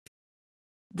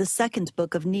The second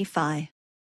book of Nephi.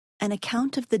 An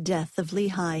account of the death of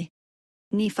Lehi.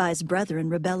 Nephi's brethren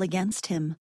rebel against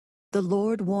him. The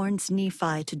Lord warns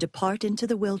Nephi to depart into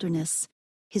the wilderness,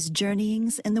 his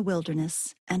journeyings in the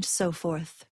wilderness, and so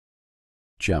forth.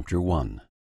 Chapter 1.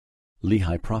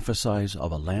 Lehi prophesies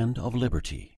of a land of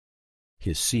liberty.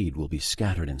 His seed will be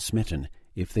scattered and smitten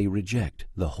if they reject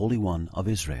the Holy One of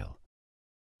Israel.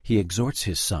 He exhorts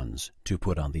his sons to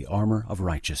put on the armor of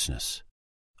righteousness.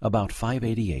 About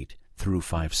 588 through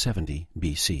 570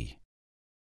 B.C.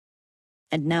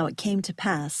 And now it came to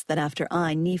pass that after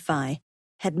I, Nephi,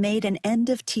 had made an end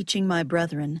of teaching my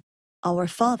brethren, our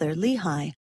father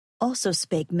Lehi also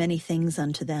spake many things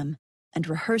unto them, and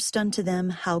rehearsed unto them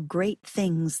how great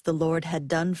things the Lord had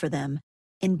done for them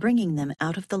in bringing them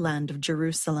out of the land of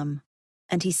Jerusalem.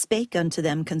 And he spake unto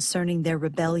them concerning their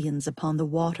rebellions upon the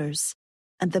waters,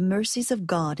 and the mercies of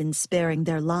God in sparing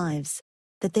their lives,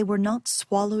 that they were not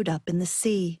swallowed up in the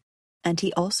sea. And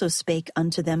he also spake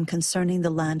unto them concerning the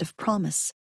land of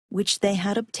promise, which they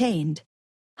had obtained,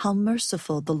 how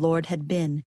merciful the Lord had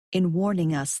been in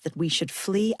warning us that we should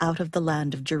flee out of the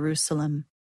land of Jerusalem.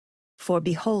 For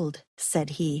behold,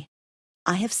 said he,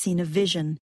 I have seen a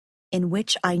vision, in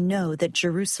which I know that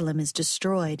Jerusalem is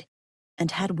destroyed,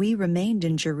 and had we remained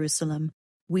in Jerusalem,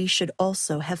 we should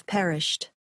also have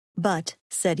perished. But,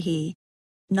 said he,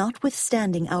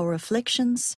 notwithstanding our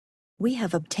afflictions, we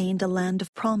have obtained a land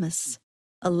of promise,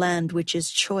 a land which is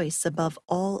choice above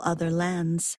all other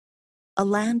lands, a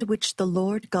land which the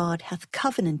Lord God hath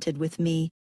covenanted with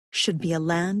me should be a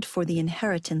land for the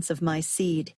inheritance of my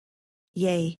seed.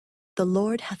 Yea, the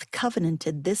Lord hath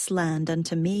covenanted this land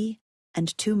unto me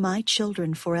and to my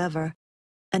children forever,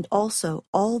 and also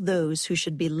all those who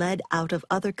should be led out of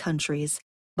other countries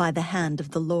by the hand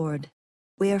of the Lord.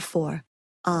 Wherefore,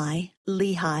 I,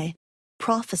 Lehi,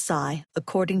 prophesy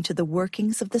according to the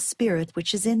workings of the Spirit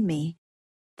which is in me,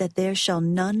 that there shall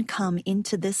none come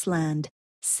into this land,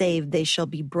 save they shall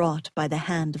be brought by the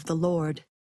hand of the Lord.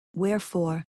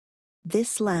 Wherefore,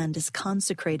 this land is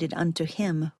consecrated unto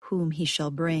him whom he shall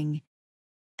bring.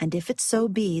 And if it so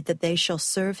be that they shall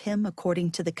serve him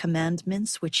according to the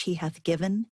commandments which he hath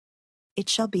given, it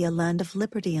shall be a land of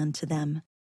liberty unto them.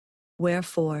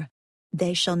 Wherefore,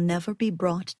 they shall never be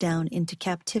brought down into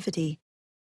captivity.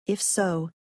 If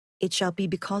so, it shall be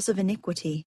because of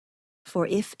iniquity. For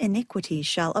if iniquity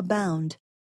shall abound,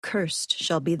 cursed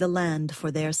shall be the land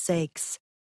for their sakes.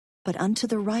 But unto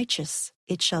the righteous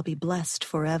it shall be blessed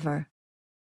forever.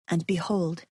 And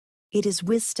behold, it is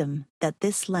wisdom that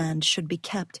this land should be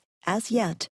kept, as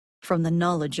yet, from the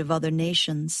knowledge of other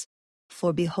nations.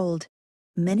 For behold,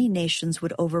 many nations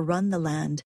would overrun the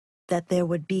land, that there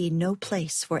would be no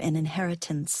place for an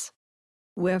inheritance.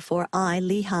 Wherefore I,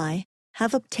 Lehi,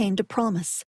 have obtained a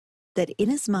promise, that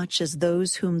inasmuch as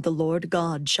those whom the Lord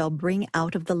God shall bring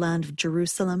out of the land of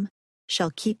Jerusalem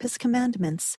shall keep his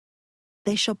commandments,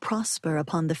 they shall prosper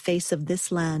upon the face of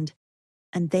this land,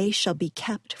 and they shall be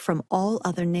kept from all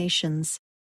other nations,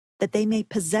 that they may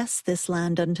possess this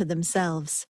land unto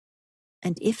themselves.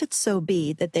 And if it so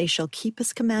be that they shall keep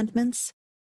his commandments,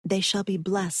 they shall be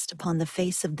blessed upon the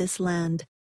face of this land,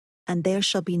 and there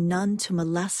shall be none to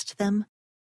molest them,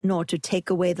 nor to take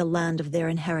away the land of their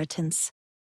inheritance,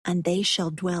 and they shall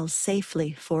dwell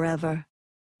safely forever.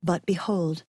 But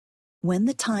behold, when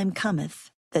the time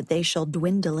cometh that they shall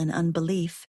dwindle in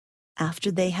unbelief,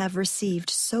 after they have received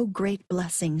so great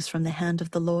blessings from the hand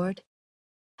of the Lord,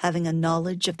 having a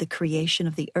knowledge of the creation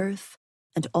of the earth,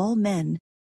 and all men,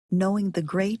 knowing the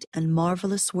great and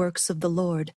marvelous works of the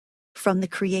Lord, from the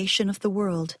creation of the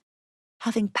world,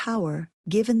 having power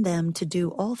given them to do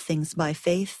all things by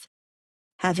faith,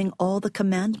 having all the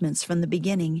commandments from the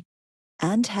beginning,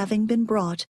 and having been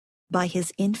brought by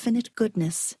his infinite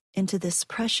goodness into this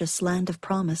precious land of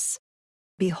promise,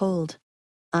 behold,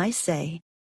 I say,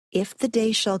 if the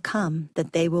day shall come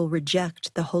that they will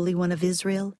reject the Holy One of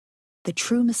Israel, the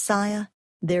true Messiah,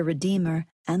 their Redeemer,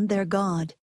 and their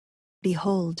God,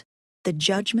 behold, the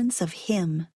judgments of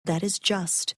him that is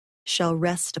just shall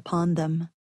rest upon them.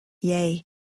 Yea,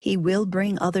 he will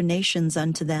bring other nations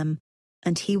unto them,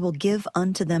 and he will give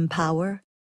unto them power,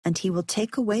 and he will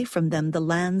take away from them the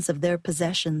lands of their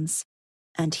possessions,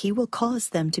 and he will cause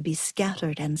them to be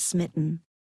scattered and smitten.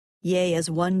 Yea, as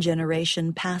one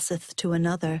generation passeth to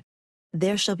another,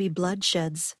 there shall be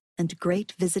bloodsheds and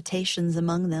great visitations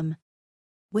among them.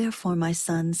 Wherefore, my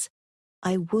sons,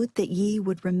 I would that ye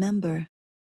would remember,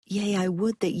 yea, I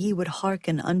would that ye would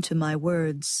hearken unto my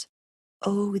words.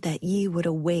 O that ye would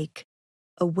awake,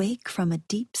 awake from a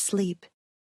deep sleep,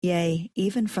 yea,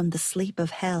 even from the sleep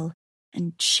of hell,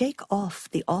 and shake off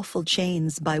the awful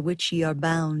chains by which ye are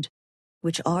bound,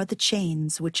 which are the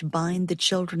chains which bind the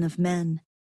children of men,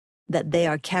 that they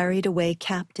are carried away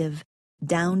captive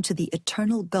down to the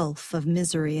eternal gulf of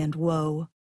misery and woe.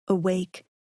 Awake,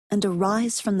 and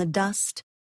arise from the dust,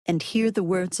 and hear the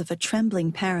words of a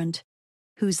trembling parent,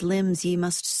 whose limbs ye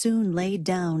must soon lay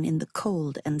down in the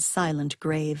cold and silent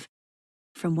grave,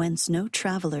 from whence no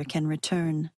traveler can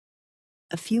return.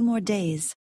 A few more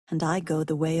days, and I go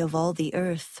the way of all the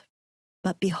earth.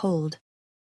 But behold,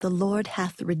 the Lord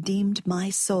hath redeemed my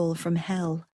soul from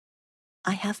hell.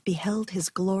 I have beheld his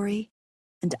glory,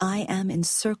 and I am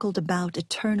encircled about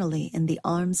eternally in the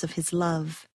arms of his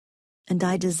love. And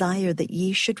I desire that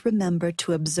ye should remember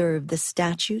to observe the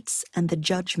statutes and the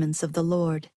judgments of the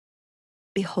Lord.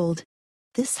 Behold,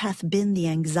 this hath been the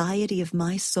anxiety of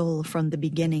my soul from the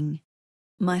beginning.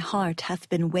 My heart hath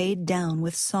been weighed down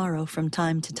with sorrow from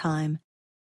time to time.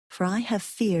 For I have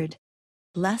feared,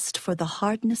 lest for the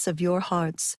hardness of your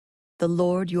hearts the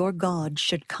Lord your God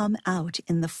should come out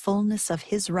in the fullness of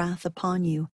his wrath upon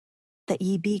you, that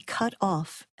ye be cut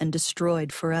off and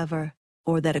destroyed forever,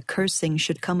 or that a cursing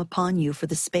should come upon you for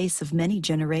the space of many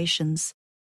generations,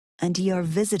 and ye are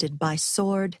visited by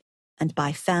sword and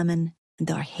by famine, and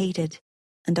are hated,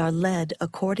 and are led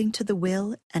according to the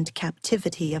will and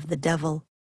captivity of the devil.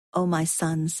 O my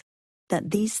sons,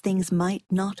 that these things might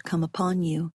not come upon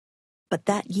you, but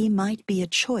that ye might be a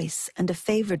choice and a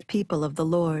favored people of the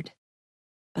Lord.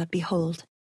 But behold,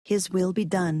 his will be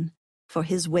done, for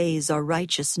his ways are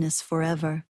righteousness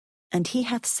forever. And he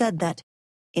hath said that,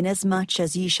 inasmuch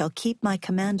as ye shall keep my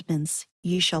commandments,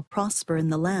 ye shall prosper in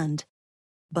the land.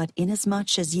 But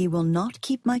inasmuch as ye will not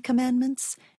keep my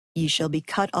commandments, ye shall be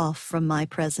cut off from my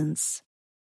presence.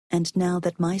 And now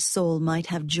that my soul might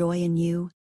have joy in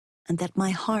you, and that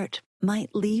my heart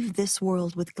might leave this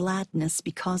world with gladness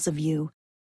because of you,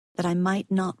 that I might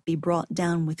not be brought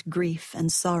down with grief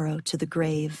and sorrow to the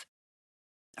grave.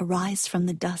 Arise from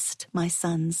the dust, my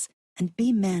sons, and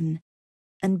be men,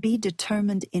 and be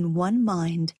determined in one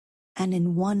mind and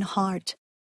in one heart,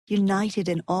 united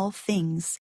in all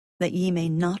things, that ye may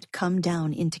not come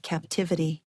down into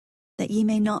captivity, that ye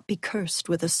may not be cursed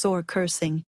with a sore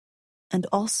cursing, and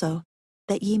also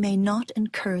that ye may not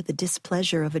incur the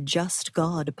displeasure of a just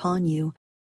God upon you,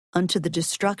 unto the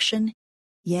destruction,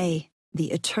 yea,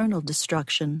 the eternal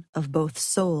destruction of both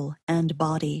soul and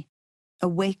body.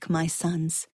 Awake, my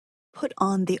sons, put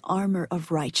on the armor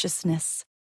of righteousness,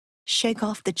 shake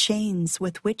off the chains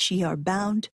with which ye are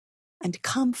bound, and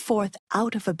come forth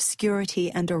out of obscurity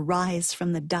and arise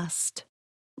from the dust.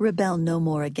 Rebel no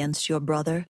more against your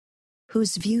brother,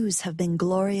 whose views have been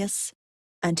glorious,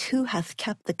 and who hath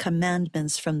kept the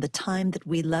commandments from the time that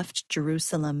we left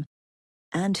Jerusalem,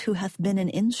 and who hath been an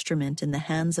instrument in the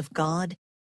hands of God,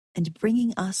 and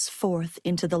bringing us forth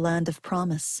into the land of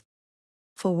promise.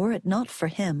 For were it not for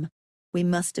him, we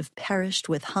must have perished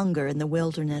with hunger in the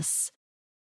wilderness.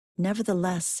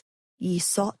 Nevertheless, ye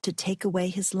sought to take away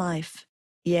his life,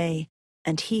 yea,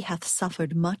 and he hath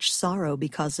suffered much sorrow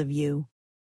because of you.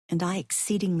 And I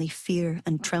exceedingly fear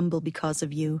and tremble because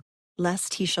of you,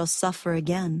 lest he shall suffer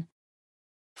again.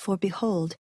 For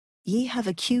behold, ye have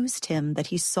accused him that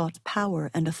he sought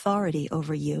power and authority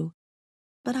over you.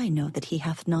 But I know that he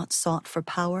hath not sought for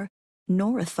power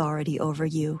nor authority over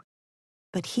you,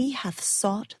 but he hath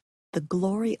sought the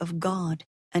glory of God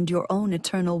and your own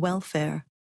eternal welfare.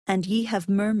 And ye have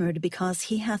murmured because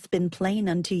he hath been plain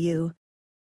unto you.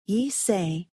 Ye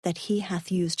say that he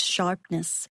hath used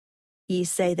sharpness. Ye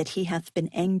say that he hath been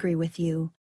angry with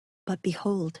you. But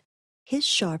behold, his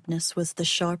sharpness was the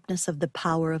sharpness of the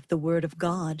power of the word of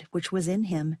God which was in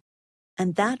him,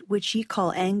 and that which ye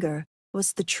call anger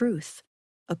was the truth,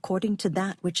 according to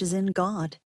that which is in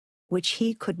God, which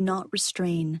he could not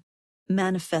restrain,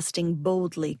 manifesting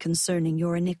boldly concerning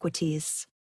your iniquities.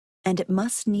 And it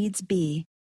must needs be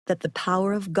that the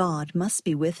power of God must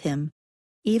be with him,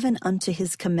 even unto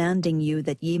his commanding you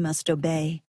that ye must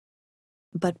obey.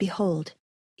 But behold,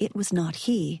 it was not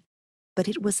he, but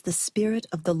it was the Spirit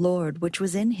of the Lord which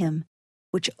was in him,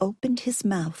 which opened his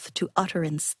mouth to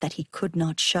utterance that he could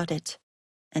not shut it.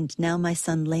 And now my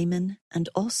son Laman, and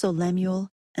also Lemuel,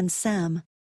 and Sam,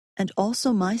 and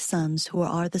also my sons who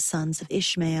are the sons of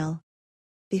Ishmael.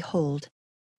 Behold,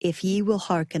 if ye will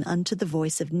hearken unto the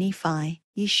voice of Nephi,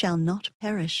 ye shall not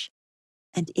perish.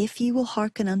 And if ye will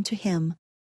hearken unto him,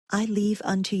 I leave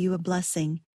unto you a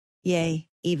blessing, yea,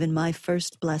 even my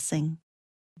first blessing.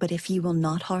 But if ye will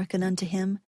not hearken unto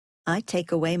him, I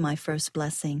take away my first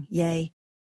blessing, yea,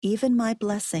 even my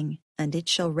blessing, and it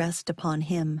shall rest upon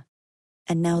him.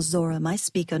 And now, Zoram, I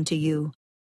speak unto you.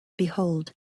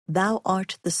 Behold, thou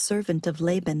art the servant of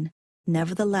Laban.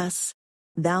 Nevertheless,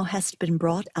 thou hast been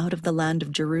brought out of the land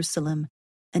of Jerusalem,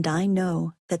 and I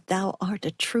know that thou art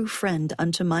a true friend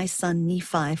unto my son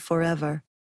Nephi forever.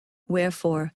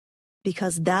 Wherefore,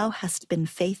 because thou hast been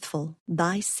faithful,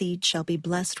 thy seed shall be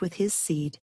blessed with his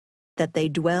seed, that they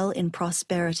dwell in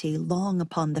prosperity long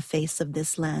upon the face of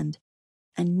this land,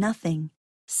 and nothing,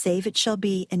 save it shall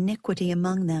be iniquity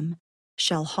among them,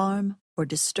 shall harm or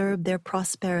disturb their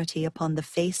prosperity upon the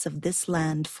face of this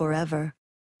land forever.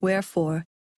 Wherefore,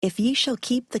 if ye shall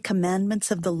keep the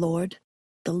commandments of the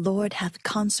Lord hath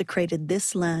consecrated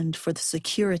this land for the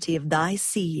security of thy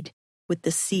seed with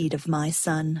the seed of my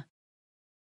son.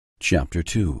 Chapter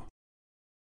 2.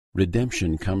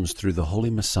 Redemption comes through the Holy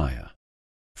Messiah.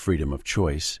 Freedom of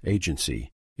choice, agency,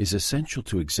 is essential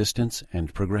to existence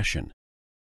and progression.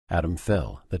 Adam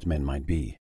fell that men might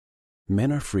be.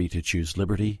 Men are free to choose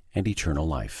liberty and eternal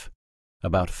life.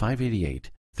 About 588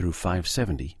 through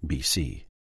 570 B.C.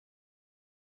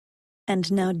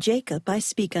 And now, Jacob, I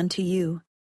speak unto you.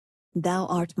 Thou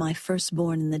art my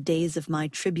firstborn in the days of my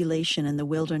tribulation in the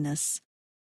wilderness.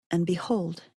 And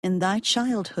behold, in thy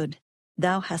childhood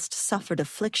thou hast suffered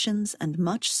afflictions and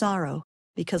much sorrow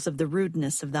because of the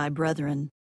rudeness of thy brethren.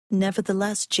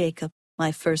 Nevertheless, Jacob,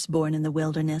 my firstborn in the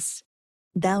wilderness,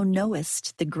 thou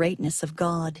knowest the greatness of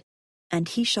God, and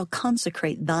he shall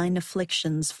consecrate thine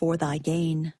afflictions for thy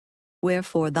gain.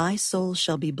 Wherefore thy soul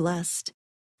shall be blessed,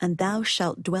 and thou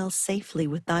shalt dwell safely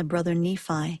with thy brother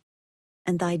Nephi,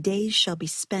 and thy days shall be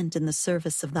spent in the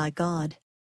service of thy God.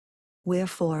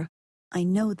 Wherefore I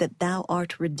know that thou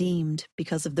art redeemed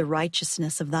because of the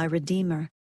righteousness of thy Redeemer,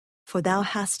 for thou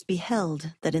hast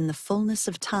beheld that in the fullness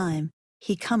of time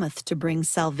he cometh to bring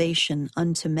salvation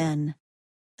unto men.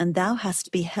 And thou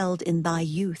hast beheld in thy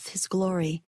youth his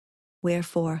glory.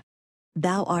 Wherefore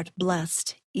thou art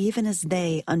blessed, even as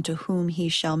they unto whom he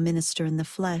shall minister in the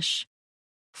flesh.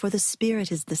 For the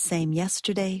Spirit is the same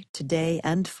yesterday, today,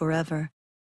 and forever.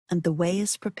 And the way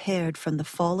is prepared from the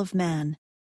fall of man,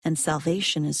 and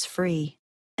salvation is free.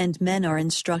 And men are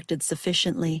instructed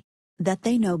sufficiently, that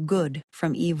they know good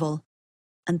from evil.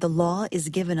 And the law is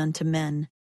given unto men,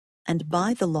 and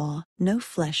by the law no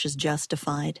flesh is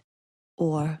justified,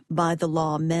 or by the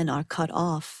law men are cut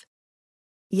off.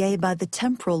 Yea, by the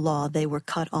temporal law they were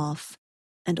cut off,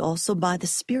 and also by the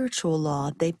spiritual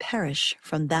law they perish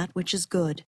from that which is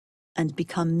good, and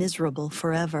become miserable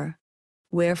forever.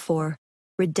 Wherefore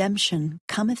redemption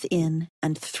cometh in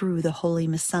and through the Holy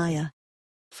Messiah,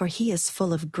 for he is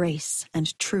full of grace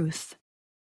and truth.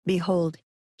 Behold,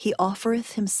 he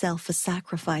offereth himself a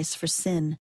sacrifice for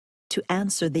sin, to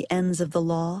answer the ends of the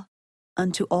law,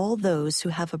 unto all those who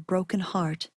have a broken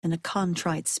heart and a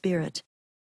contrite spirit,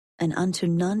 and unto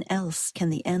none else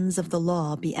can the ends of the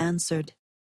law be answered.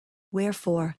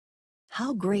 Wherefore,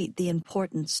 how great the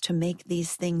importance to make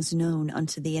these things known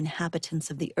unto the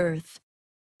inhabitants of the earth,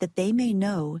 that they may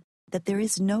know that there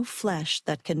is no flesh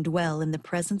that can dwell in the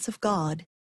presence of God,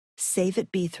 save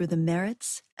it be through the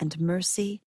merits and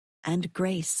mercy and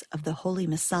grace of the Holy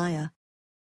Messiah,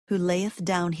 who layeth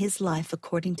down his life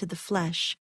according to the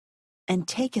flesh, and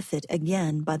taketh it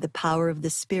again by the power of the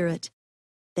Spirit,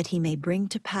 that he may bring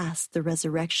to pass the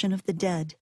resurrection of the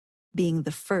dead, being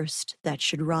the first that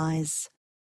should rise.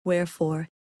 Wherefore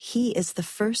he is the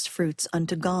firstfruits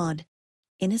unto God,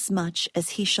 inasmuch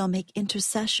as he shall make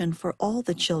intercession for all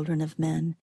the children of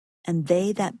men, and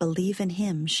they that believe in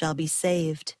him shall be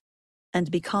saved.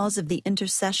 And because of the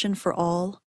intercession for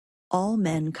all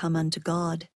men come unto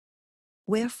God.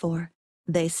 Wherefore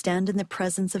they stand in the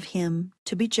presence of him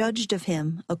to be judged of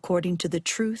him according to the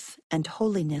truth and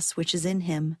holiness which is in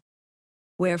him.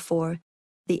 Wherefore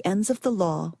the ends of the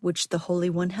law which the Holy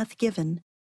One hath given,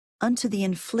 unto the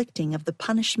inflicting of the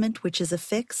punishment which is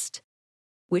affixed,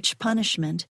 which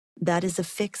punishment that is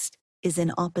affixed is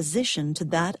in opposition to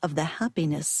that of the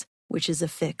happiness which is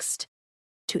affixed,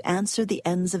 to answer the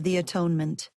ends of the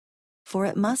atonement. For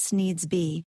it must needs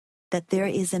be that there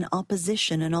is an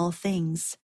opposition in all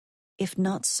things. If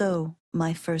not so,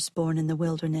 my firstborn in the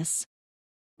wilderness,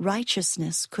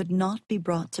 righteousness could not be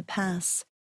brought to pass,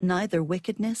 neither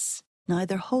wickedness,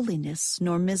 neither holiness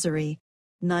nor misery,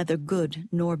 neither good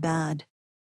nor bad.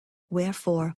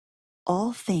 Wherefore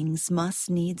all things must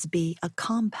needs be a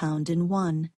compound in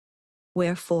one.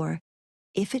 Wherefore,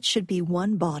 if it should be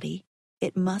one body,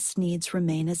 it must needs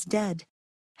remain as dead,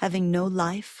 having no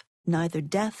life, neither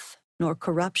death, nor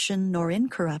corruption, nor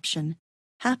incorruption,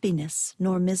 happiness,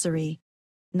 nor misery,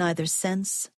 neither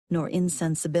sense, nor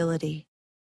insensibility.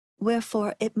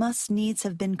 Wherefore it must needs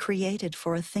have been created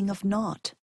for a thing of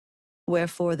naught.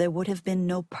 Wherefore there would have been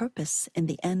no purpose in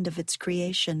the end of its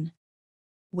creation.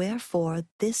 Wherefore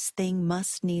this thing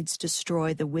must needs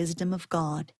destroy the wisdom of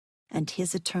God, and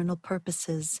his eternal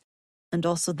purposes, and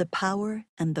also the power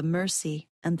and the mercy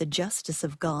and the justice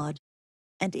of God.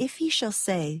 And if ye shall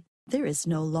say, There is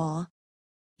no law,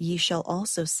 ye shall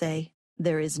also say,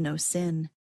 There is no sin.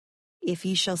 If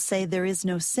ye shall say, There is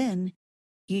no sin,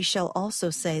 ye shall also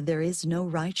say, There is no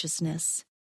righteousness.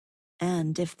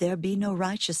 And if there be no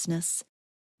righteousness,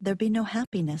 there be no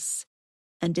happiness.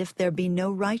 And if there be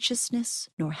no righteousness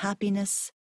nor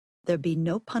happiness, there be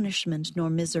no punishment nor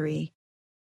misery.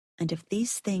 And if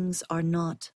these things are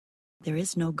not, there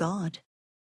is no God.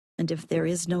 And if there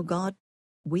is no God,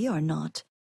 we are not,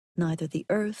 neither the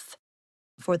earth,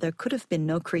 for there could have been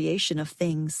no creation of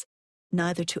things,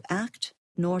 neither to act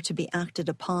nor to be acted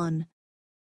upon.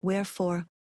 Wherefore,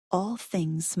 all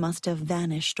things must have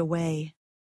vanished away.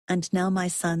 And now, my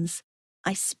sons,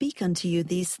 I speak unto you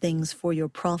these things for your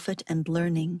profit and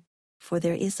learning, for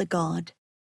there is a God,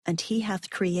 and he hath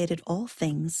created all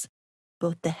things,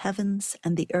 both the heavens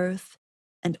and the earth,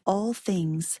 and all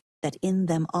things that in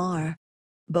them are,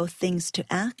 both things to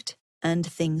act and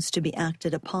things to be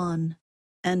acted upon,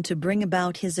 and to bring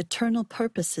about his eternal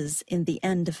purposes in the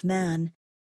end of man,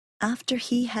 after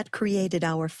he had created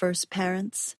our first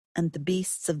parents, and the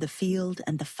beasts of the field,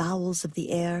 and the fowls of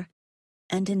the air,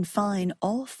 and in fine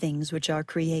all things which are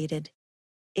created.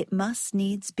 It must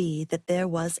needs be that there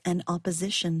was an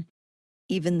opposition,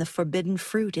 even the forbidden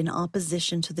fruit in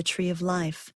opposition to the tree of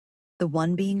life, the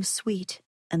one being sweet,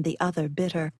 and the other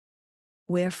bitter.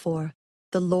 Wherefore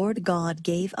the Lord God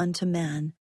gave unto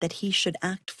man that he should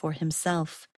act for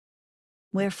himself.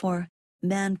 Wherefore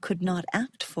man could not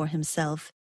act for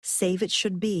himself, save it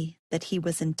should be that he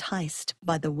was enticed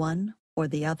by the one or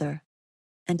the other.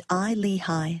 And I,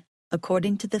 Lehi,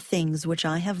 according to the things which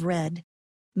I have read,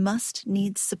 must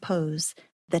needs suppose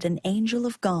that an angel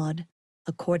of God,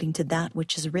 according to that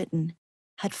which is written,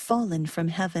 had fallen from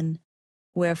heaven.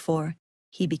 Wherefore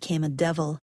he became a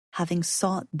devil, having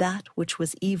sought that which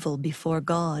was evil before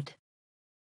God.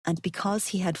 And because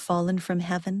he had fallen from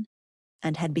heaven,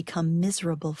 and had become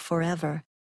miserable forever,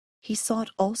 he sought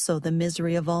also the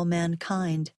misery of all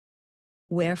mankind.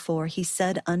 Wherefore he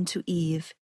said unto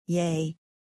Eve, yea,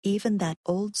 even that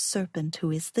old serpent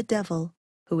who is the devil,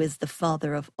 who is the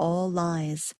father of all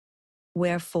lies.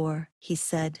 Wherefore he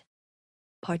said,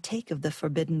 Partake of the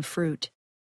forbidden fruit,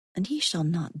 and ye shall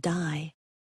not die,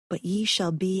 but ye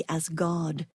shall be as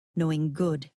God, knowing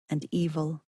good and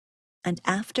evil. And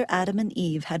after Adam and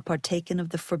Eve had partaken of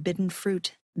the forbidden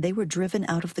fruit, they were driven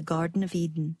out of the Garden of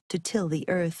Eden to till the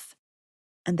earth.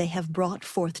 And they have brought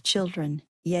forth children,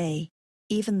 yea,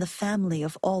 even the family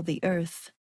of all the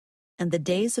earth. And the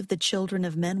days of the children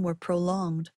of men were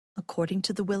prolonged, according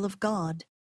to the will of God,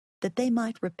 that they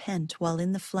might repent while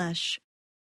in the flesh.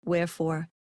 Wherefore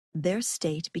their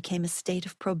state became a state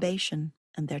of probation,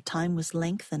 and their time was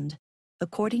lengthened,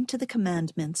 according to the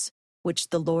commandments which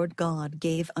the Lord God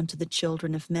gave unto the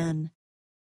children of men.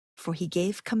 For he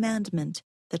gave commandment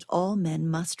that all men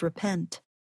must repent.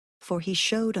 For he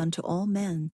showed unto all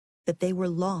men that they were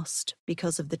lost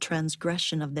because of the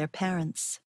transgression of their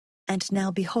parents. And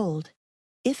now behold,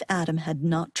 if Adam had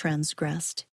not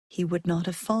transgressed, he would not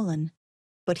have fallen,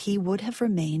 but he would have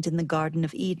remained in the Garden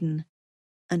of Eden.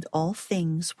 And all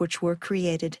things which were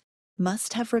created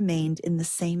must have remained in the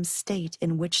same state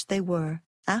in which they were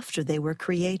after they were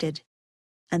created,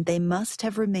 and they must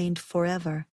have remained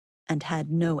forever, and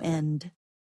had no end.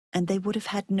 And they would have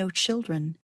had no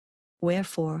children.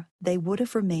 Wherefore they would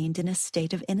have remained in a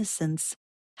state of innocence,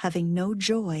 having no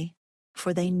joy,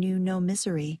 for they knew no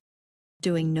misery,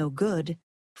 doing no good,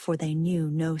 for they knew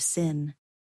no sin.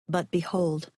 But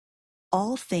behold,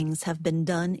 all things have been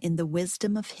done in the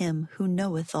wisdom of him who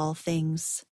knoweth all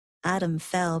things. Adam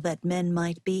fell that men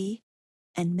might be,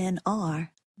 and men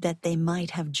are, that they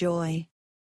might have joy.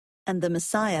 And the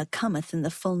Messiah cometh in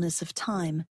the fullness of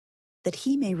time, that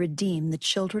he may redeem the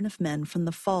children of men from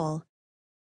the fall.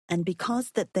 And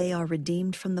because that they are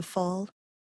redeemed from the fall,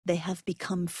 they have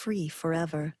become free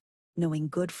forever, knowing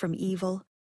good from evil,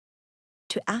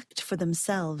 to act for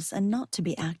themselves and not to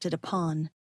be acted upon,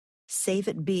 save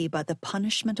it be by the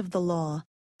punishment of the law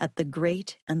at the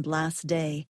great and last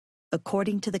day,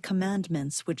 according to the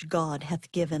commandments which God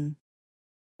hath given.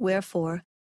 Wherefore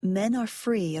men are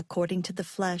free according to the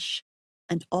flesh,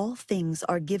 and all things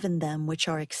are given them which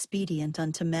are expedient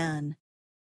unto man,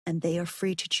 and they are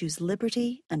free to choose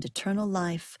liberty and eternal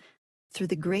life through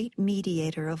the great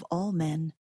mediator of all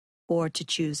men, or to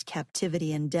choose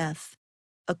captivity and death,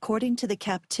 according to the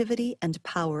captivity and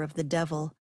power of the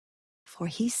devil. For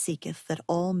he seeketh that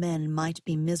all men might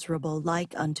be miserable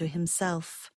like unto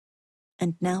himself.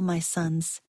 And now, my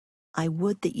sons, I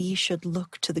would that ye should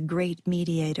look to the great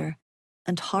mediator,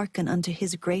 and hearken unto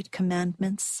his great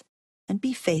commandments, and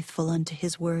be faithful unto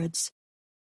his words,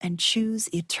 and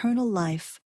choose eternal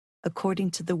life according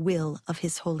to the will of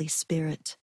his Holy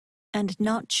Spirit, and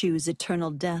not choose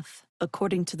eternal death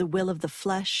according to the will of the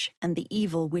flesh and the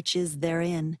evil which is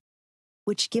therein,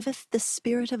 which giveth the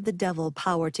spirit of the devil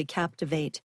power to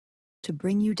captivate, to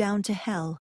bring you down to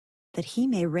hell, that he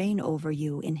may reign over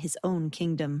you in his own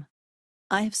kingdom.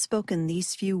 I have spoken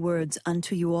these few words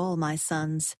unto you all, my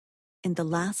sons, in the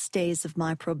last days of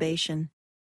my probation,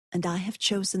 and I have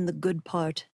chosen the good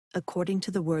part according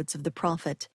to the words of the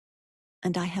prophet,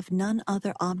 and I have none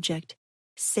other object,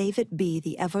 save it be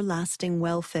the everlasting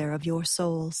welfare of your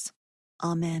souls.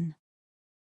 Amen.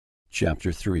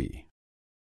 Chapter 3.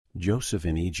 Joseph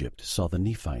in Egypt saw the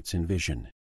Nephites in vision.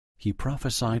 He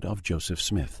prophesied of Joseph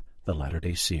Smith, the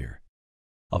latter-day seer,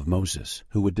 of Moses,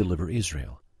 who would deliver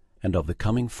Israel, and of the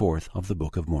coming forth of the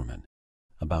Book of Mormon,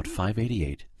 about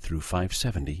 588 through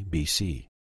 570 B.C.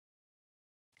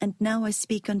 And now I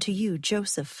speak unto you,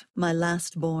 Joseph, my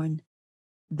last born.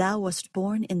 Thou wast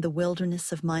born in the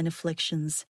wilderness of mine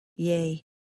afflictions, yea,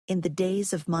 in the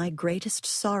days of my greatest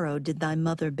sorrow did thy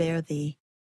mother bear thee.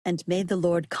 And may the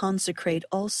Lord consecrate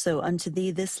also unto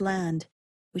thee this land,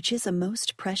 which is a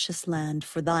most precious land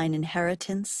for thine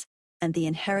inheritance, and the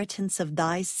inheritance of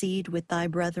thy seed with thy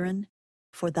brethren,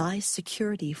 for thy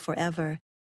security forever,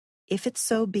 if it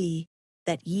so be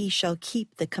that ye shall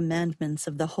keep the commandments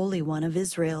of the Holy One of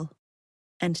Israel.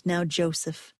 And now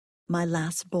Joseph, my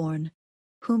last born,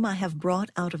 whom I have brought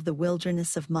out of the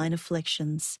wilderness of mine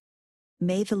afflictions,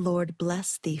 may the Lord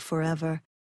bless thee forever,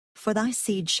 for thy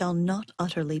seed shall not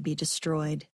utterly be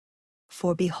destroyed.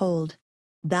 For behold,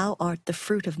 thou art the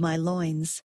fruit of my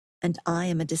loins, and I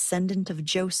am a descendant of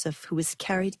Joseph, who was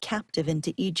carried captive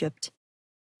into Egypt.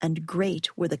 And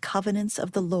great were the covenants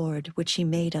of the Lord which he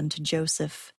made unto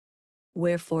Joseph.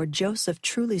 Wherefore Joseph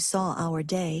truly saw our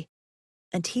day,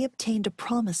 and he obtained a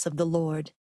promise of the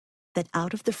Lord, that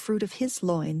out of the fruit of his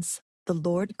loins the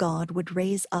Lord God would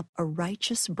raise up a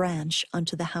righteous branch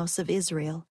unto the house of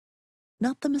Israel,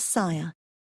 not the Messiah,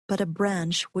 but a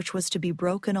branch which was to be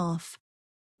broken off,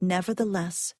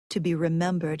 nevertheless to be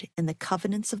remembered in the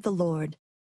covenants of the Lord,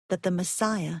 that the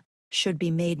Messiah should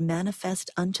be made manifest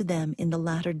unto them in the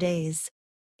latter days,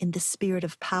 in the spirit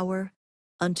of power,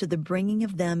 unto the bringing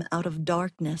of them out of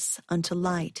darkness unto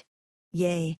light,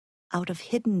 yea, out of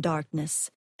hidden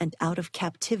darkness, and out of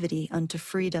captivity unto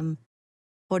freedom.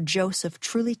 For Joseph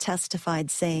truly testified,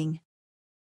 saying,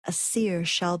 A seer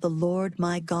shall the Lord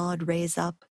my God raise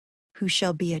up, who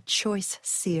shall be a choice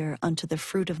seer unto the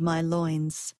fruit of my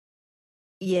loins.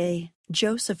 Yea,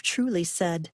 Joseph truly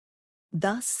said,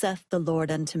 Thus saith the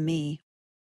Lord unto me,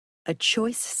 A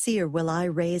choice seer will I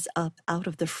raise up out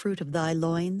of the fruit of thy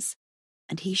loins,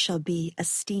 and he shall be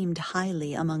esteemed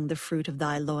highly among the fruit of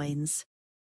thy loins.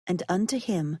 And unto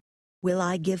him will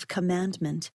I give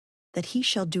commandment, that he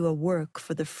shall do a work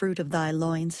for the fruit of thy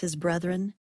loins, his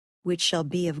brethren, which shall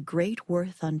be of great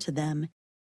worth unto them,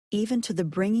 even to the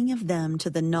bringing of them to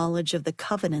the knowledge of the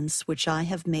covenants which I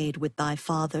have made with thy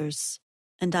fathers.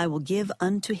 And I will give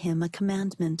unto him a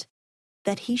commandment,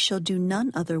 that he shall do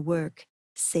none other work,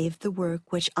 save the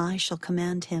work which I shall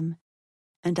command him.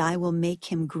 And I will make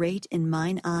him great in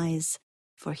mine eyes,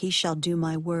 for he shall do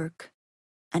my work.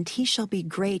 And he shall be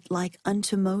great like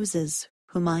unto Moses,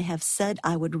 whom I have said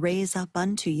I would raise up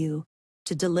unto you,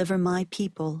 to deliver my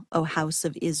people, O house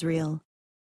of Israel.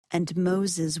 And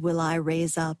Moses will I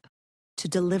raise up, to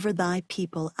deliver thy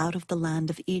people out of the land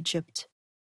of Egypt.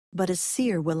 But a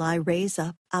seer will I raise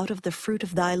up out of the fruit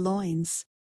of thy loins,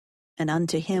 and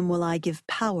unto him will I give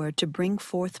power to bring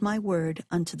forth my word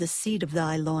unto the seed of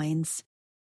thy loins.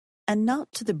 And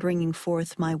not to the bringing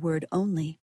forth my word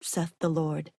only, saith the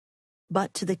Lord,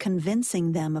 but to the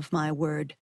convincing them of my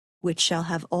word, which shall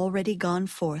have already gone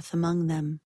forth among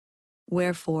them.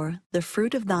 Wherefore the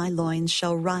fruit of thy loins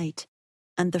shall write,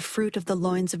 and the fruit of the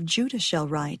loins of Judah shall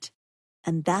write,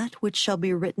 and that which shall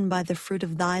be written by the fruit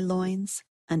of thy loins,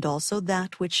 and also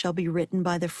that which shall be written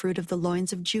by the fruit of the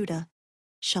loins of Judah,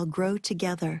 shall grow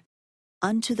together,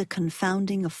 unto the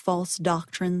confounding of false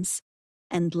doctrines,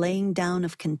 and laying down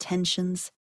of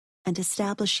contentions, and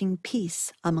establishing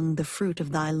peace among the fruit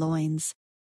of thy loins,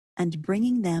 and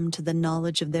bringing them to the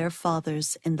knowledge of their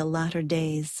fathers in the latter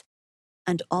days,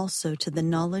 and also to the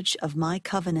knowledge of my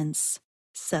covenants,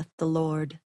 saith the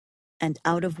Lord. And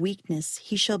out of weakness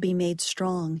he shall be made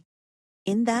strong,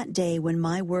 in that day when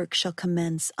my work shall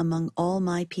commence among all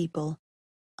my people,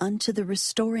 unto the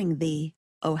restoring thee,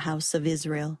 O house of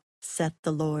Israel, saith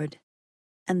the Lord.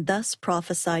 And thus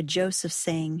prophesied Joseph,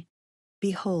 saying,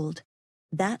 Behold,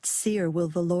 that seer will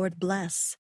the Lord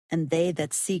bless, and they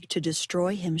that seek to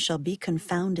destroy him shall be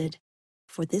confounded.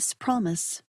 For this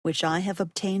promise, which I have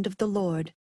obtained of the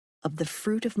Lord, of the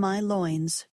fruit of my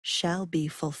loins, shall be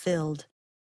fulfilled.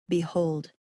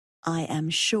 Behold, I am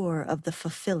sure of the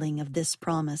fulfilling of this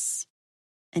promise.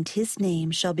 And his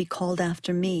name shall be called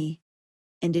after me,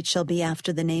 and it shall be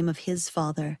after the name of his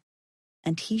father,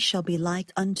 and he shall be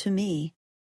like unto me.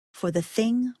 For the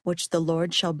thing which the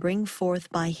Lord shall bring forth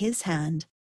by his hand,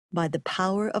 by the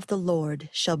power of the Lord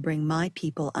shall bring my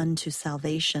people unto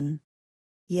salvation.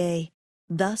 Yea,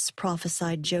 thus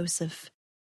prophesied Joseph.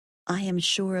 I am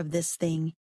sure of this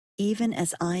thing, even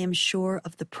as I am sure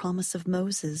of the promise of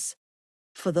Moses.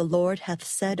 For the Lord hath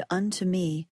said unto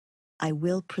me, I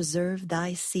will preserve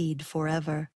thy seed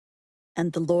forever.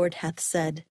 And the Lord hath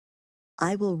said,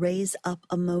 I will raise up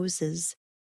a Moses,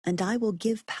 and I will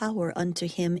give power unto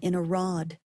him in a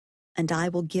rod, and I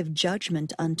will give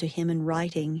judgment unto him in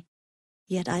writing.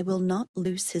 Yet I will not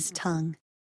loose his tongue,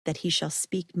 that he shall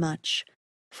speak much,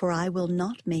 for I will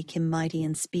not make him mighty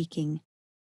in speaking.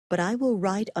 But I will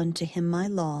write unto him my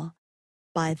law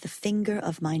by the finger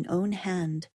of mine own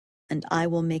hand, and I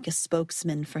will make a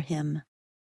spokesman for him.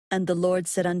 And the Lord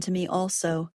said unto me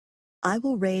also, I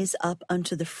will raise up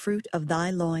unto the fruit of thy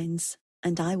loins,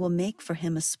 and I will make for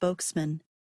him a spokesman.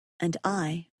 And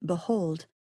I, behold,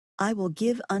 I will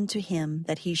give unto him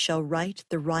that he shall write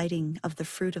the writing of the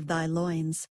fruit of thy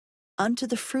loins, unto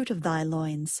the fruit of thy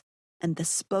loins, and the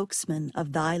spokesman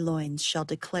of thy loins shall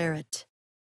declare it.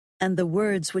 And the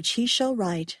words which he shall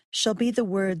write shall be the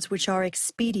words which are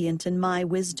expedient in my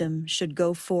wisdom should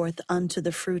go forth unto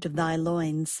the fruit of thy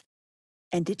loins.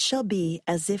 And it shall be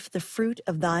as if the fruit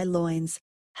of thy loins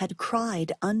had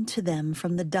cried unto them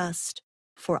from the dust,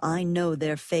 for I know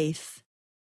their faith.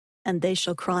 And they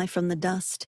shall cry from the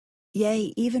dust,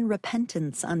 yea, even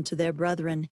repentance unto their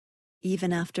brethren,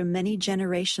 even after many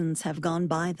generations have gone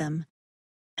by them.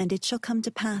 And it shall come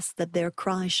to pass that their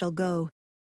cry shall go,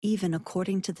 even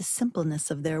according to the simpleness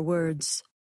of their words.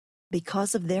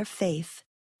 Because of their faith,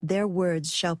 their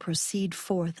words shall proceed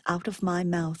forth out of my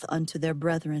mouth unto their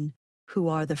brethren, who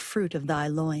are the fruit of thy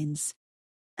loins.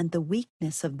 And the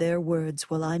weakness of their words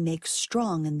will I make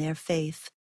strong in their faith,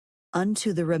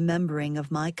 unto the remembering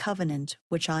of my covenant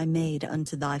which I made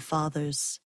unto thy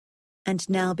fathers. And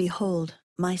now behold,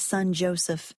 my son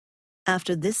Joseph,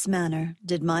 after this manner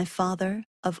did my father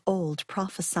of old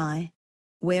prophesy.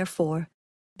 Wherefore,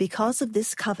 because of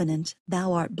this covenant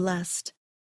thou art blessed,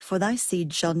 for thy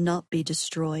seed shall not be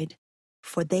destroyed,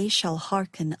 for they shall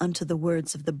hearken unto the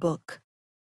words of the book.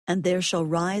 And there shall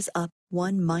rise up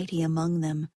one mighty among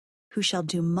them, who shall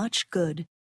do much good,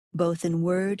 both in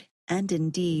word and in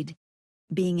deed,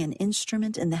 being an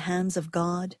instrument in the hands of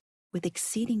God, with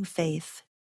exceeding faith,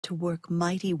 to work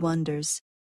mighty wonders,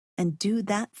 and do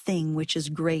that thing which is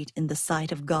great in the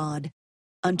sight of God,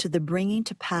 unto the bringing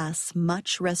to pass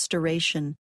much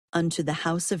restoration unto the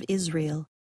house of Israel,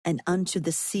 and unto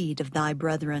the seed of thy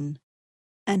brethren.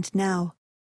 And now,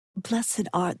 blessed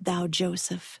art thou,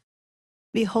 Joseph.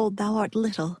 Behold, thou art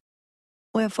little.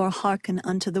 Wherefore hearken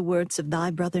unto the words of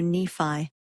thy brother Nephi,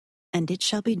 and it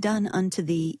shall be done unto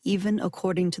thee even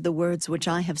according to the words which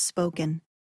I have spoken.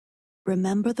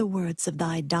 Remember the words of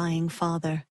thy dying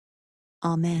father.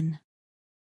 Amen.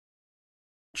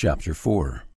 Chapter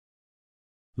 4.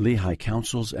 Lehi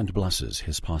counsels and blesses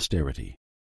his posterity.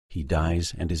 He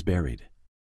dies and is buried.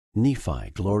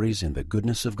 Nephi glories in the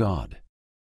goodness of God.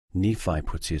 Nephi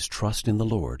puts his trust in the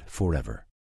Lord forever.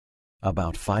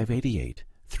 About 588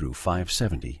 through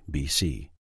 570 B.C.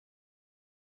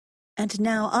 And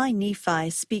now I, Nephi,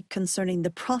 speak concerning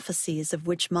the prophecies of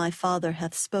which my father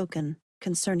hath spoken,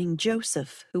 concerning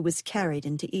Joseph, who was carried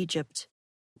into Egypt.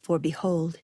 For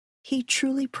behold, he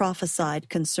truly prophesied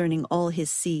concerning all his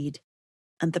seed,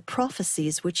 and the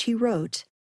prophecies which he wrote,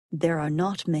 there are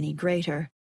not many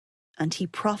greater. And he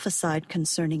prophesied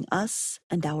concerning us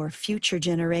and our future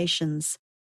generations,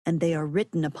 and they are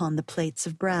written upon the plates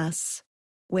of brass.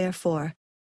 Wherefore,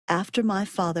 after my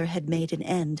father had made an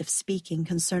end of speaking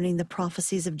concerning the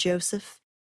prophecies of Joseph,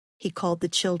 he called the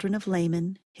children of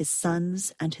Laman, his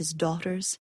sons and his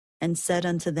daughters, and said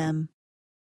unto them,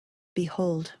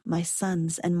 Behold, my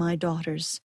sons and my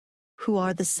daughters, who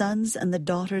are the sons and the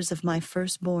daughters of my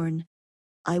firstborn,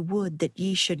 I would that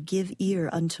ye should give ear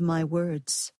unto my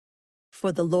words.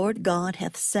 For the Lord God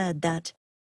hath said that,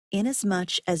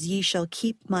 inasmuch as ye shall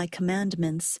keep my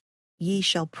commandments, ye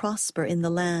shall prosper in the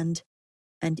land,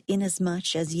 and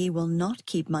inasmuch as ye will not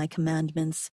keep my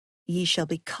commandments, ye shall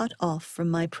be cut off from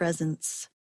my presence.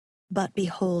 But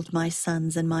behold, my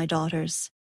sons and my daughters,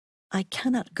 I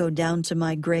cannot go down to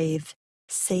my grave,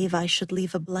 save I should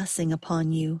leave a blessing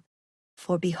upon you.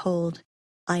 For behold,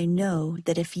 I know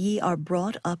that if ye are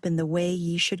brought up in the way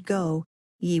ye should go,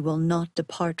 ye will not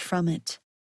depart from it.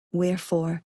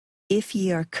 Wherefore, if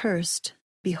ye are cursed,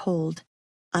 behold,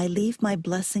 I leave my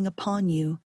blessing upon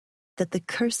you, that the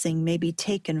cursing may be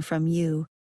taken from you,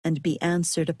 and be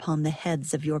answered upon the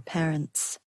heads of your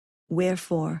parents.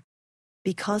 Wherefore,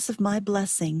 because of my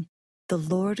blessing, the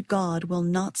Lord God will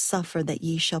not suffer that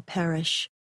ye shall perish.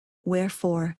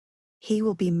 Wherefore, he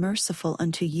will be merciful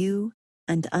unto you,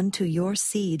 and unto your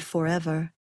seed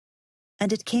forever.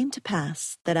 And it came to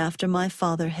pass that after my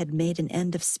father had made an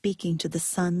end of speaking to the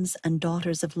sons and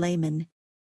daughters of Laman,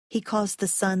 he caused the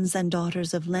sons and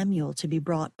daughters of Lemuel to be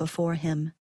brought before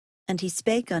him. And he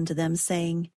spake unto them,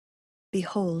 saying,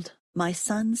 Behold, my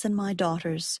sons and my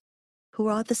daughters, who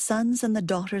are the sons and the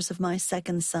daughters of my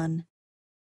second son.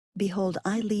 Behold,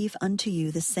 I leave unto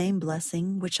you the same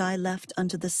blessing which I left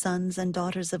unto the sons and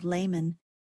daughters of Laman.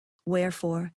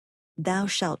 Wherefore, thou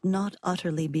shalt not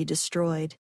utterly be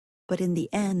destroyed, but in the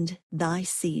end thy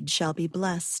seed shall be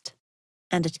blessed.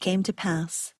 And it came to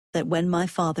pass that when my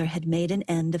father had made an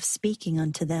end of speaking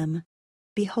unto them,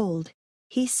 behold,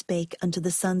 he spake unto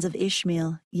the sons of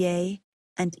Ishmael, yea,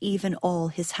 and even all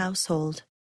his household.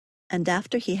 And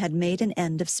after he had made an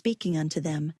end of speaking unto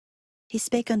them, he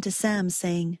spake unto Sam,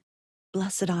 saying,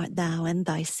 Blessed art thou and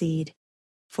thy seed,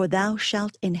 for thou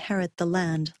shalt inherit the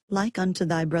land like unto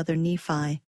thy brother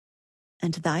Nephi.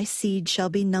 And thy seed shall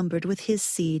be numbered with his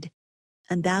seed,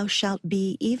 and thou shalt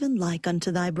be even like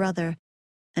unto thy brother,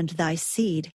 and thy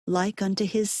seed like unto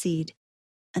his seed,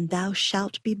 and thou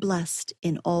shalt be blessed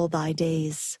in all thy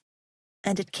days.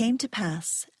 And it came to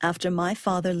pass, after my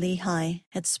father Lehi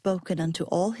had spoken unto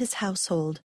all his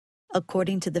household,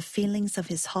 according to the feelings of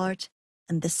his heart,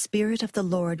 and the Spirit of the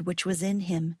Lord which was in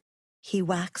him, he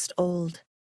waxed old.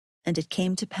 And it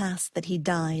came to pass that he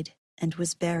died, and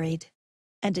was buried.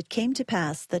 And it came to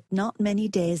pass that not many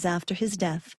days after his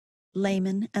death,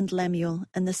 Laman and Lemuel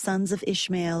and the sons of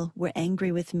Ishmael were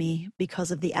angry with me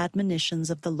because of the admonitions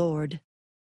of the Lord.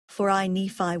 For I,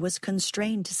 Nephi, was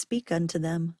constrained to speak unto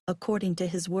them according to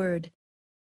his word.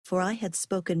 For I had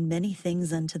spoken many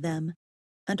things unto them,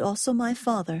 and also my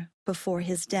father before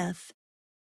his death,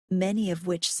 many of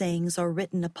which sayings are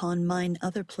written upon mine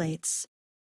other plates,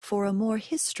 for a more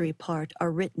history part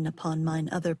are written upon mine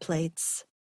other plates.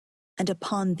 And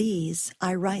upon these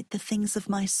I write the things of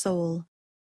my soul,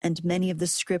 and many of the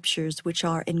scriptures which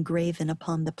are engraven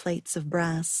upon the plates of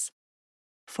brass.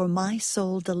 For my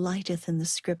soul delighteth in the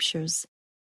scriptures,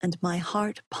 and my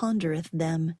heart pondereth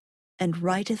them, and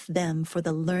writeth them for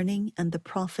the learning and the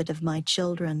profit of my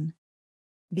children.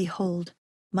 Behold,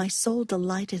 my soul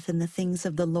delighteth in the things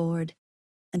of the Lord,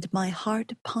 and my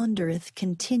heart pondereth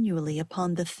continually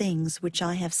upon the things which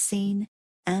I have seen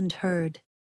and heard.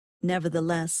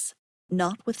 Nevertheless,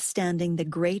 notwithstanding the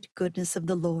great goodness of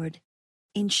the Lord,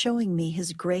 in showing me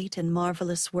his great and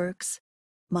marvelous works,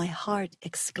 my heart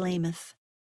exclaimeth,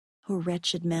 O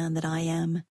wretched man that I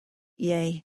am!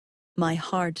 Yea, my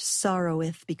heart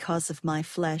sorroweth because of my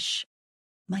flesh.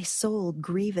 My soul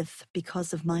grieveth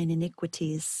because of mine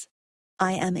iniquities.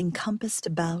 I am encompassed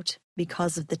about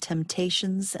because of the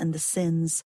temptations and the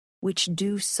sins which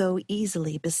do so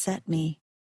easily beset me.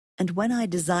 And when I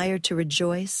desire to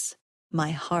rejoice,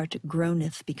 my heart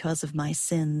groaneth because of my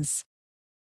sins.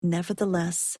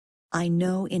 Nevertheless, I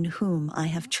know in whom I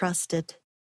have trusted.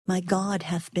 My God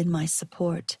hath been my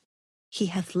support. He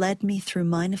hath led me through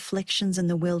mine afflictions in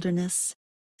the wilderness,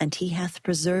 and he hath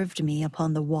preserved me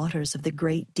upon the waters of the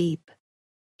great deep.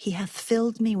 He hath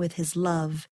filled me with his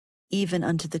love, even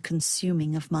unto the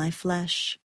consuming of my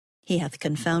flesh. He hath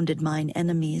confounded mine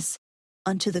enemies,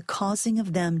 unto the causing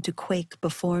of them to quake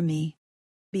before me.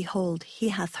 Behold, he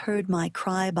hath heard my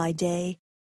cry by day,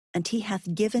 and he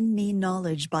hath given me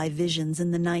knowledge by visions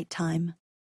in the night time.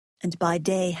 And by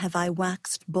day have I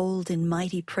waxed bold in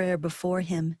mighty prayer before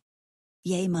him.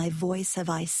 Yea, my voice have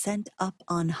I sent up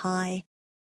on high,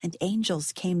 and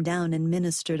angels came down and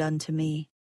ministered unto me.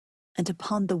 And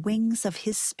upon the wings of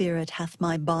his Spirit hath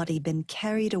my body been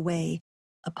carried away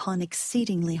upon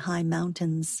exceedingly high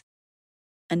mountains.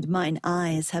 And mine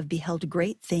eyes have beheld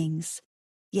great things,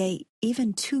 yea,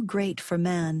 even too great for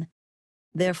man.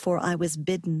 Therefore I was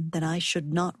bidden that I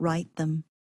should not write them.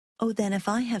 O then, if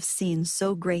I have seen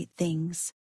so great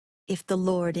things, if the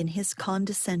Lord in his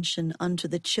condescension unto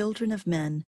the children of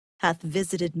men hath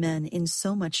visited men in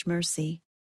so much mercy,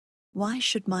 why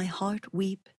should my heart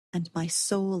weep and my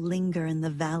soul linger in the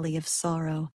valley of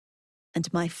sorrow,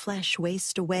 and my flesh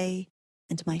waste away,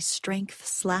 and my strength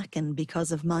slacken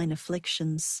because of mine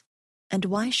afflictions? And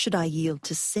why should I yield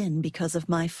to sin because of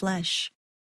my flesh?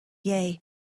 Yea,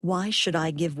 why should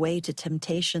I give way to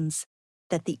temptations,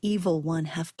 that the evil one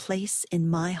have place in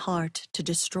my heart to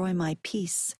destroy my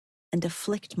peace and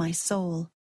afflict my soul.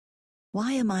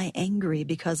 Why am I angry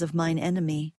because of mine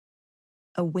enemy?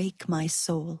 Awake, my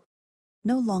soul,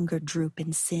 no longer droop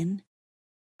in sin.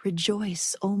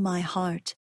 Rejoice, O my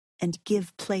heart, and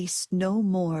give place no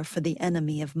more for the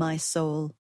enemy of my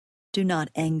soul. Do not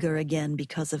anger again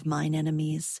because of mine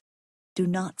enemies. Do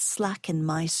not slacken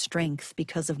my strength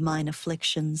because of mine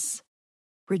afflictions.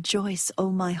 Rejoice,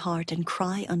 O my heart, and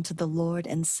cry unto the Lord,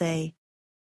 and say,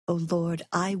 O Lord,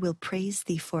 I will praise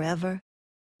thee forever.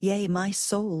 Yea, my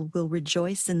soul will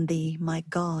rejoice in thee, my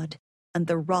God, and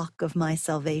the rock of my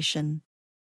salvation.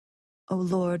 O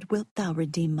Lord, wilt thou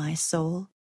redeem my soul?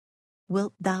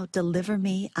 Wilt thou deliver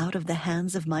me out of the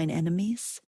hands of mine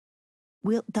enemies?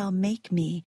 Wilt thou make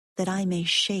me that I may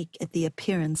shake at the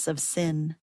appearance of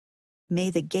sin? May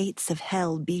the gates of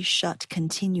hell be shut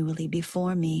continually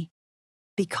before me,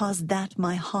 because that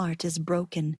my heart is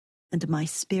broken and my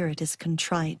spirit is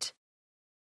contrite.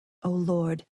 O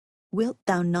Lord, wilt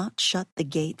thou not shut the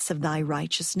gates of thy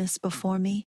righteousness before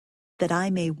me, that I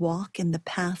may walk in the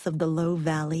path of the low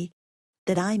valley,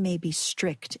 that I may be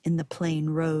strict in the plain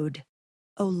road?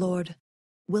 O Lord,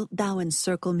 wilt thou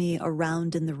encircle me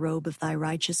around in the robe of thy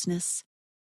righteousness?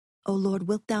 O Lord,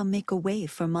 wilt thou make a way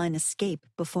for mine escape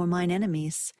before mine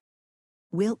enemies?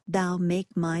 Wilt thou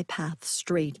make my path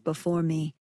straight before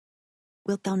me?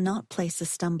 Wilt thou not place a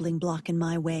stumbling block in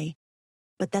my way,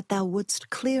 but that thou wouldst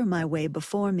clear my way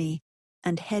before me,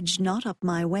 and hedge not up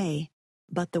my way,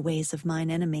 but the ways of mine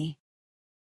enemy?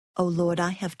 O Lord,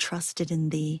 I have trusted in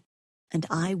thee, and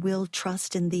I will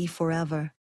trust in thee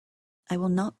forever. I will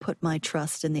not put my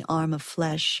trust in the arm of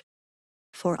flesh,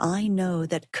 for I know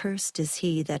that cursed is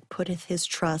he that putteth his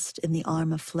trust in the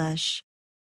arm of flesh.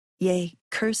 Yea,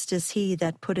 cursed is he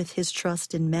that putteth his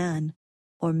trust in man,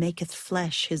 or maketh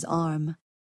flesh his arm.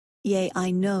 Yea, I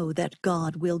know that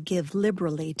God will give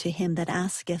liberally to him that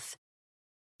asketh.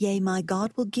 Yea, my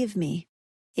God will give me,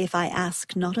 if I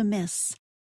ask not amiss.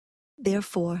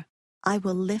 Therefore I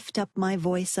will lift up my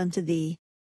voice unto thee.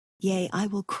 Yea, I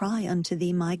will cry unto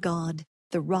thee, my God,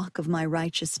 the rock of my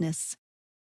righteousness.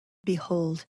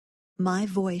 Behold, my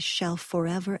voice shall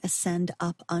forever ascend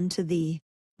up unto thee,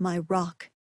 my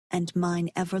rock, and mine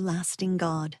everlasting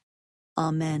God.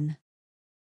 Amen.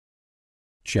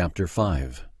 Chapter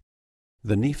 5.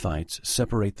 The Nephites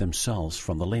separate themselves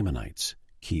from the Lamanites,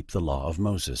 keep the law of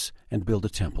Moses, and build a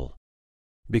temple.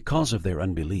 Because of their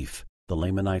unbelief, the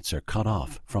Lamanites are cut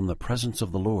off from the presence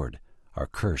of the Lord, are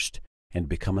cursed, and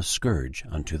become a scourge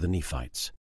unto the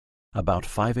Nephites. About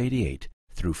 588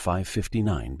 through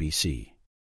 559 B.C.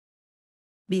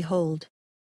 Behold,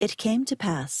 it came to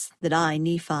pass that I,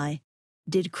 Nephi,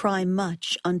 did cry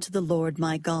much unto the Lord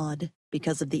my God,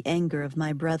 because of the anger of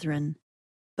my brethren.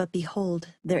 But behold,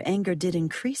 their anger did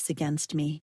increase against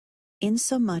me,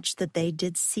 insomuch that they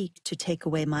did seek to take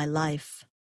away my life.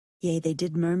 Yea, they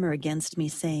did murmur against me,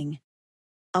 saying,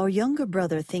 Our younger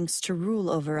brother thinks to rule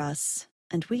over us,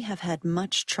 and we have had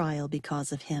much trial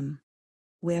because of him.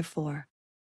 Wherefore,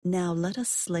 now let us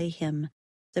slay him,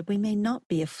 that we may not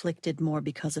be afflicted more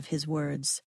because of his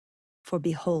words. For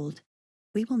behold,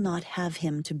 we will not have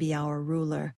him to be our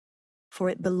ruler, for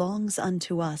it belongs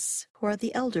unto us, who are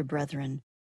the elder brethren,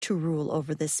 to rule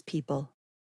over this people.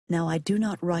 Now I do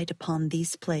not write upon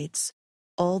these plates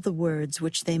all the words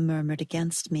which they murmured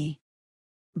against me,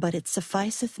 but it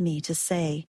sufficeth me to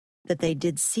say that they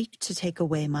did seek to take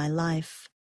away my life.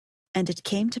 And it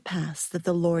came to pass that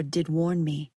the Lord did warn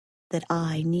me, that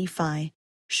I, Nephi,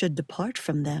 should depart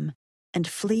from them, and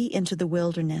flee into the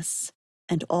wilderness,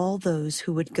 and all those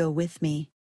who would go with me.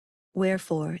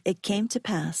 Wherefore it came to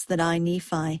pass that I,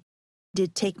 Nephi,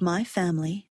 did take my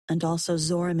family, and also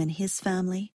Zoram and his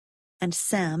family, and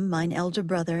Sam mine elder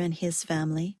brother and his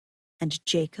family, and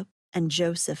Jacob and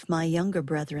Joseph my younger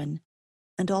brethren,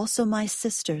 and also my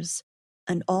sisters,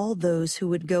 and all those who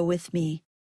would go with me.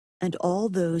 And all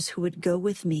those who would go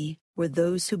with me were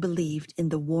those who believed in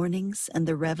the warnings and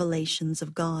the revelations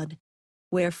of God.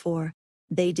 Wherefore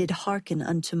they did hearken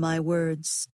unto my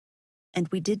words. And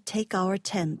we did take our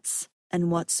tents, and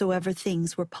whatsoever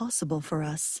things were possible for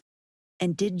us,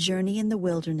 and did journey in the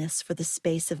wilderness for the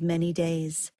space of many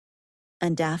days.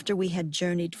 And after we had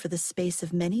journeyed for the space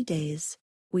of many days,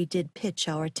 we did pitch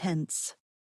our tents.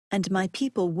 And my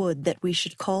people would that we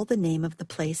should call the name of the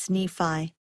place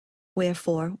Nephi.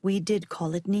 Wherefore we did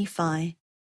call it Nephi.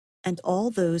 And all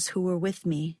those who were with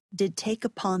me did take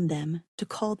upon them to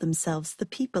call themselves the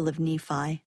people of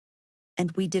Nephi.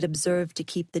 And we did observe to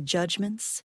keep the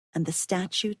judgments, and the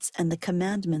statutes, and the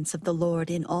commandments of the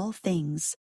Lord in all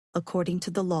things, according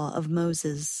to the law of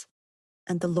Moses.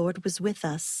 And the Lord was with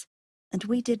us, And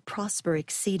we did prosper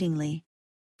exceedingly,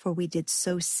 for we did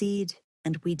sow seed,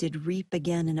 and we did reap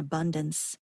again in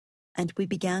abundance. And we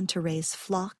began to raise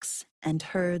flocks and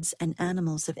herds and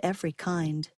animals of every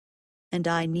kind. And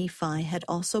I, Nephi, had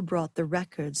also brought the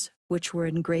records which were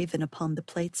engraven upon the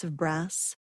plates of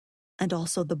brass, and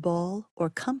also the ball or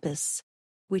compass,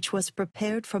 which was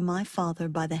prepared for my father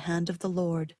by the hand of the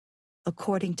Lord,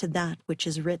 according to that which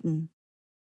is written.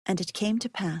 And it came to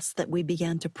pass that we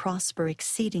began to prosper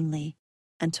exceedingly,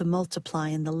 and to multiply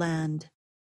in the land.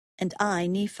 And I,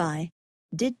 Nephi,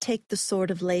 did take the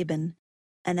sword of Laban,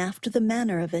 and after the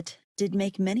manner of it did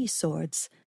make many swords,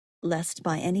 lest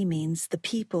by any means the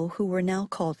people who were now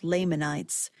called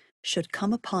Lamanites should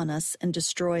come upon us and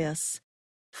destroy us.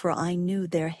 For I knew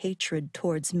their hatred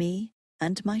towards me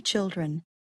and my children,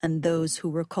 and those who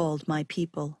were called my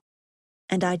people.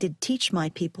 And I did teach my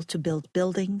people to build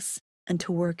buildings, and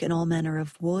to work in all manner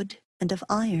of wood, and of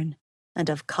iron, and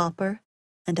of copper,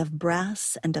 and of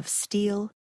brass, and of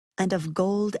steel, and of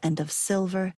gold, and of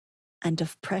silver, and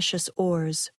of precious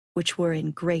ores, which were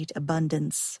in great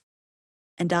abundance.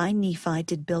 And I, Nephi,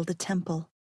 did build a temple,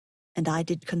 and I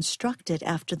did construct it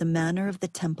after the manner of the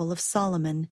temple of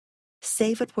Solomon,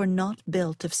 save it were not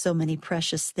built of so many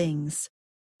precious things,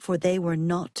 for they were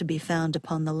not to be found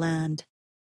upon the land.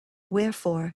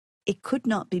 Wherefore it could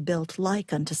not be built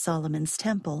like unto Solomon's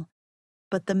temple,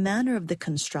 but the manner of the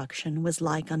construction was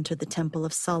like unto the temple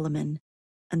of Solomon,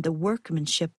 and the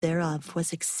workmanship thereof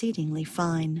was exceedingly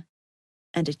fine.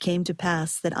 And it came to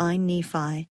pass that I,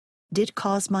 Nephi, did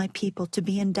cause my people to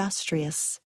be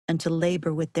industrious, and to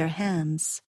labor with their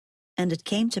hands. And it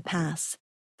came to pass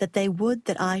that they would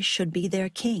that I should be their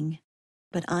king.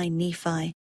 But I,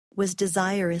 Nephi, was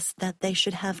desirous that they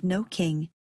should have no king.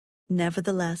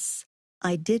 Nevertheless,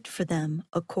 I did for them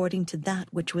according to that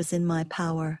which was in my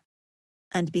power.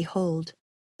 And behold,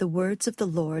 the words of the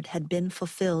Lord had been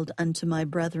fulfilled unto my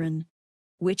brethren,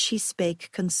 which he spake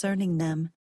concerning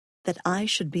them, that I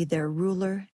should be their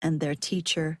ruler and their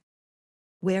teacher.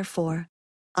 Wherefore,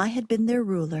 I had been their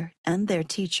ruler and their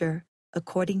teacher,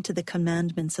 according to the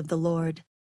commandments of the Lord,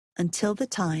 until the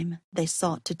time they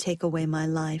sought to take away my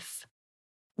life.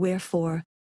 Wherefore,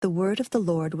 the word of the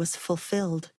Lord was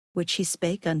fulfilled, which he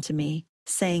spake unto me,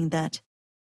 saying that,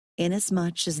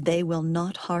 inasmuch as they will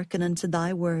not hearken unto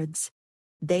thy words,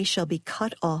 they shall be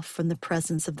cut off from the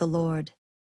presence of the Lord.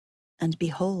 And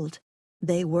behold,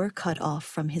 they were cut off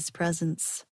from his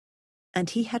presence.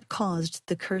 And he had caused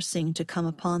the cursing to come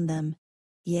upon them,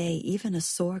 yea, even a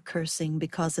sore cursing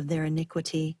because of their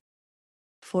iniquity.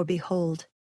 For behold,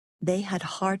 they had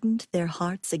hardened their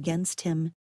hearts against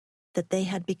him, that they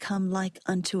had become like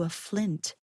unto a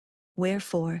flint.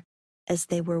 Wherefore, as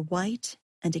they were white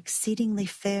and exceedingly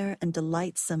fair and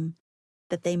delightsome,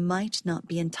 that they might not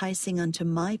be enticing unto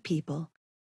my people,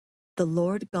 the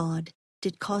Lord God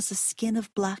did cause a skin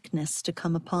of blackness to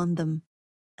come upon them.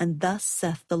 And thus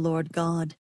saith the Lord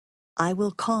God, I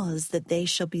will cause that they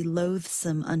shall be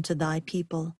loathsome unto thy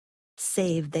people,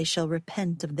 save they shall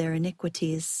repent of their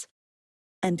iniquities.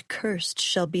 And cursed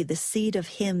shall be the seed of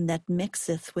him that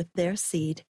mixeth with their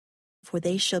seed, for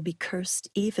they shall be cursed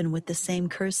even with the same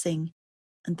cursing.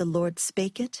 And the Lord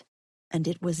spake it, and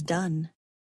it was done.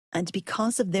 And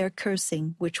because of their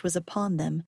cursing which was upon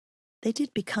them, they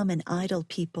did become an idle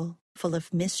people, full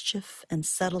of mischief and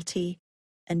subtlety,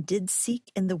 and did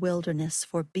seek in the wilderness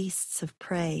for beasts of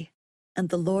prey. And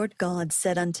the Lord God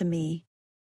said unto me,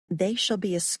 they shall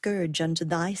be a scourge unto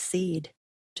thy seed,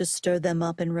 to stir them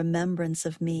up in remembrance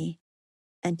of me.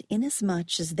 And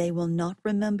inasmuch as they will not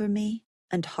remember me,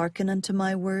 and hearken unto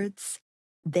my words,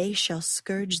 they shall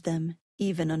scourge them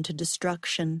even unto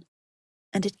destruction.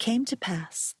 And it came to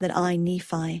pass that I,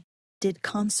 Nephi, did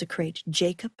consecrate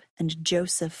Jacob and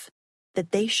Joseph,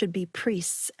 that they should be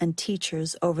priests and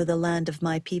teachers over the land of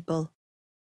my people.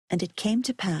 And it came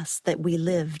to pass that we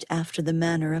lived after the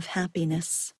manner of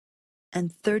happiness.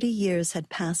 And 30 years had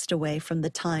passed away from the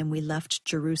time we left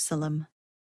Jerusalem.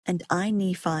 And I,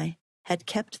 Nephi, had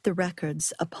kept the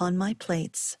records upon my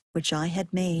plates, which I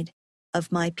had made,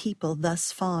 of my people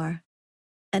thus far.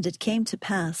 And it came to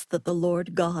pass that the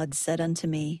Lord God said unto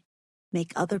me,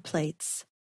 make other plates,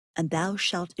 and thou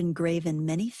shalt engraven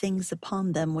many things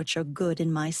upon them which are good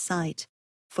in my sight,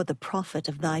 for the profit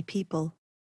of thy people.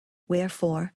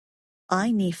 Wherefore,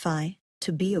 I, Nephi,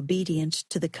 to be obedient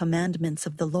to the commandments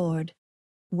of the Lord,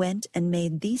 went and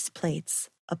made these plates,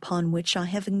 upon which I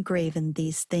have engraven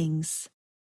these things.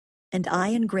 And I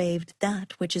engraved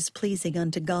that which is pleasing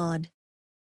unto God.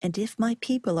 And if my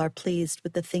people are pleased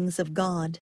with the things of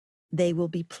God, they will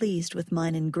be pleased with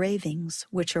mine engravings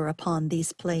which are upon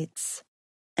these plates.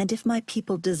 And if my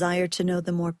people desire to know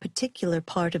the more particular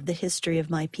part of the history of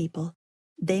my people,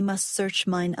 they must search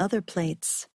mine other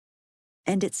plates.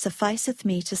 And it sufficeth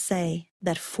me to say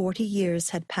that 40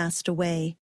 years had passed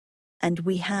away, and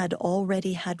we had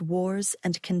already had wars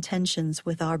and contentions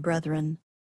with our brethren.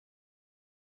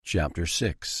 Chapter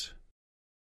 6.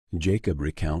 Jacob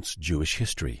recounts Jewish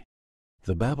history,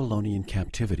 the Babylonian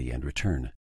captivity and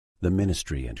return, the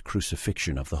ministry and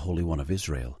crucifixion of the Holy One of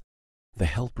Israel, the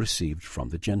help received from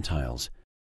the Gentiles,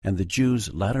 and the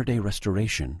Jews' latter-day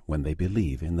restoration when they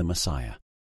believe in the Messiah,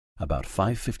 about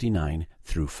 559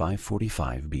 through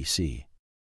 545 B.C.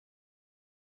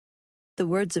 The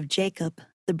words of Jacob,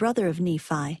 the brother of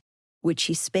Nephi, which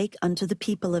he spake unto the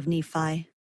people of Nephi.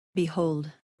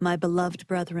 Behold, my beloved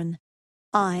brethren,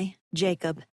 I,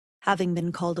 Jacob, having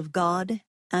been called of God,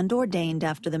 and ordained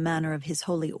after the manner of his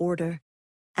holy order,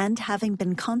 and having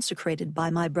been consecrated by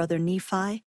my brother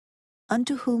Nephi,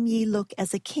 unto whom ye look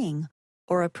as a king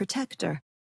or a protector,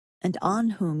 and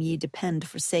on whom ye depend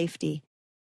for safety,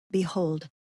 behold,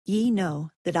 ye know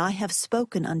that I have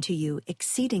spoken unto you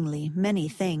exceedingly many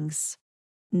things.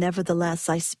 Nevertheless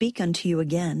I speak unto you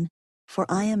again, for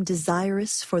I am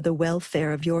desirous for the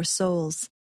welfare of your souls.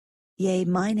 Yea,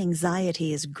 mine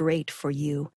anxiety is great for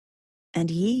you, and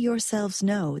ye yourselves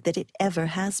know that it ever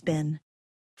has been.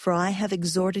 For I have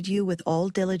exhorted you with all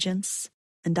diligence,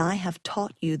 and I have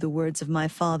taught you the words of my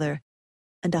Father,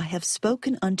 and I have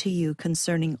spoken unto you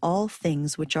concerning all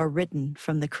things which are written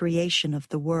from the creation of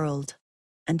the world.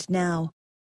 And now,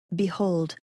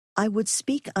 behold, I would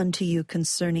speak unto you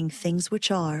concerning things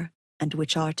which are, and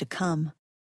which are to come.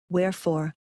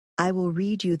 Wherefore, I will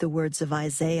read you the words of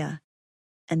Isaiah,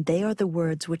 and they are the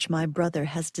words which my brother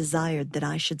has desired that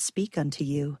I should speak unto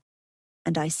you.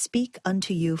 And I speak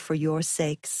unto you for your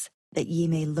sakes, that ye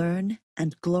may learn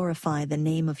and glorify the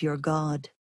name of your God.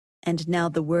 And now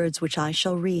the words which I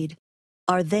shall read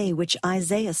are they which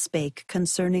Isaiah spake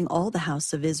concerning all the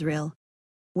house of Israel.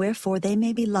 Wherefore they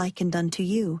may be likened unto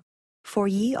you, for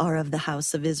ye are of the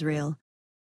house of Israel.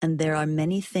 And there are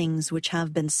many things which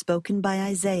have been spoken by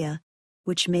Isaiah,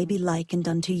 which may be likened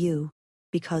unto you,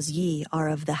 because ye are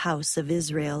of the house of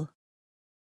Israel.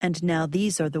 And now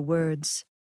these are the words.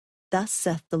 Thus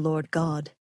saith the Lord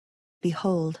God,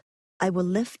 Behold, I will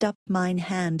lift up mine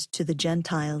hand to the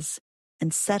Gentiles,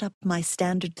 and set up my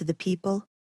standard to the people,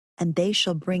 and they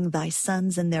shall bring thy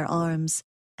sons in their arms,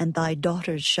 and thy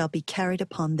daughters shall be carried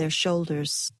upon their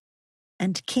shoulders.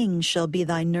 And kings shall be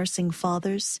thy nursing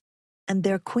fathers, and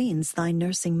their queens thy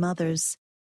nursing mothers.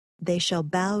 They shall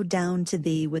bow down to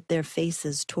thee with their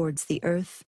faces towards the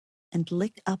earth, and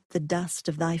lick up the dust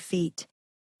of thy feet,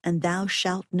 and thou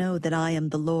shalt know that I am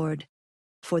the Lord,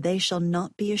 for they shall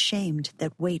not be ashamed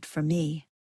that wait for me.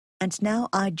 And now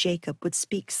I, Jacob, would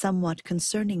speak somewhat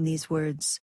concerning these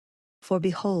words. For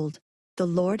behold, the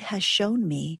Lord has shown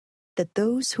me that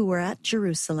those who were at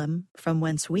Jerusalem, from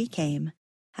whence we came,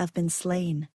 have been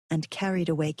slain and carried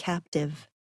away captive.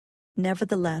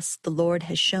 Nevertheless, the Lord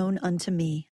has shown unto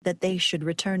me that they should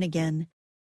return again,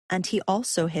 and he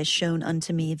also has shown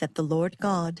unto me that the Lord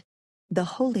God, the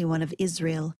Holy One of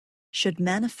Israel, should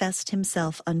manifest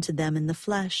himself unto them in the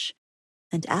flesh,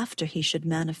 and after he should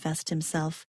manifest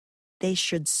himself, they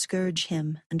should scourge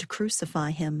him and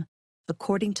crucify him,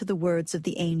 according to the words of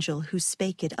the angel who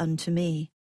spake it unto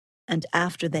me. And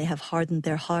after they have hardened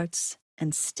their hearts,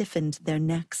 and stiffened their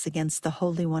necks against the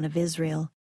Holy One of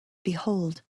Israel,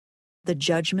 behold, the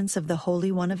judgments of the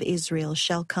Holy One of Israel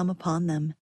shall come upon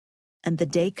them, and the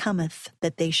day cometh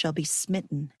that they shall be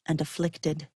smitten and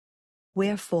afflicted.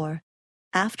 Wherefore,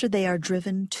 after they are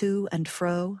driven to and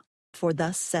fro, for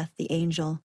thus saith the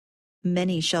angel,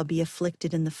 many shall be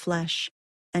afflicted in the flesh,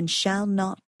 and shall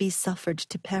not be suffered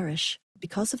to perish,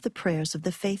 because of the prayers of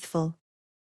the faithful.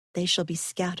 They shall be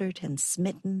scattered and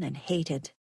smitten and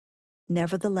hated.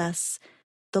 Nevertheless,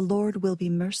 the Lord will be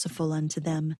merciful unto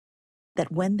them,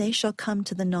 that when they shall come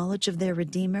to the knowledge of their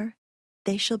Redeemer,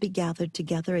 they shall be gathered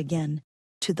together again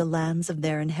to the lands of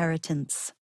their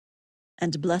inheritance.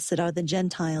 And blessed are the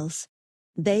Gentiles,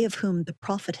 they of whom the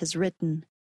prophet has written.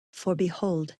 For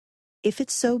behold, if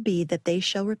it so be that they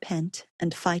shall repent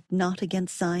and fight not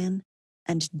against Zion,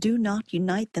 and do not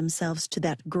unite themselves to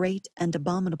that great and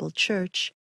abominable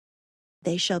church,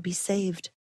 they shall be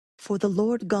saved. For the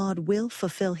Lord God will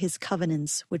fulfill his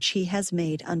covenants which he has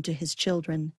made unto his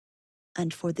children.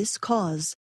 And for this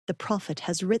cause the prophet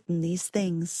has written these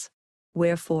things.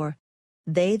 Wherefore,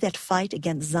 they that fight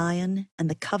against Zion and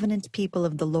the covenant people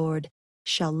of the Lord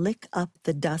shall lick up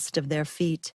the dust of their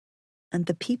feet, and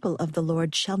the people of the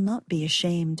Lord shall not be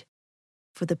ashamed.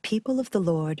 For the people of the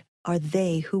Lord are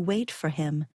they who wait for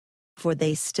him, for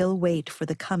they still wait for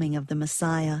the coming of the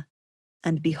Messiah.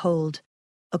 And behold,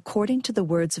 according to the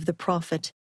words of the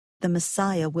prophet, the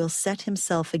Messiah will set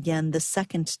himself again the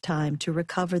second time to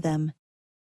recover them.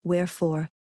 Wherefore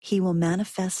he will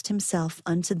manifest himself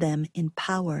unto them in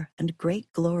power and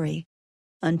great glory,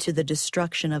 unto the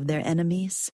destruction of their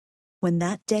enemies, when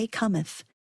that day cometh,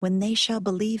 when they shall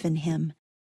believe in him,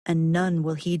 and none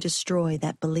will he destroy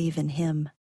that believe in him.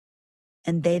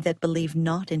 And they that believe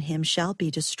not in him shall be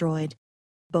destroyed,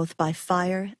 both by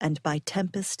fire, and by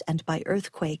tempest, and by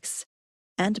earthquakes,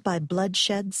 and by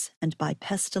bloodsheds, and by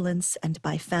pestilence, and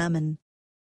by famine.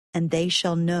 And they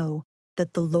shall know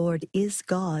that the Lord is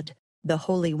God, the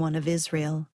Holy One of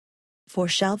Israel. For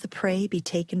shall the prey be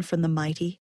taken from the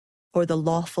mighty, or the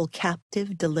lawful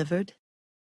captive delivered?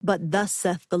 But thus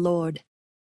saith the Lord,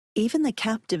 even the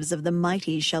captives of the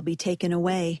mighty shall be taken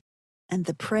away, and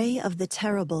the prey of the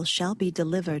terrible shall be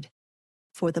delivered.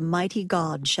 For the mighty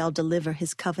God shall deliver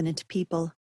his covenant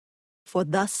people. For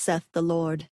thus saith the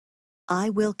Lord, I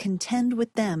will contend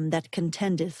with them that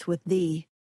contendeth with thee,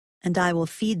 and I will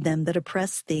feed them that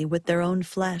oppress thee with their own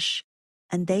flesh,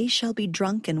 and they shall be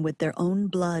drunken with their own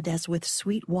blood as with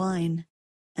sweet wine.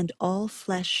 And all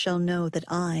flesh shall know that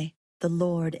I, the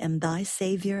Lord, am thy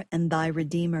Savior and thy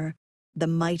Redeemer, the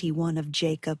mighty one of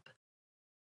Jacob.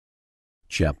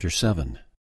 Chapter 7.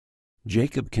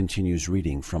 Jacob continues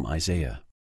reading from Isaiah.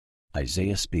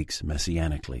 Isaiah speaks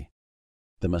messianically.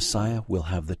 The Messiah will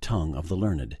have the tongue of the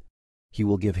learned. He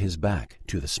will give his back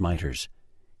to the smiters.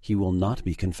 He will not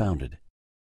be confounded.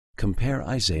 Compare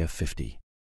Isaiah 50,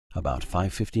 about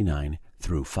 559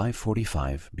 through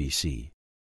 545 B.C.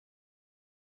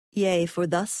 Yea, for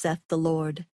thus saith the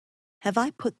Lord, have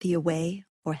I put thee away,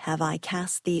 or have I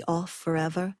cast thee off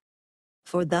forever?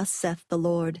 For thus saith the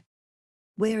Lord,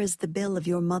 where is the bill of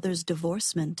your mother's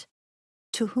divorcement?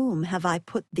 To whom have I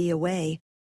put thee away,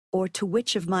 or to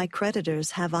which of my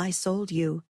creditors have I sold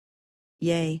you?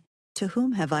 Yea, to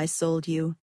whom have I sold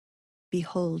you?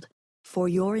 Behold, for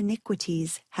your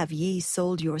iniquities have ye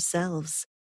sold yourselves,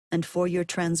 and for your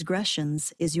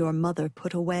transgressions is your mother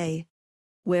put away.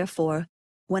 Wherefore,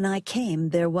 when I came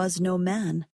there was no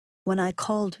man, when I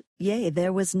called, yea,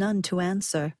 there was none to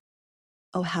answer.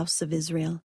 O house of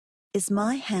Israel, is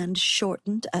my hand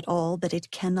shortened at all that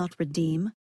it cannot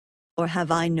redeem? Or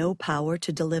have I no power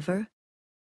to deliver?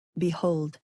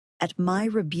 Behold, at my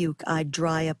rebuke I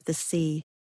dry up the sea.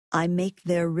 I make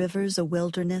their rivers a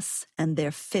wilderness, and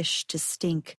their fish to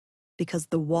stink, because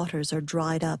the waters are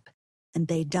dried up, and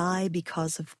they die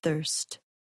because of thirst.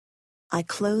 I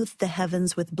clothe the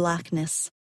heavens with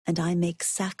blackness, and I make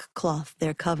sackcloth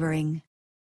their covering.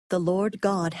 The Lord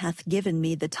God hath given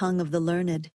me the tongue of the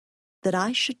learned, that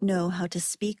I should know how to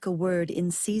speak a word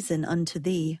in season unto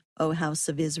thee, O house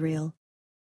of Israel.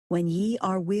 When ye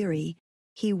are weary,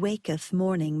 he waketh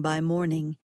morning by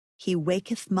morning. He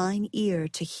waketh mine ear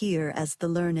to hear as the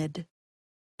learned.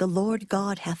 The Lord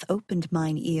God hath opened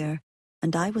mine ear,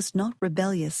 and I was not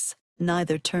rebellious,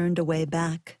 neither turned away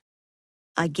back.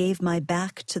 I gave my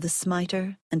back to the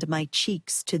smiter, and my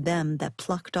cheeks to them that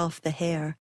plucked off the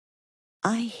hair.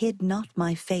 I hid not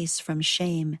my face from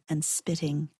shame and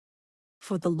spitting.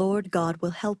 For the Lord God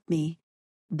will help me,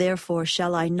 therefore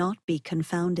shall I not be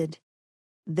confounded.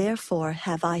 Therefore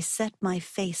have I set my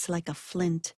face like a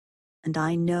flint, and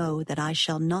I know that I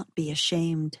shall not be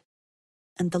ashamed.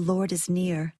 And the Lord is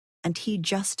near, and he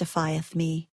justifieth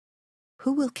me.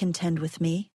 Who will contend with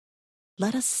me?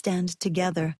 Let us stand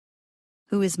together.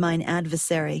 Who is mine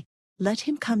adversary? Let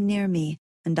him come near me,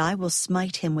 and I will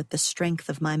smite him with the strength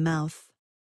of my mouth.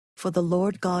 For the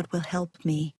Lord God will help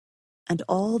me, and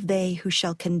all they who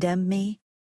shall condemn me,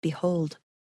 behold,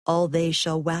 all they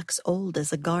shall wax old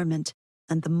as a garment,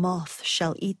 and the moth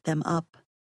shall eat them up.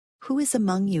 Who is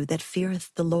among you that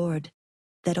feareth the Lord,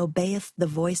 that obeyeth the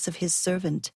voice of his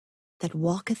servant, that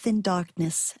walketh in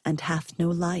darkness, and hath no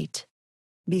light?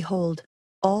 Behold,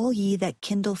 all ye that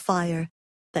kindle fire,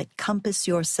 that compass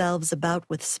yourselves about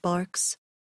with sparks,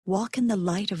 walk in the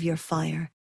light of your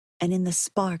fire, and in the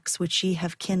sparks which ye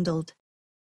have kindled.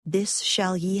 This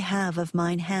shall ye have of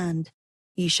mine hand,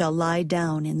 ye shall lie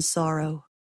down in sorrow.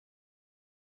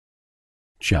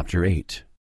 Chapter 8.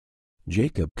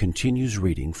 Jacob continues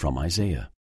reading from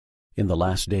Isaiah. In the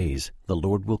last days the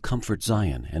Lord will comfort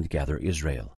Zion and gather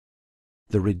Israel.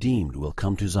 The redeemed will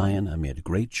come to Zion amid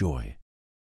great joy.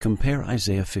 Compare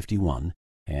Isaiah 51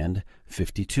 and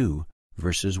 52,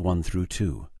 verses 1 through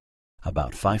 2,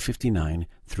 about 559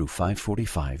 through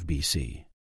 545 B.C.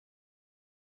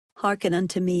 Hearken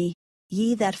unto me,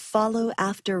 ye that follow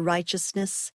after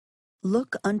righteousness.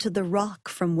 Look unto the rock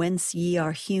from whence ye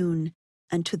are hewn,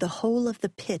 and to the hole of the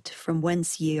pit from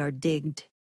whence ye are digged.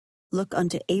 Look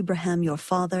unto Abraham your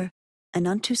father, and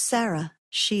unto Sarah,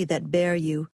 she that bare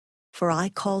you, for I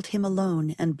called him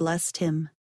alone and blessed him.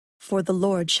 For the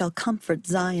Lord shall comfort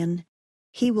Zion.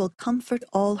 He will comfort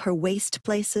all her waste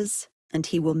places, and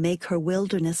he will make her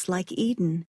wilderness like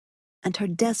Eden, and her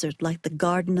desert like the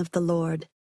garden of the Lord.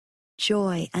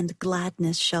 Joy and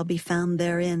gladness shall be found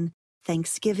therein,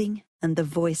 thanksgiving and the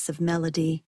voice of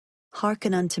melody.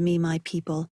 Hearken unto me, my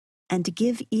people, and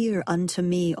give ear unto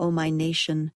me, O my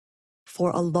nation.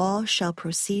 For a law shall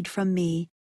proceed from me,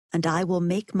 and I will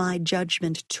make my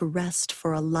judgment to rest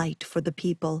for a light for the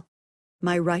people.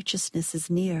 My righteousness is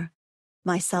near.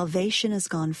 My salvation is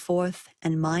gone forth,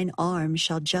 and mine arm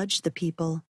shall judge the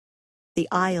people. The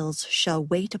isles shall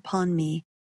wait upon me,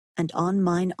 and on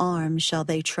mine arm shall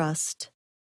they trust.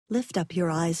 Lift up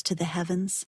your eyes to the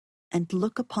heavens, and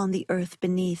look upon the earth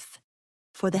beneath.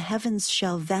 For the heavens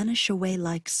shall vanish away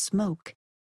like smoke,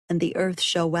 and the earth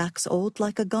shall wax old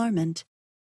like a garment,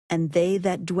 and they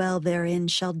that dwell therein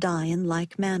shall die in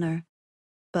like manner.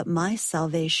 But my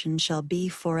salvation shall be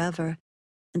forever,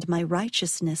 and my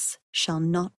righteousness shall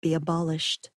not be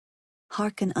abolished.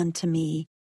 Hearken unto me,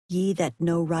 ye that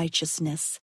know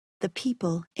righteousness, the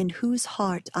people in whose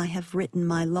heart I have written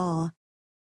my law.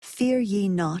 Fear ye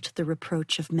not the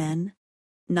reproach of men,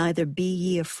 neither be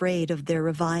ye afraid of their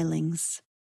revilings.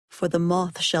 For the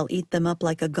moth shall eat them up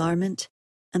like a garment,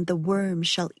 and the worm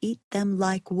shall eat them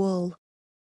like wool.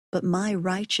 But my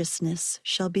righteousness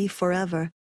shall be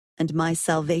forever, and my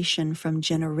salvation from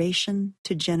generation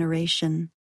to generation.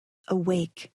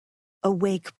 Awake,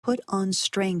 awake, put on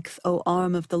strength, O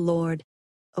arm of the Lord.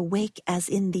 Awake as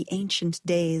in the ancient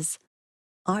days.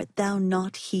 Art thou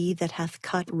not he that hath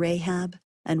cut Rahab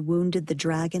and wounded the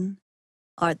dragon?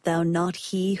 Art thou not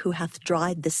he who hath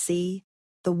dried the sea,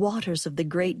 the waters of the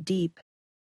great deep,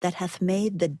 that hath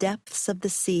made the depths of the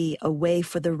sea a way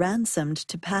for the ransomed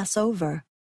to pass over?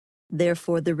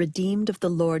 Therefore the redeemed of the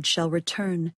Lord shall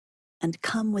return, and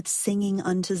come with singing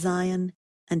unto Zion,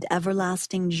 and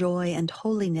everlasting joy and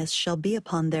holiness shall be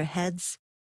upon their heads,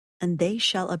 and they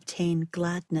shall obtain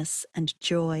gladness and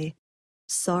joy.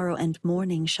 Sorrow and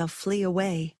mourning shall flee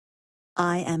away.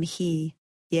 I am he,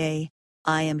 yea,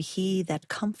 I am he that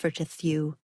comforteth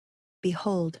you.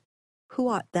 Behold, who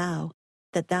art thou,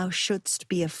 that thou shouldst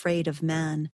be afraid of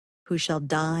man, who shall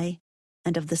die,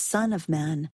 and of the Son of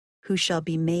Man, who shall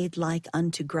be made like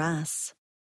unto grass?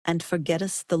 And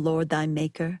forgettest the Lord thy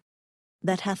Maker,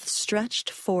 that hath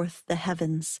stretched forth the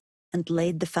heavens, and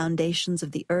laid the foundations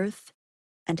of the earth,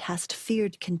 and hast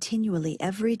feared continually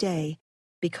every day,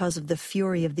 because of the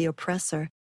fury of the oppressor,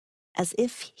 as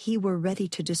if he were ready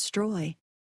to destroy?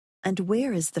 And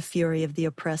where is the fury of the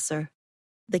oppressor?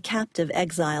 The captive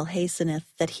exile hasteneth,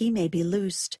 that he may be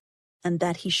loosed, and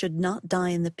that he should not die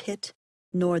in the pit,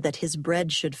 nor that his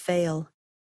bread should fail.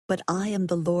 But I am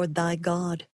the Lord thy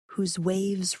God, whose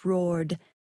waves roared.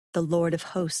 The Lord of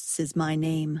hosts is my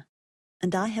name.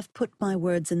 And I have put my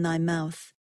words in thy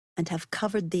mouth, and have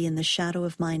covered thee in the shadow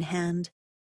of mine hand,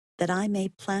 that I may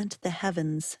plant the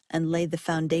heavens, and lay the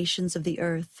foundations of the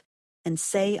earth, and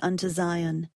say unto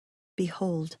Zion,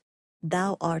 Behold,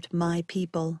 thou art my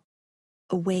people.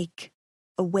 Awake,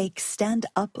 awake, stand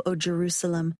up, O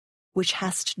Jerusalem, which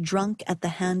hast drunk at the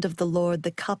hand of the Lord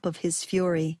the cup of his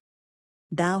fury.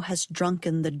 Thou hast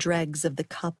drunken the dregs of the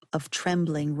cup of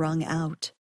trembling wrung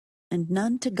out, and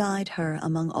none to guide her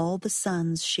among all the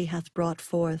sons she hath brought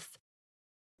forth,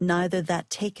 neither that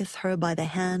taketh her by the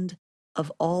hand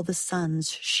of all the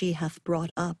sons she hath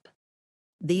brought up.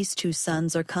 These 2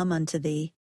 sons are come unto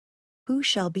thee. Who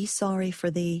shall be sorry for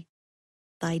thee?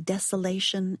 Thy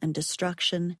desolation and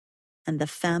destruction, and the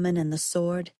famine and the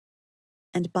sword?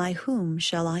 And by whom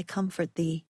shall I comfort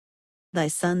thee? Thy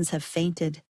sons have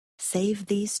fainted, save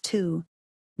these 2.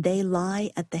 They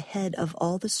lie at the head of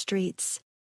all the streets,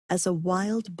 as a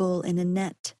wild bull in a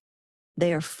net.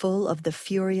 They are full of the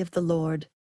fury of the Lord,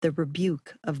 the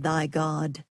rebuke of thy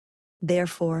God.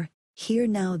 Therefore, hear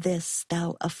now this,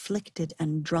 thou afflicted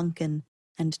and drunken,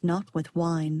 and not with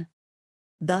wine.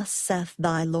 Thus saith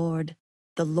thy Lord,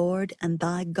 the Lord and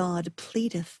thy God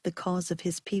pleadeth the cause of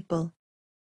his people.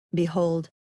 Behold,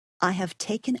 I have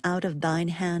taken out of thine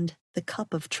hand the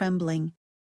cup of trembling,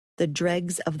 the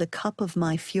dregs of the cup of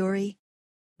my fury.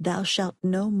 Thou shalt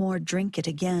no more drink it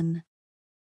again.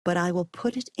 But I will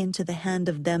put it into the hand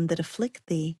of them that afflict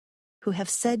thee, who have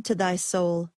said to thy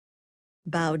soul,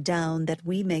 Bow down that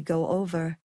we may go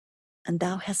over. And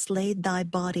thou hast laid thy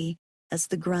body as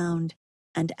the ground,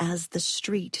 and as the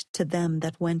street to them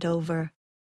that went over.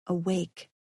 Awake,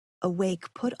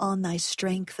 awake, put on thy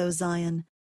strength, O Zion.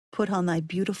 Put on thy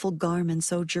beautiful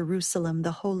garments, O Jerusalem,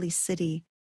 the holy city.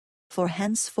 For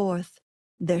henceforth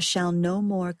There shall no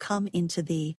more come into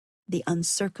thee the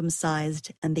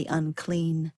uncircumcised and the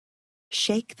unclean.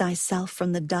 Shake thyself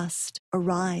from the dust,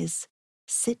 arise.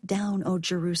 Sit down, O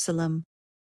Jerusalem.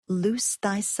 Loose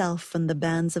thyself from the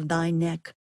bands of thy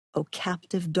neck, O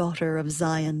captive daughter of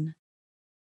Zion.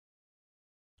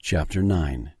 Chapter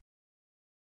 9.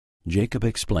 Jacob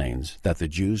explains that the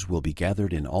Jews will be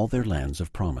gathered in all their lands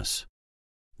of promise.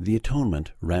 The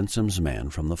atonement ransoms man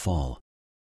from the fall.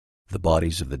 The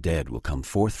bodies of the dead will come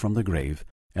forth from the grave,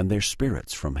 and their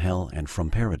spirits from hell and from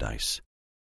paradise.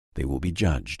 They will be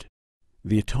judged.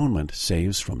 The atonement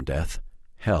saves from death,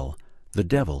 hell, the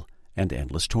devil, and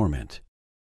endless torment.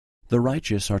 The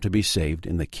righteous are to be saved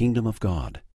in the kingdom of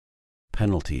God.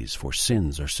 Penalties for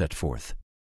sins are set forth.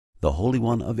 The Holy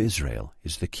One of Israel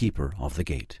is the keeper of the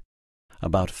gate.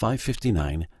 About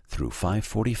 559 through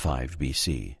 545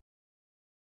 B.C.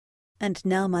 And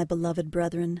now, my beloved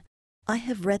brethren, I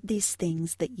have read these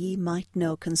things that ye might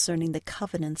know concerning the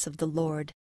covenants of the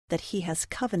Lord, that he has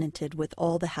covenanted with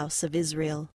all the house of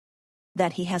Israel,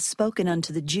 that he has spoken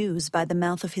unto the Jews by the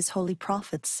mouth of his holy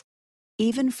prophets,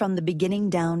 even from the beginning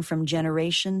down from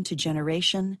generation to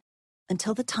generation,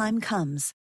 until the time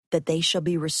comes that they shall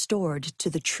be restored to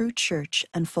the true church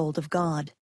and fold of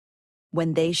God,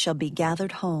 when they shall be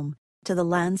gathered home to the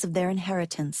lands of their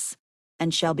inheritance,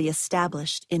 and shall be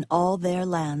established in all their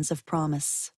lands of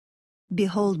promise.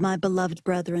 Behold, my beloved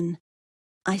brethren,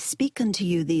 I speak unto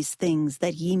you these things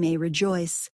that ye may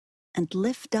rejoice, and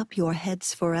lift up your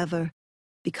heads forever,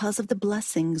 because of the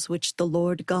blessings which the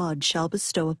Lord God shall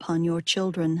bestow upon your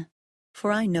children.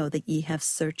 For I know that ye have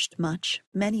searched much,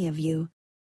 many of you,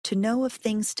 to know of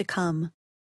things to come.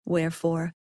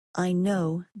 Wherefore, I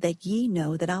know that ye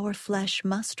know that our flesh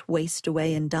must waste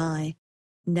away and die.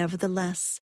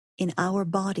 Nevertheless, in our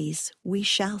bodies we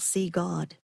shall see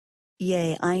God.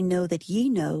 Yea, I know that ye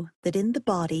know that in the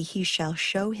body he shall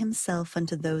show himself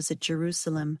unto those at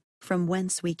Jerusalem, from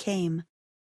whence we came.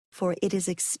 For it is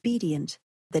expedient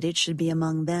that it should be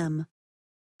among them.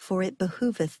 For it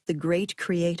behoveth the great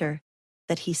Creator,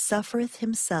 that he suffereth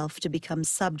himself to become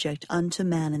subject unto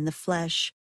man in the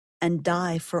flesh, and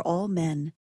die for all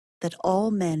men, that all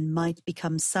men might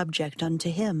become subject unto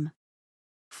him.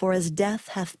 For as death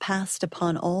hath passed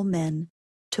upon all men,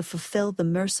 to fulfill the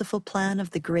merciful plan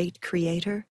of the great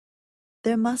Creator,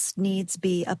 there must needs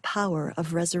be a power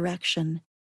of resurrection,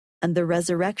 and the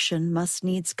resurrection must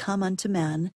needs come unto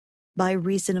man by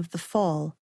reason of the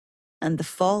fall, and the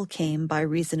fall came by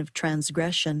reason of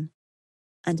transgression.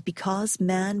 And because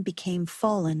man became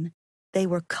fallen, they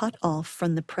were cut off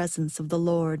from the presence of the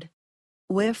Lord.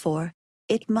 Wherefore,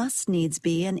 it must needs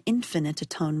be an infinite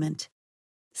atonement.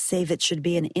 Save it should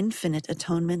be an infinite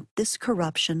atonement, this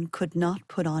corruption could not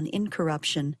put on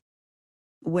incorruption.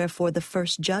 Wherefore the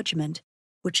first judgment,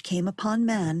 which came upon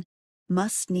man,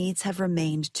 must needs have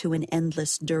remained to an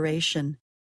endless duration.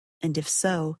 And if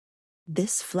so,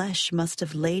 this flesh must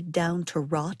have laid down to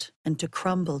rot and to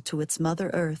crumble to its mother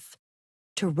earth,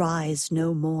 to rise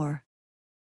no more.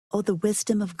 O the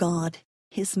wisdom of God,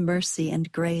 his mercy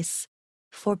and grace!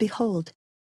 For behold,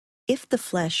 if the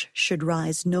flesh should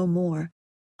rise no more,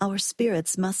 our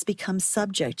spirits must become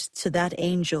subject to that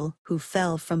angel who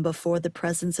fell from before the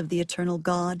presence of the eternal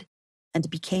God, and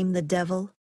became the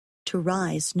devil, to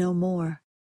rise no more.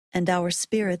 And our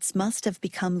spirits must have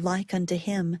become like unto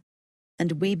him,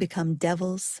 and we become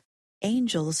devils,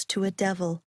 angels to a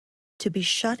devil, to be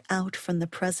shut out from the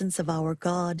presence of our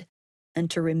God, and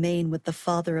to remain with the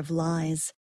father of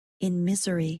lies, in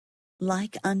misery,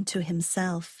 like unto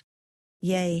himself,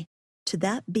 yea, to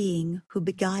that being who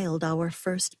beguiled our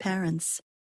first parents,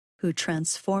 who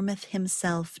transformeth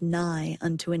himself nigh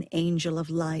unto an angel of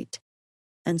light,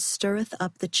 and stirreth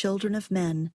up the children of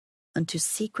men unto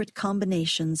secret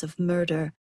combinations of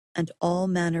murder, and all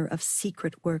manner of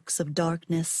secret works of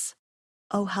darkness.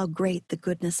 O how great the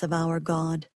goodness of our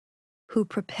God, who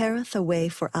prepareth a way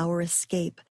for our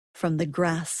escape from the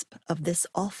grasp of this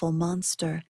awful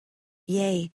monster,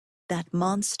 yea, that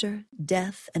monster,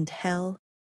 death and hell,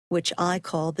 which I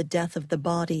call the death of the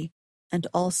body, and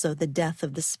also the death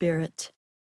of the spirit.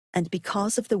 And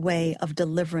because of the way of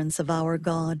deliverance of our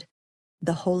God,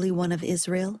 the Holy One of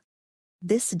Israel,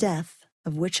 this death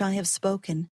of which I have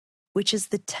spoken, which is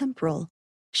the temporal,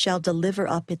 shall deliver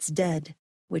up its dead,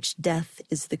 which death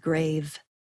is the grave.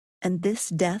 And this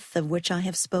death of which I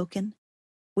have spoken,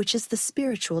 which is the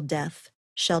spiritual death,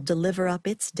 shall deliver up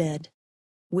its dead,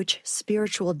 which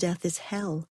spiritual death is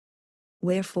hell.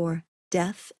 Wherefore,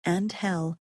 death and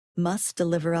hell must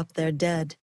deliver up their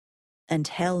dead, and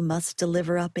hell must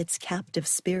deliver up its captive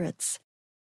spirits,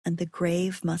 and the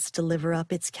grave must deliver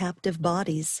up its captive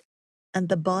bodies, and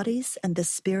the bodies and the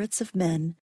spirits of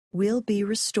men will be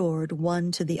restored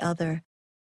one to the other.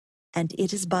 And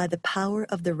it is by the power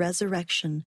of the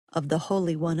resurrection of the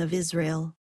Holy One of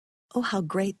Israel. Oh, how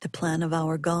great the plan of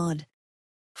our God!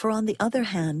 For on the other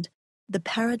hand, the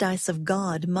paradise of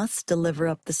God must deliver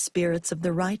up the spirits of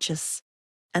the righteous,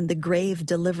 and the grave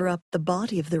deliver up the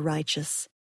body of the righteous,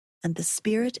 and the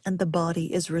spirit and the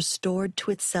body is restored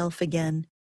to itself again,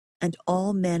 and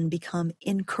all men become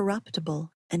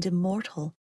incorruptible and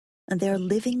immortal, and they are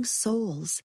living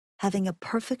souls, having a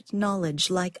perfect knowledge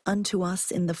like unto us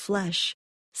in the flesh,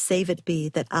 save it be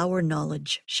that our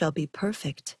knowledge shall be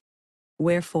perfect.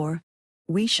 Wherefore,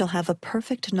 we shall have a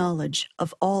perfect knowledge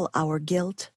of all our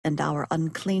guilt and our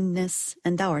uncleanness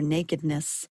and our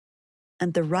nakedness.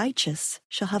 And the righteous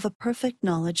shall have a perfect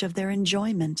knowledge of their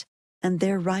enjoyment and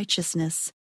their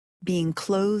righteousness, being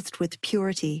clothed with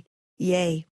purity,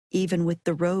 yea, even with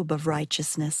the robe of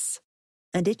righteousness.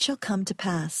 And it shall come to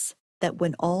pass that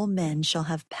when all men shall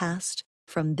have passed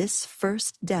from this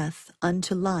first death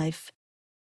unto life,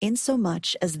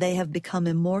 insomuch as they have become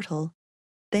immortal,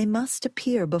 they must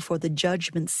appear before the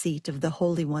judgment seat of the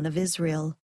Holy One of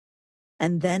Israel.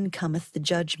 And then cometh the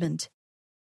judgment,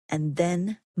 and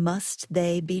then must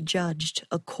they be judged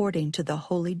according to the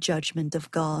holy judgment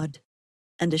of God.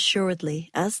 And assuredly,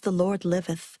 as the Lord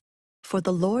liveth, for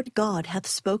the Lord God hath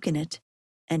spoken it,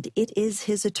 and it is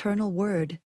his eternal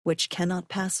word, which cannot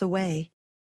pass away,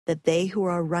 that they who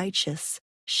are righteous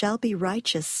shall be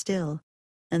righteous still,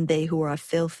 and they who are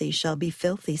filthy shall be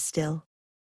filthy still.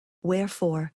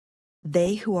 Wherefore,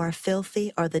 they who are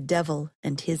filthy are the devil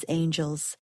and his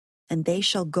angels, and they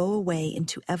shall go away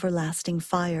into everlasting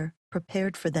fire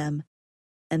prepared for them,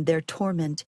 and their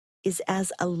torment is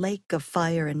as a lake of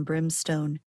fire and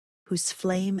brimstone, whose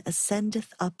flame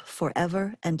ascendeth up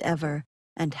forever and ever,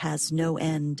 and has no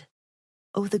end.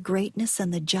 O the greatness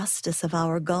and the justice of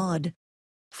our God!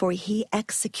 For he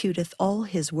executeth all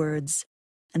his words,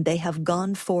 and they have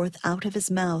gone forth out of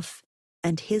his mouth,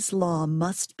 and his law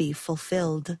must be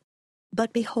fulfilled.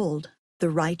 But behold, the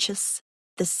righteous,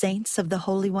 the saints of the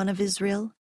Holy One of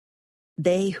Israel,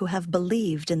 they who have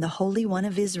believed in the Holy One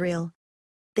of Israel,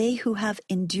 they who have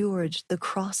endured the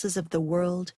crosses of the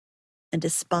world and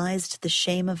despised the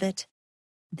shame of it,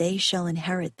 they shall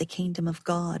inherit the kingdom of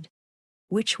God,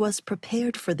 which was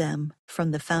prepared for them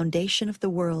from the foundation of the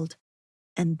world,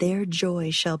 and their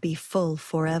joy shall be full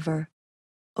forever.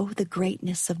 O the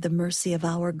greatness of the mercy of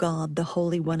our God, the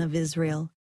Holy One of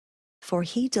Israel! For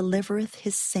he delivereth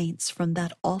his saints from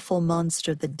that awful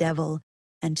monster the devil,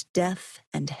 and death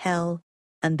and hell,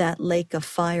 and that lake of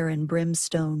fire and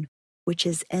brimstone, which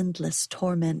is endless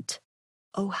torment.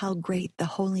 O how great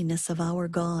the holiness of our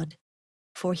God!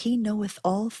 For he knoweth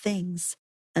all things,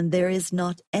 and there is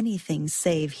not anything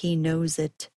save he knows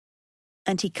it.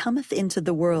 And he cometh into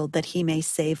the world that he may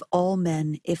save all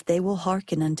men, if they will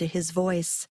hearken unto his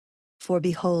voice. For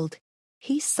behold,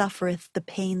 he suffereth the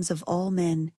pains of all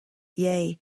men,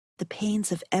 yea, the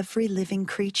pains of every living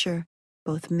creature,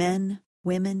 both men,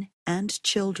 women, and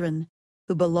children,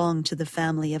 who belong to the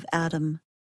family of Adam.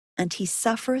 And he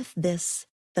suffereth this,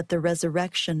 that the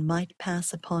resurrection might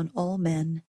pass upon all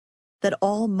men, that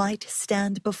all might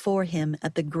stand before him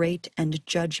at the great and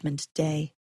judgment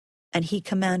day. And he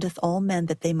commandeth all men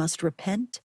that they must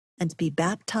repent and be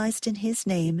baptized in his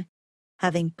name,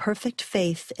 having perfect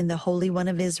faith in the Holy One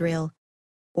of Israel,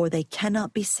 or they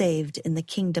cannot be saved in the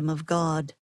kingdom of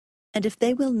God. And if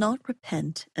they will not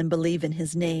repent and believe in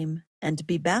his name, and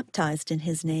be baptized in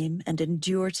his name, and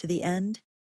endure to the end,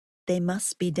 they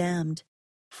must be damned,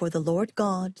 for the Lord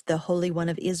God, the Holy One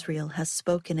of Israel, has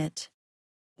spoken it.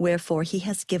 Wherefore he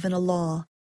has given a law,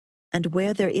 and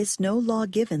where there is no law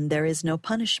given, there is no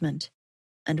punishment.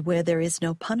 And where there is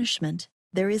no punishment,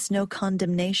 there is no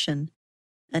condemnation.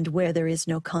 And where there is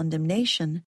no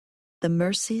condemnation, the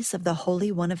mercies of the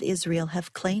Holy One of Israel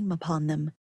have claim upon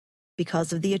them,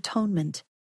 because of the atonement,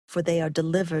 for they are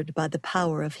delivered by the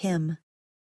power of him.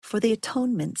 For the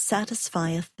atonement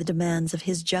satisfieth the demands of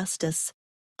his justice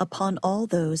upon all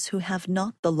those who have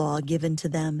not the law given to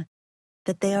them,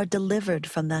 that they are delivered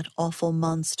from that awful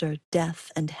monster,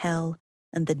 death and hell,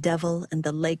 and the devil and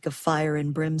the lake of fire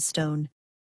and brimstone,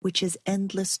 which is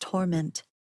endless torment,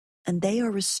 and they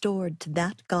are restored to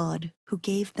that God who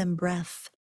gave them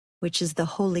breath, which is the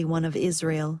Holy One of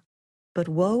Israel. But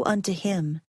woe unto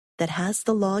him that has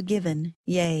the law given,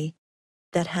 yea,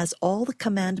 that has all the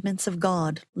commandments of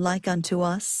God like unto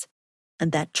us,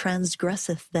 and that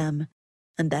transgresseth them,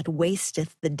 and that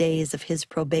wasteth the days of his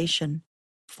probation,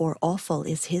 for awful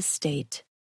is his state.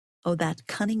 O that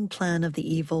cunning plan of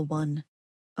the evil one!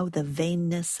 O the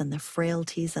vainness and the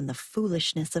frailties and the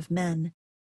foolishness of men!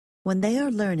 When they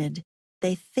are learned,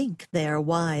 they think they are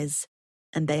wise,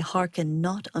 and they hearken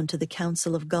not unto the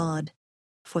counsel of God,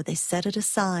 for they set it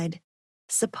aside,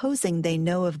 supposing they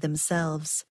know of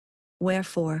themselves.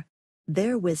 Wherefore,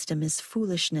 their wisdom is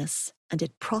foolishness, and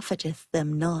it profiteth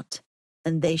them not,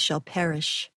 and they shall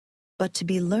perish. But to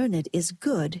be learned is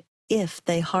good, if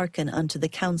they hearken unto the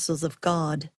counsels of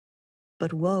God.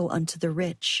 But woe unto the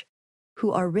rich,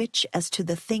 who are rich as to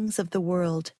the things of the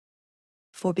world.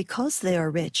 For because they are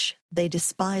rich, they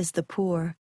despise the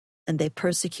poor, and they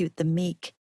persecute the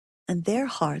meek, and their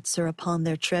hearts are upon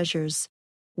their treasures.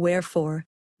 Wherefore,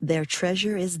 their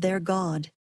treasure is their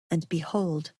God, and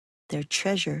behold, their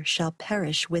treasure shall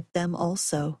perish with them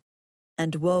also.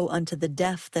 And woe unto the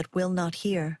deaf that will not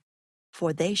hear,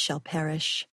 for they shall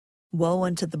perish. Woe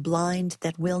unto the blind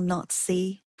that will not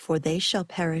see, for they shall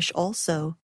perish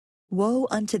also. Woe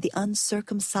unto the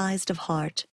uncircumcised of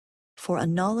heart, for a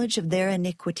knowledge of their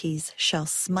iniquities shall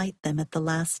smite them at the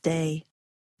last day.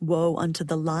 Woe unto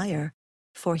the liar,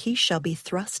 for he shall be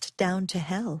thrust down to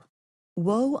hell.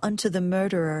 Woe unto the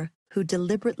murderer who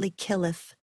deliberately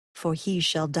killeth, for he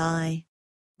shall die.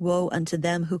 Woe unto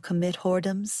them who commit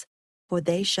whoredoms, for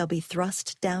they shall be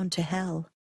thrust down to hell.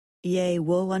 Yea,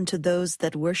 woe unto those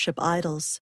that worship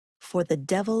idols, for the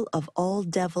devil of all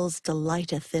devils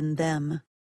delighteth in them.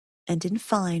 And in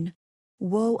fine,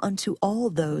 woe unto all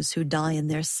those who die in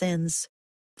their sins,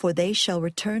 for they shall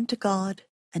return to God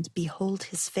and behold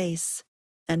his face,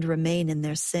 and remain in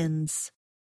their sins.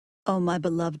 O my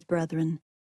beloved brethren,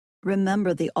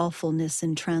 remember the awfulness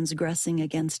in transgressing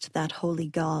against that holy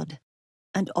God,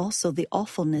 and also the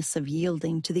awfulness of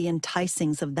yielding to the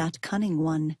enticings of that cunning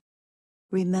one.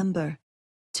 Remember,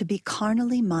 to be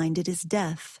carnally minded is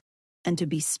death, and to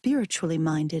be spiritually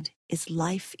minded is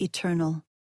life eternal.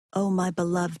 O my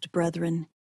beloved brethren,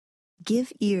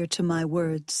 give ear to my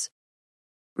words.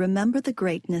 Remember the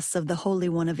greatness of the Holy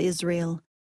One of Israel.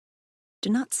 Do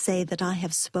not say that I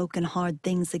have spoken hard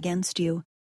things against you,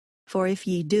 for if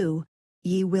ye do,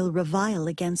 ye will revile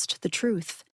against the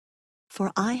truth.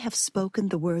 For I have spoken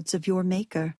the words of your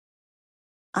Maker.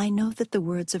 I know that the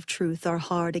words of truth are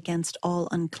hard against all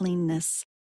uncleanness,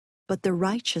 but the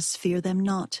righteous fear them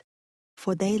not,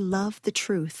 for they love the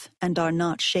truth and are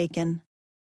not shaken.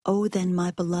 O then,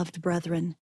 my beloved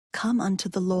brethren, come unto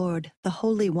the Lord, the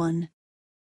Holy One.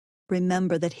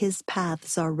 Remember that his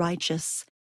paths are righteous.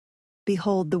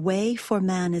 Behold, the way for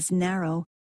man is narrow,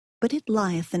 but it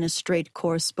lieth in a straight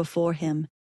course before him,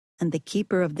 and the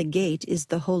keeper of the gate is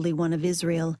the Holy One of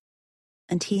Israel.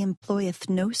 And he employeth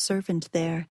no servant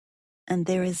there, and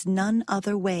there is none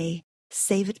other way,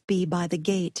 save it be by the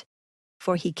gate,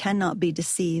 for he cannot be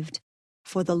deceived,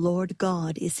 for the Lord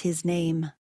God is his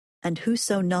name. And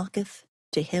whoso knocketh,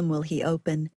 to him will he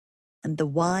open, and the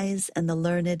wise and the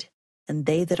learned, and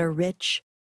they that are rich,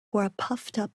 who are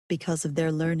puffed up because of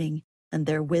their learning, and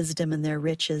their wisdom and their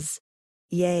riches,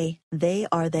 yea, they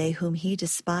are they whom he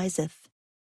despiseth.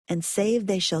 And save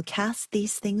they shall cast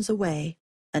these things away,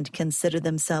 and consider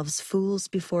themselves fools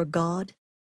before God,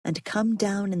 and come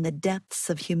down in the depths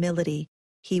of humility,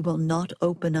 he will not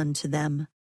open unto them.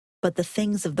 But the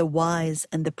things of the wise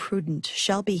and the prudent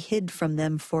shall be hid from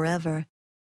them forever,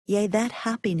 yea, that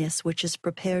happiness which is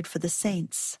prepared for the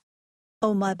saints.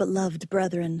 O my beloved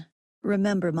brethren,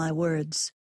 remember my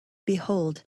words.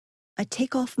 Behold, I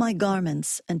take off my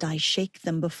garments, and I shake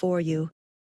them before you.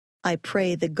 I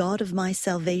pray the God of my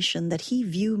salvation that he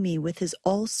view me with his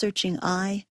all-searching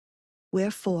eye.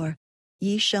 Wherefore,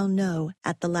 ye shall know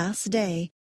at the last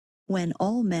day, when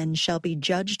all men shall be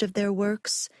judged of their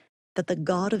works, that the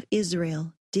God of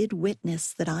Israel did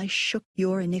witness that I shook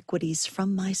your iniquities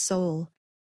from my soul,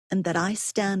 and that I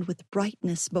stand with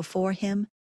brightness before him,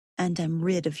 and am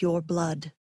rid of your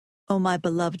blood. O my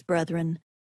beloved brethren,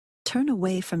 turn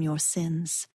away from your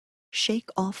sins, shake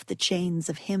off the chains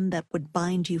of him that would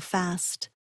bind you fast.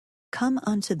 Come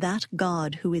unto that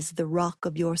God who is the rock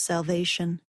of your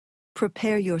salvation.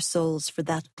 Prepare your souls for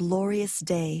that glorious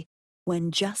day,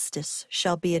 when justice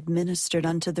shall be administered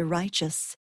unto the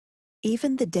righteous,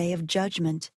 even the day of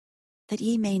judgment, that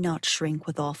ye may not shrink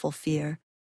with awful fear,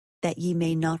 that ye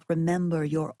may not remember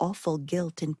your awful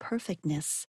guilt in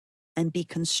perfectness, and be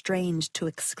constrained to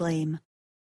exclaim,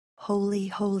 Holy,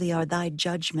 holy are thy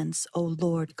judgments, O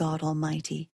Lord God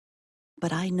Almighty.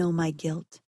 But I know my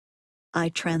guilt. I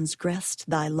transgressed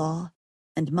thy law,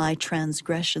 and my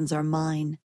transgressions are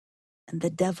mine, and the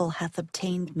devil hath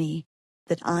obtained me,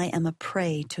 that I am a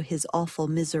prey to his awful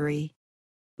misery.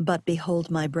 But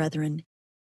behold, my brethren,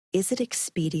 is it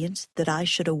expedient that I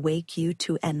should awake you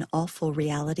to an awful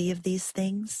reality of these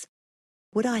things?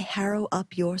 Would I harrow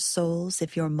up your souls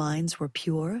if your minds were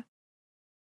pure?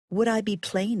 Would I be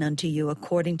plain unto you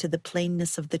according to the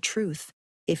plainness of the truth,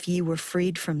 if ye were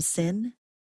freed from sin?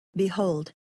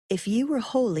 Behold, if ye were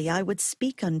holy, I would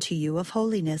speak unto you of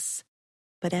holiness.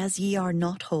 But as ye are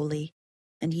not holy,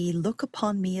 and ye look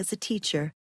upon me as a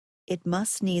teacher, it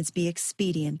must needs be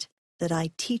expedient that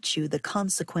I teach you the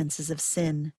consequences of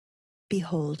sin.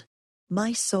 Behold,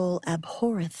 my soul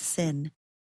abhorreth sin,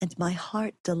 and my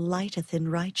heart delighteth in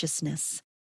righteousness.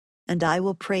 And I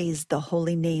will praise the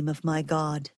holy name of my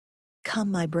God.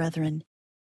 Come, my brethren,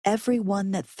 every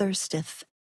one that thirsteth,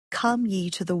 come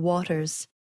ye to the waters,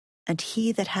 and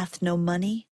he that hath no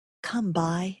money, come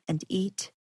buy and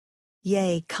eat.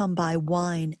 Yea, come buy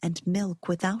wine and milk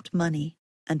without money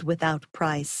and without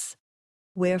price.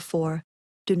 Wherefore,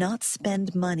 do not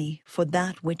spend money for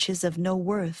that which is of no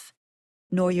worth,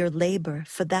 nor your labor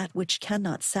for that which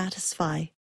cannot satisfy.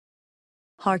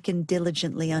 Hearken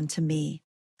diligently unto me,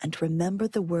 and remember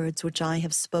the words which I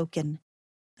have spoken,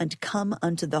 and come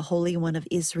unto the Holy One of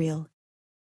Israel,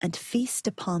 and feast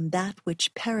upon that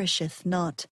which perisheth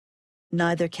not,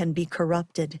 neither can be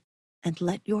corrupted, and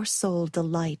let your soul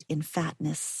delight in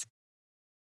fatness.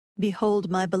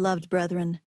 Behold, my beloved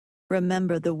brethren,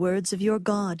 remember the words of your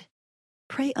God.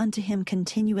 Pray unto him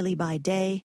continually by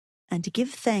day, and give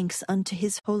thanks unto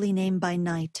his holy name by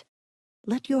night.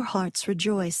 Let your hearts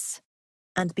rejoice.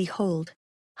 And behold,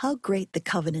 how great the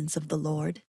covenants of the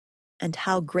Lord, and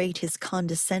how great his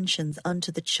condescensions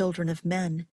unto the children of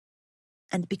men.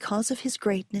 And because of his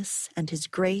greatness and his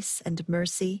grace and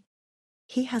mercy,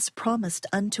 he has promised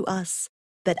unto us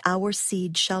that our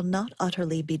seed shall not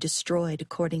utterly be destroyed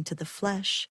according to the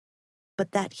flesh,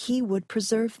 but that he would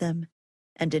preserve them,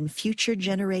 and in future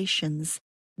generations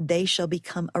they shall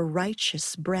become a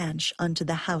righteous branch unto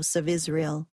the house of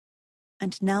Israel.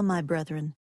 And now, my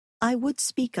brethren, I would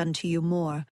speak unto you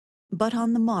more, but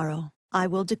on the morrow I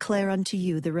will declare unto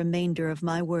you the remainder of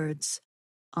my words.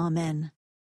 Amen.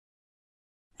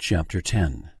 Chapter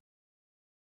 10.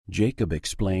 Jacob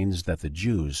explains that the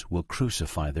Jews will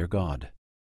crucify their God.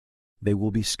 They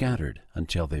will be scattered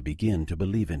until they begin to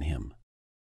believe in him.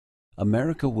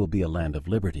 America will be a land of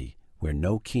liberty where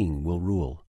no king will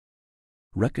rule.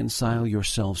 Reconcile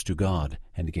yourselves to God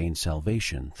and gain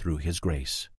salvation through his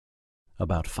grace.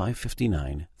 About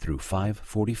 559 through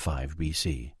 545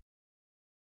 B.C.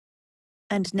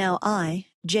 And now I,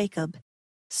 Jacob,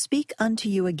 speak unto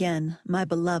you again, my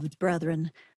beloved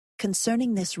brethren,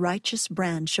 concerning this righteous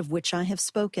branch of which I have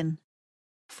spoken.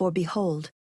 For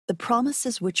behold, the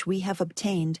promises which we have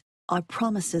obtained are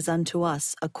promises unto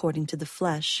us according to the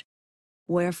flesh.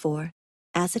 Wherefore,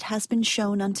 as it has been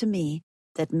shown unto me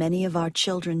that many of our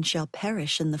children shall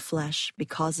perish in the flesh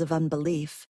because of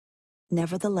unbelief,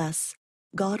 nevertheless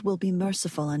God will be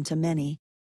merciful unto many,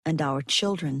 and our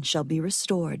children shall be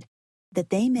restored, that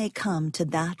they may come to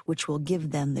that which will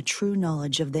give them the true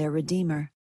knowledge of their Redeemer.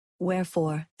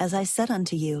 Wherefore, as I said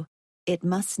unto you, it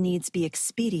must needs be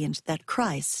expedient that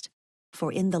Christ,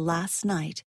 for in the last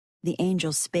night the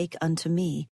angel spake unto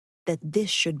me that this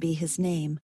should be his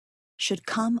name, should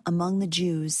come among the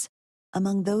Jews,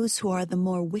 among those who are the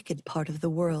more wicked part of the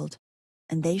world,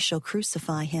 and they shall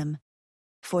crucify him.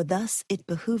 For thus it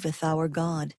behooveth our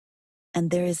God, and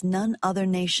there is none other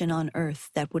nation on earth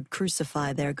that would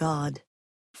crucify their God.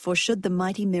 For should the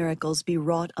mighty miracles be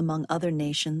wrought among other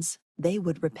nations, they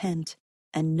would repent,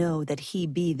 and know that he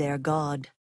be their God.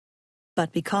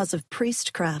 But because of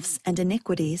priestcrafts and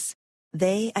iniquities,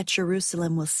 they at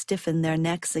Jerusalem will stiffen their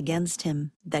necks against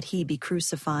him, that he be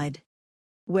crucified.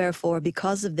 Wherefore,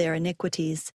 because of their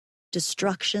iniquities,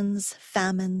 destructions,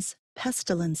 famines,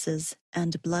 pestilences,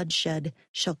 and bloodshed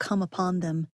shall come upon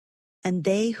them, and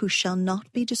they who shall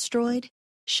not be destroyed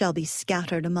shall be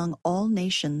scattered among all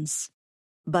nations.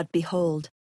 But behold,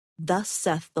 thus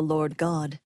saith the Lord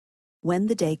God, when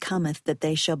the day cometh that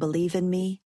they shall believe in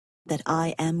me, that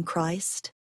I am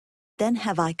Christ, then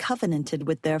have I covenanted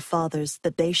with their fathers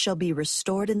that they shall be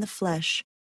restored in the flesh,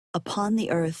 upon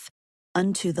the earth,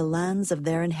 unto the lands of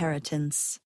their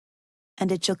inheritance.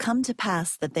 And it shall come to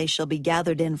pass that they shall be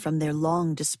gathered in from their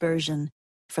long dispersion,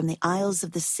 from the isles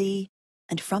of the sea,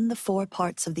 and from the four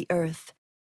parts of the earth.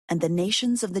 And the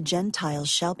nations of the Gentiles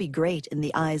shall be great in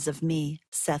the eyes of me,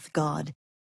 saith God,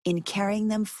 in carrying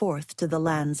them forth to the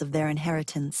lands of their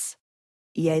inheritance.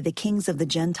 Yea, the kings of the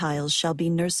Gentiles shall be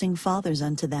nursing fathers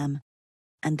unto them,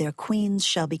 and their queens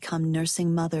shall become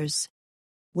nursing mothers.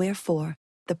 Wherefore,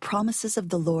 the promises of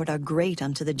the Lord are great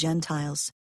unto the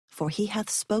Gentiles, for he hath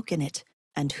spoken it,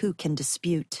 and who can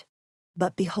dispute?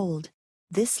 But behold,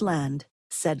 this land,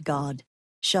 said God,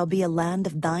 shall be a land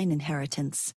of thine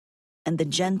inheritance, and the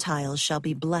Gentiles shall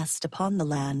be blessed upon the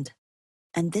land.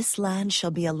 And this land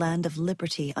shall be a land of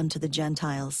liberty unto the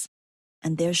Gentiles,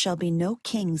 and there shall be no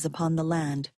kings upon the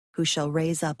land who shall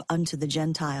raise up unto the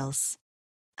Gentiles.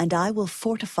 And I will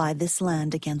fortify this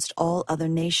land against all other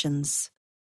nations,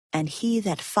 and he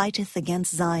that fighteth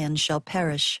against Zion shall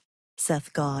perish,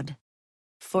 saith God.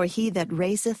 For he that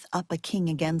raiseth up a king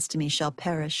against me shall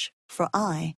perish, for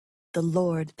I, the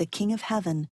Lord, the King of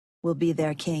heaven, will be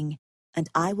their king, and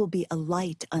I will be a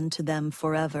light unto them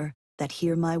forever, that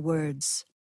hear my words.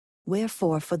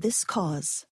 Wherefore, for this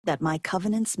cause, that my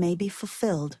covenants may be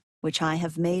fulfilled, which I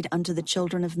have made unto the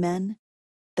children of men,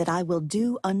 that I will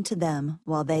do unto them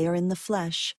while they are in the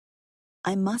flesh,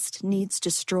 I must needs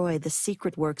destroy the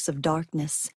secret works of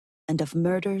darkness, and of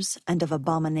murders, and of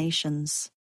abominations.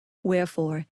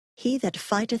 Wherefore, he that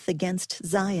fighteth against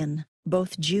Zion,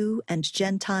 both Jew and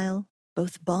Gentile,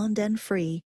 both bond and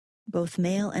free, both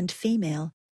male and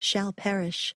female, shall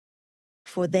perish.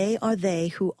 For they are they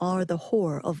who are the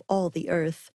whore of all the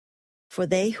earth. For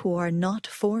they who are not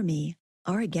for me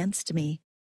are against me,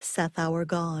 saith our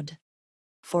God.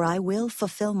 For I will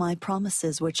fulfill my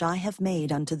promises which I have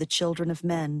made unto the children of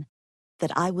men,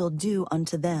 that I will do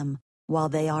unto them while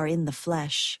they are in the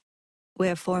flesh.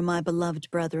 Wherefore, my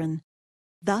beloved brethren,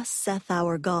 thus saith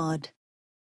our God,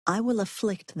 I will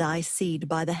afflict thy seed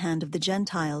by the hand of the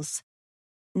Gentiles.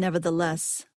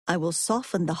 Nevertheless, I will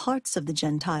soften the hearts of the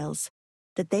Gentiles,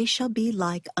 that they shall be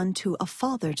like unto a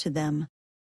father to them.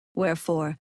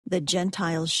 Wherefore, the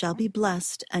Gentiles shall be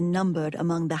blessed and numbered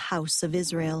among the house of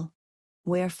Israel.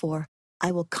 Wherefore,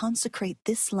 I will consecrate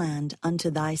this land unto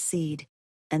thy seed,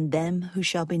 and them who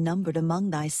shall be numbered among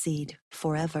thy seed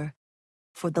forever,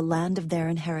 for the land of their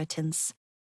inheritance.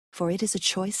 For it is a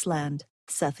choice land,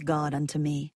 saith God unto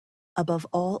me, above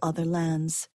all other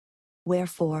lands.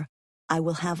 Wherefore, I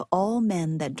will have all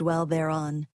men that dwell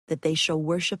thereon, that they shall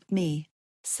worship me,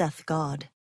 saith God.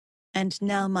 And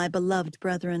now, my beloved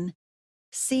brethren,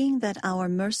 seeing that our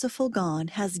merciful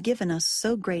God has given us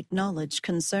so great knowledge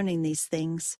concerning these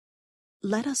things,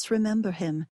 let us remember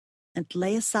him, and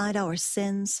lay aside our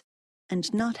sins,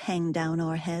 and not hang down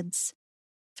our heads,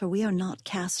 for we are not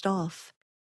cast off.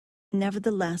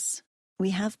 Nevertheless, we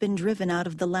have been driven out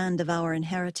of the land of our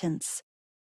inheritance,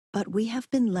 but we have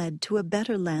been led to a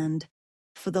better land,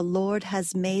 for the Lord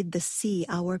has made the sea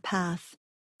our path,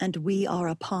 and we are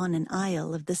upon an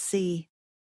isle of the sea.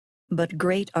 But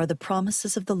great are the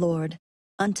promises of the Lord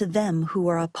unto them who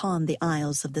are upon the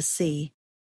isles of the sea.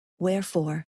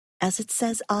 Wherefore, as it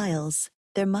says isles,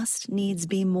 there must needs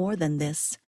be more than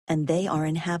this, and they are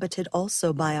inhabited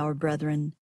also by our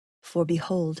brethren. For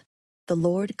behold, the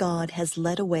Lord God has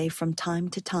led away from time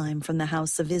to time from the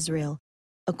house of Israel,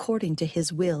 according to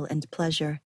his will and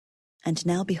pleasure. And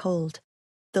now behold,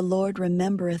 the Lord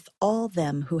remembereth all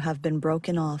them who have been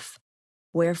broken off.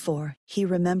 Wherefore he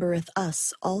remembereth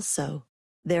us also.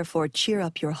 Therefore cheer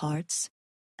up your hearts,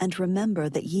 and remember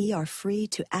that ye are free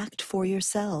to act for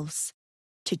yourselves,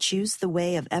 to choose the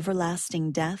way of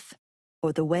everlasting death,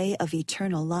 or the way of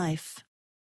eternal life.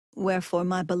 Wherefore,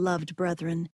 my beloved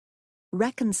brethren,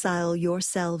 reconcile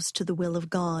yourselves to the will of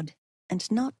God, and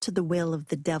not to the will of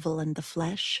the devil and the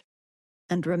flesh.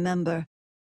 And remember,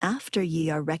 after ye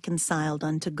are reconciled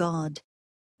unto God,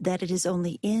 that it is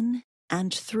only in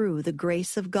and through the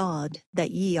grace of God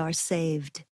that ye are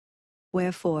saved.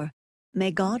 Wherefore,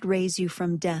 may God raise you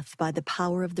from death by the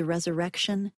power of the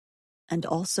resurrection, and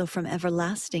also from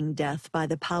everlasting death by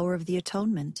the power of the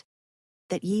atonement,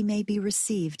 that ye may be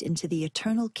received into the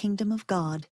eternal kingdom of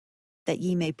God, that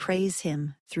ye may praise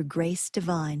him through grace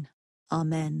divine.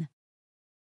 Amen.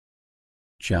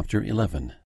 Chapter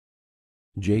 11.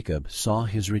 Jacob saw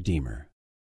his Redeemer.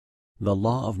 The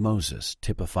law of Moses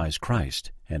typifies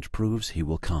Christ and proves he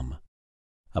will come.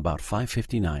 About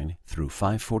 559 through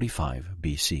 545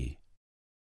 B.C.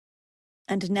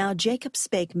 And now Jacob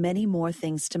spake many more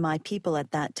things to my people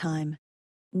at that time.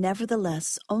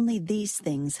 Nevertheless, only these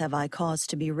things have I caused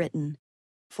to be written,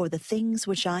 for the things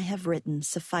which I have written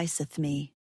sufficeth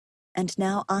me. And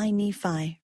now I,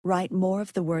 Nephi, write more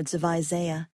of the words of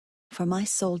Isaiah, for my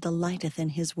soul delighteth in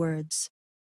his words.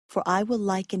 For I will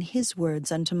liken his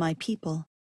words unto my people,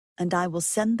 and I will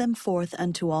send them forth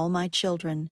unto all my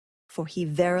children, for he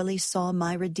verily saw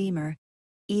my Redeemer,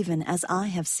 even as I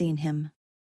have seen him.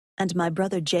 And my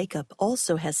brother Jacob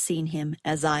also has seen him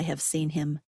as I have seen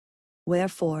him.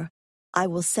 Wherefore, I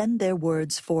will send their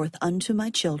words forth unto my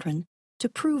children, to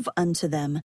prove unto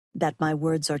them that my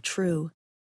words are true.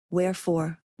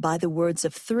 Wherefore, by the words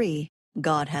of three,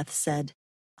 God hath said,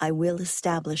 I will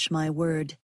establish my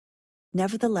word.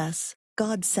 Nevertheless,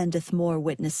 God sendeth more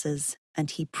witnesses,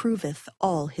 and he proveth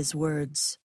all his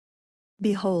words.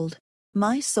 Behold,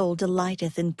 My soul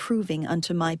delighteth in proving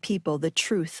unto my people the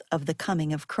truth of the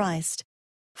coming of Christ.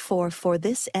 For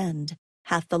this end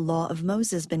hath the law of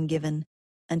Moses been given,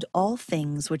 and all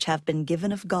things which have been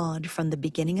given of God from the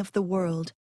beginning of the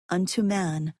world unto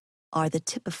man are the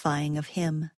typifying of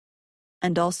him.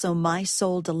 And also my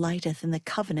soul delighteth in the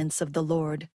covenants of the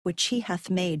Lord, which he hath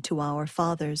made to our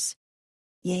fathers.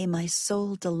 Yea, my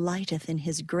soul delighteth in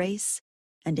his grace,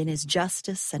 and in his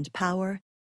justice and power,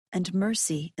 and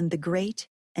mercy in the great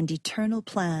and eternal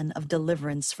plan of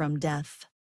deliverance from death.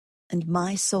 And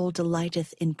my soul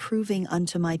delighteth in proving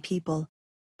unto my people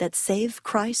that save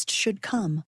Christ should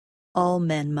come, all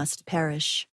men must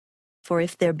perish. For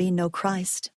if there be no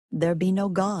Christ, there be no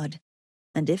God,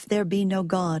 and if there be no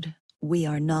God, we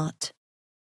are not.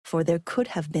 For there could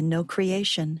have been no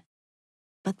creation.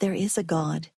 But there is a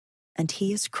God, and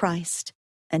he is Christ,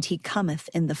 and he cometh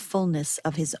in the fullness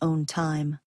of his own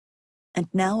time. And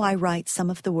now I write some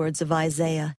of the words of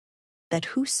Isaiah, that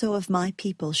whoso of my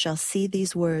people shall see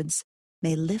these words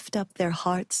may lift up their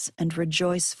hearts and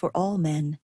rejoice for all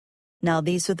men. Now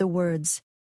these are the words,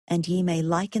 and ye may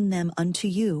liken them unto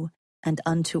you and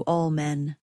unto all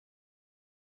men.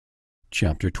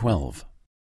 Chapter 12.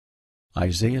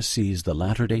 Isaiah sees the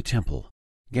latter-day temple,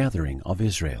 gathering of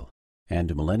Israel,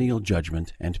 and millennial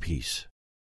judgment and peace.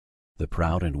 The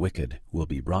proud and wicked will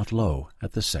be brought low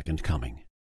at the second coming.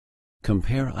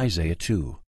 Compare Isaiah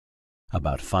 2,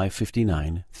 about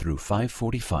 559 through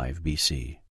 545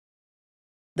 B.C.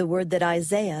 The word that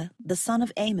Isaiah, the son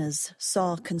of Amos,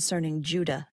 saw concerning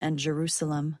Judah and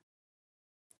Jerusalem.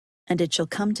 And it shall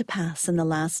come to pass in the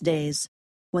last days,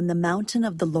 when the mountain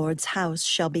of the Lord's house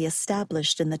shall be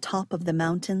established in the top of the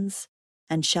mountains,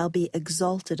 and shall be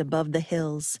exalted above the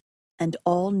hills, and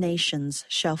all nations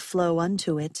shall flow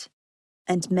unto it.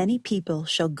 And many people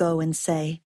shall go and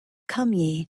say, Come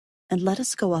ye, and let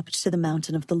us go up to the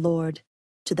mountain of the Lord,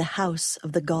 to the house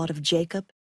of the God of Jacob,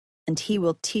 and he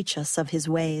will teach us of his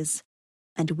ways,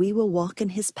 and we will walk in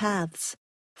his paths.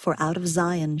 For out of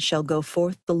Zion shall go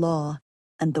forth the law,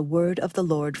 and the word of the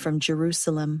Lord from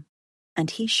Jerusalem. And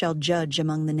he shall judge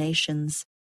among the nations,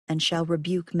 and shall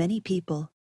rebuke many people,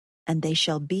 and they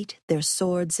shall beat their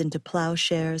swords into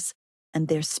plowshares, and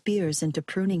their spears into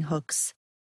pruning hooks.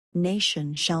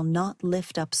 Nation shall not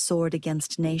lift up sword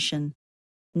against nation,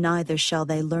 neither shall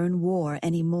they learn war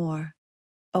any more.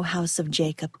 O house of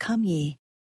Jacob, come ye,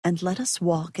 and let us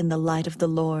walk in the light of the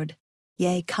Lord.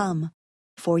 Yea, come,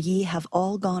 for ye have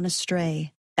all gone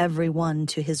astray, every one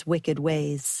to his wicked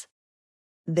ways.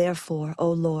 Therefore,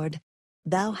 O Lord,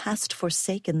 thou hast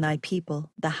forsaken thy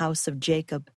people, the house of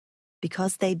Jacob,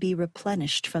 because they be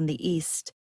replenished from the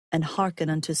east, and hearken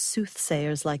unto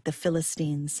soothsayers like the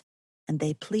Philistines, and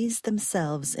they please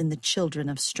themselves in the children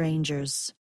of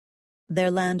strangers. Their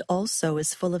land also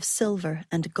is full of silver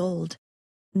and gold,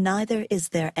 neither is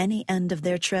there any end of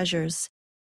their treasures.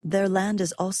 Their land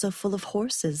is also full of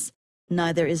horses,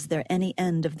 neither is there any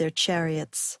end of their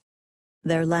chariots.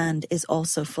 Their land is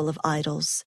also full of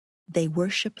idols. They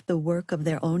worship the work of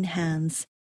their own hands,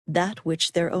 that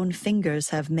which their own fingers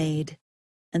have made.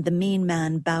 And the mean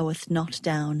man boweth not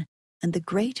down, and the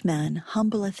great man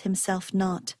humbleth himself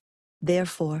not.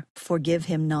 Therefore forgive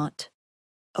him not.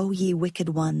 O ye wicked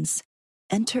ones,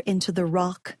 enter into the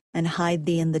rock, and hide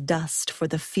thee in the dust for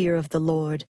the fear of the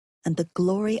Lord, and the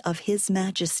glory of his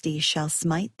majesty shall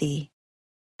smite thee.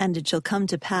 And it shall come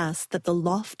to pass that the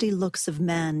lofty looks of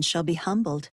man shall be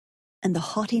humbled, and the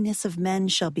haughtiness of men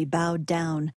shall be bowed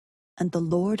down, and the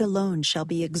Lord alone shall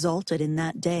be exalted in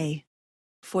that day.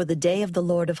 For the day of the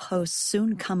Lord of hosts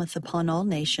soon cometh upon all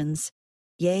nations,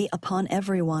 yea, upon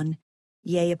every one,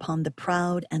 yea, upon the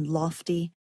proud and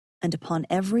lofty, and upon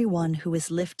every one who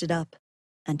is lifted up,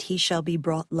 and he shall be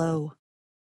brought low.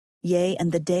 Yea,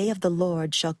 and the day of the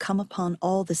Lord shall come upon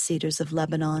all the cedars of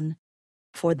Lebanon,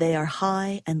 for they are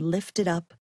high and lifted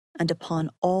up, and upon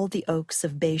all the oaks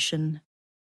of Bashan,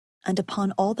 and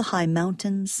upon all the high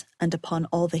mountains, and upon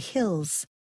all the hills,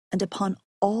 and upon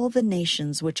all the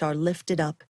nations which are lifted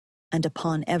up, and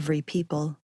upon every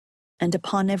people, and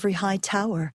upon every high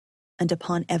tower, and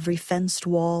upon every fenced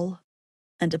wall,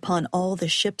 and upon all the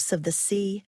ships of the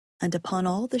sea, and upon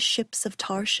all the ships of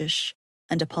Tarshish,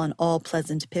 and upon all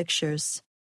pleasant pictures.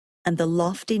 And the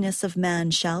loftiness of man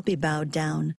shall be bowed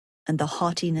down, and the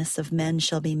haughtiness of men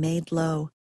shall be made low,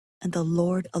 and the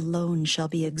Lord alone shall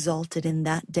be exalted in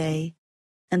that day,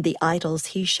 and the idols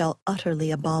he shall utterly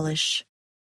abolish.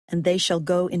 And they shall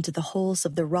go into the holes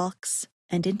of the rocks,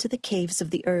 and into the caves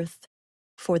of the earth,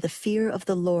 for the fear of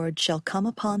the Lord shall come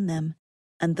upon them,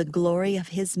 and the glory of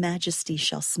his majesty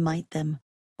shall smite them,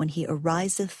 when he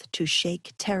ariseth to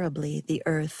shake terribly the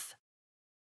earth.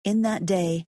 In that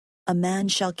day A man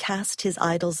shall cast his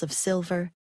idols of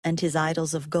silver and his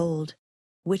idols of gold,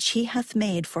 which he hath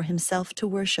made for himself to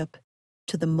worship,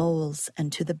 to the moles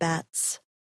and to the bats,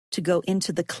 to go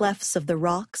into the clefts of the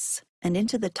rocks and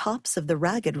into the tops of the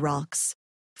ragged rocks,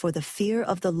 for the fear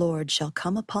of the Lord shall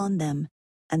come upon them,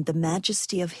 and the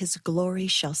majesty of his glory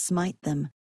shall smite them,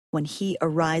 when he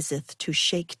ariseth to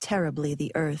shake terribly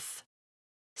the earth.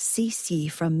 Cease ye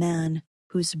from man,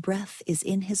 whose breath is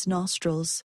in his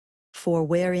nostrils, for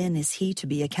wherein is he to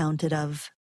be accounted of?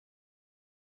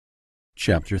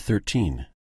 Chapter 13.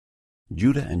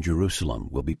 Judah and Jerusalem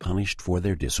will be punished for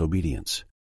their disobedience.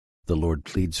 The Lord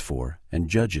pleads for and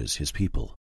judges his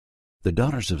people. The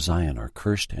daughters of Zion are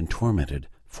cursed and tormented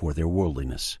for their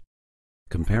worldliness.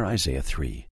 Compare Isaiah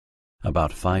 3,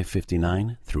 about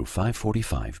 559 through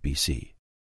 545 BC.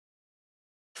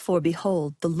 For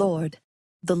behold, the Lord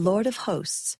of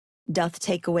hosts, doth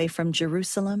take away from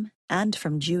Jerusalem and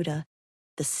from Judah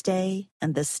the stay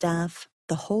and the staff,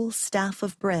 the whole staff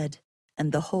of bread,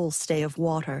 and the whole stay of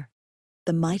water,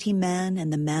 the mighty man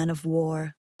and the man of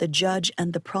war, the judge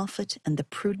and the prophet and the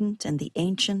prudent and the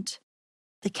ancient,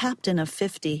 the captain of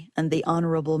 50 and the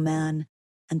honorable man,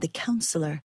 and the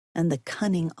counselor and the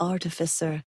cunning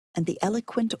artificer and the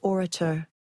eloquent orator.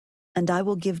 And I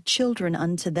will give children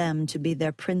unto them to be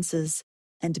their princes,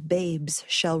 and babes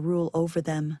shall rule over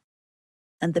them.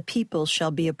 And the people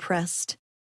shall be oppressed,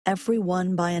 every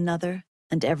one by another,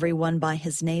 and every one by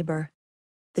his neighbor.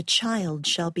 The child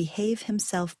shall behave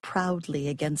himself proudly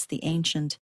against the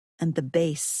ancient, and the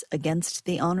base against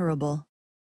the honorable.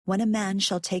 When a man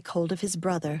shall take hold of his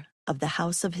brother, of the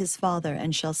house of his father,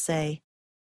 and shall say,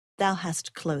 Thou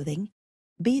hast clothing,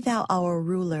 be thou our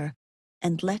ruler,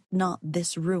 and let not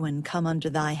this ruin come under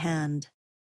thy hand.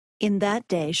 In that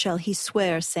day shall he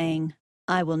swear, saying,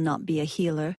 I will not be a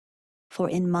healer, for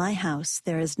in my house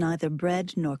there is neither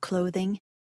bread nor clothing.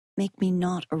 Make me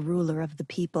not a ruler of the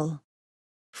people.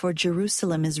 For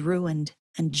Jerusalem is ruined,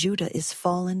 and Judah is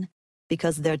fallen,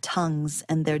 because their tongues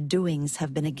and their doings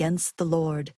have been against the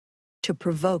Lord, to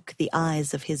provoke the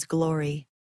eyes of his glory.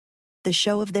 The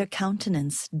show of their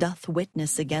countenance doth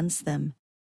witness against them,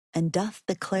 and doth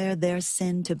declare their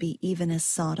sin to be even as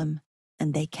Sodom,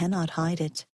 and they cannot hide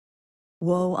it.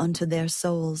 Woe unto their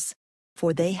souls,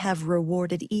 for they have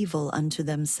rewarded evil unto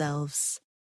themselves.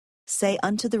 Say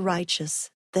unto the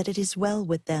righteous that it is well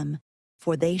with them,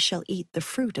 for they shall eat the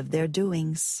fruit of their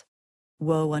doings.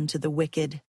 Woe unto the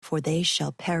wicked, for they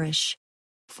shall perish,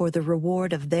 for the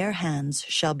reward of their hands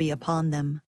shall be upon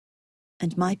them.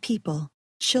 And my people,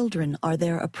 children are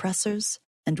their oppressors,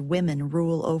 and women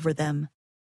rule over them.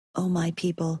 O my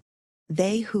people,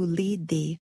 they who lead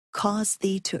thee cause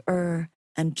thee to err,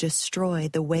 and destroy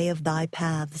the way of thy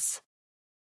paths.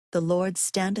 The Lord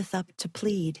standeth up to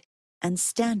plead, and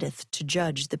standeth to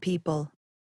judge the people.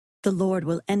 The Lord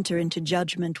will enter into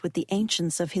judgment with the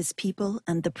ancients of his people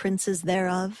and the princes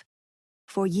thereof.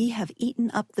 For ye have eaten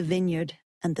up the vineyard,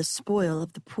 and the spoil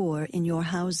of the poor in your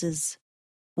houses.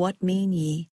 What mean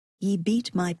ye? Ye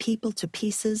beat my people to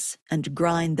pieces, and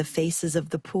grind the faces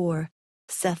of the poor,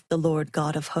 saith the Lord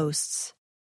God of hosts.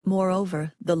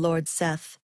 Moreover, the Lord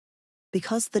saith,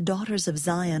 Because the daughters of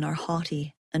Zion are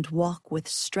haughty, and walk with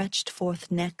stretched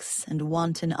forth necks and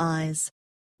wanton eyes,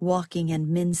 walking and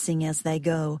mincing as they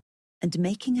go, and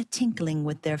making a tinkling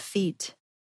with their feet.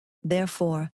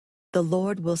 Therefore, the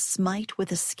Lord will smite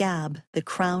with a scab the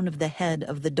crown of the head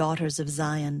of the daughters of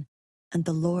Zion, and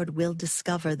the Lord will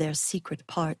discover their secret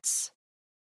parts.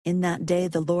 In that day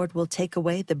the Lord will take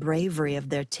away the bravery of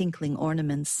their tinkling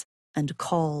ornaments, and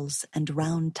cauls and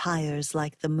round tires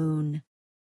like the moon,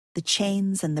 the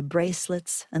chains and the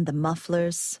bracelets and the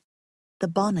mufflers, the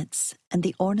bonnets and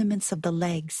the ornaments of the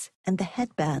legs, and the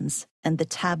headbands and the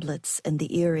tablets and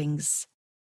the earrings,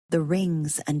 the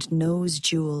rings and nose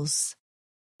jewels,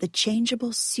 the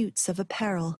changeable suits of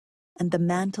apparel, and the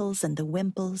mantles and the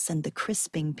wimples and the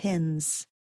crisping pins,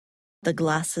 the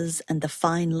glasses and the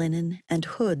fine linen and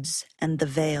hoods and the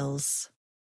veils.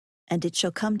 And it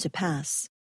shall come to pass,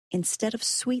 instead of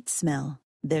sweet smell,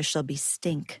 there shall be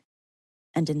stink,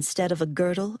 and instead of a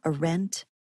girdle, a rent,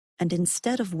 and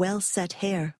instead of well-set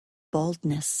hair,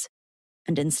 baldness,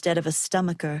 and instead of a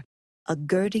stomacher, a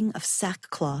girding of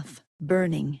sackcloth,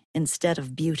 burning instead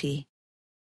of beauty.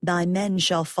 Thy men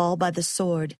shall fall by the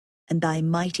sword, and thy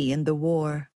mighty in the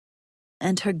war.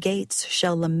 And her gates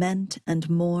shall lament and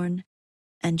mourn,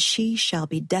 and she shall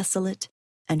be desolate,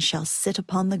 and shall sit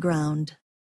upon the ground.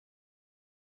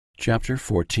 Chapter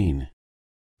 14.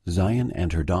 Zion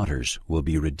and her daughters will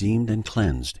be redeemed and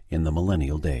cleansed in the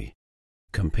millennial day.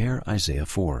 Compare Isaiah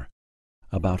 4,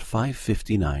 about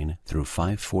 559 through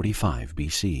 545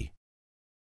 BC.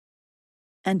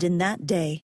 And in that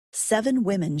day 7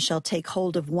 women shall take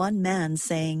hold of one man,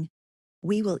 saying,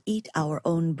 We will eat our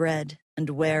own bread and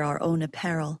wear our own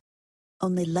apparel.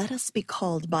 Only let us be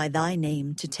called by thy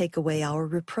name to take away our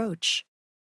reproach.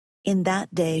 In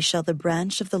that day shall the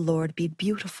branch of the Lord be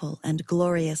beautiful and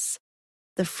glorious,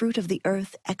 the fruit of the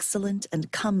earth excellent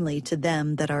and comely to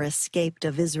them that are escaped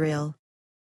of Israel.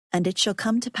 And it shall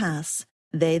come to pass,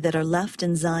 they that are left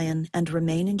in Zion and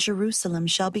remain in Jerusalem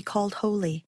shall be called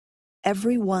holy,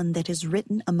 every one that is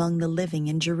written among the living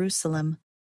in Jerusalem,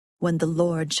 when the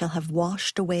Lord shall have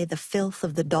washed away the filth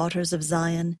of the daughters of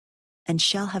Zion, and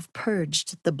shall have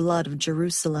purged the blood of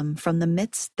Jerusalem from the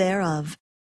midst thereof,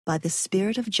 by the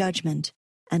spirit of judgment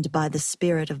and by the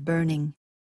spirit of burning.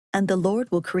 And the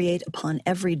Lord will create upon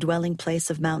every dwelling place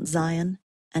of Mount Zion,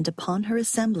 and upon her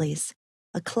assemblies,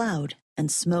 a cloud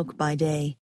and smoke by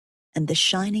day, and the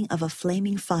shining of a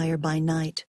flaming fire by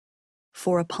night.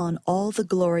 For upon all the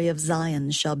glory of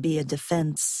Zion shall be a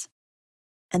defense.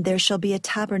 And there shall be a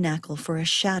tabernacle for a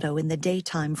shadow in the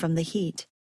daytime from the heat,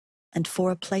 and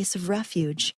for a place of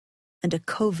refuge, and a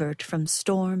covert from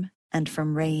storm and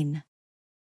from rain.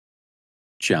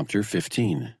 Chapter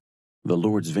 15. The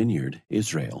Lord's vineyard,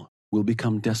 Israel, will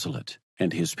become desolate,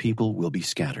 and his people will be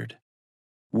scattered.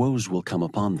 Woes will come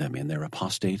upon them in their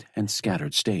apostate and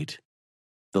scattered state.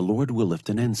 The Lord will lift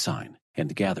an ensign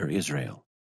and gather Israel.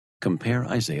 Compare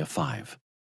Isaiah 5,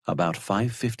 about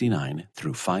 559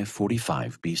 through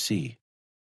 545 BC.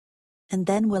 And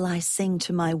then will I sing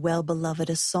to my well-beloved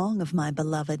a song of my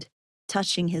beloved,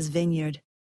 touching his vineyard.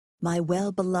 My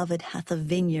well-beloved hath a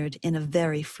vineyard in a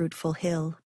very fruitful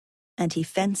hill. And he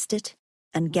fenced it,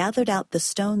 and gathered out the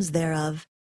stones thereof,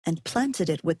 and planted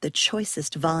it with the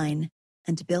choicest vine,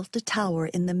 and built a tower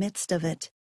in the midst of it,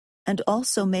 and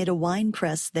also made a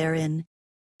winepress therein.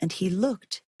 And he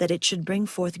looked that it should bring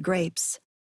forth grapes,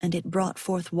 and it brought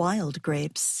forth wild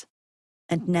grapes.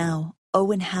 And now,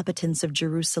 O inhabitants of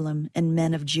Jerusalem and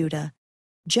men of Judah,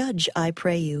 judge, I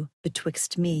pray you,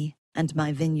 betwixt me and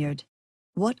my vineyard.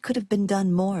 What could have been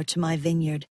done more to my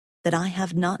vineyard, that I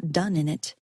have not done in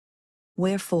it?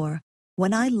 Wherefore,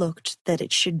 when I looked that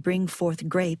it should bring forth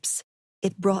grapes,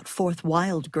 it brought forth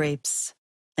wild grapes.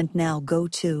 And now go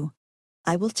to,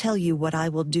 I will tell you what I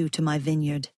will do to my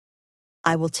vineyard.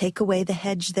 I will take away the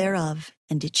hedge thereof,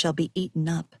 and it shall be eaten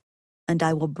up, and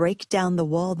I will break down the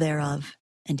wall thereof,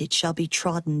 and it shall be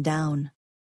trodden down.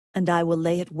 And I will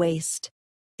lay it waste,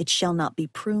 it shall not be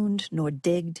pruned nor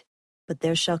digged, but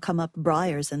there shall come up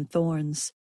briars and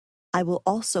thorns. I will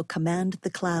also command the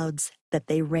clouds, that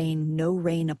they rain no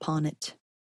rain upon it.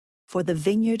 For the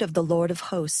vineyard of the Lord of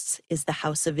hosts is the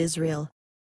house of Israel,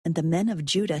 and the men of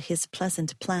Judah his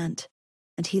pleasant plant.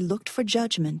 And he looked for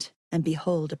judgment, and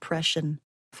behold oppression,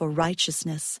 for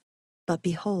righteousness, but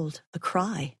behold a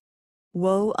cry.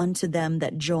 Woe unto them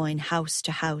that join house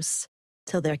to house,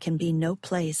 till there can be no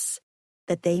place,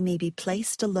 that they may be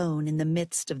placed alone in the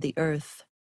midst of the earth.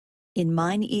 In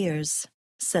mine ears,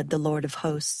 said the Lord of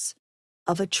hosts,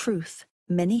 of a truth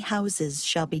many houses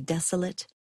shall be desolate,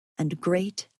 and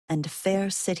great and fair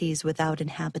cities without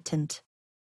inhabitant.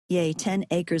 Yea, 10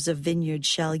 acres of vineyard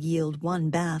shall yield 1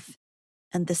 bath,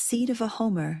 and the seed of a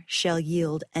homer shall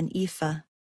yield an ephah.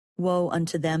 Woe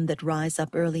unto them that rise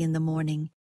up early in the morning,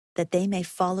 that they may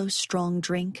follow strong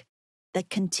drink, that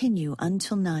continue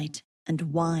until night,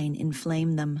 and wine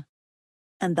inflame them.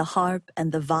 And the harp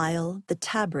and the viol, the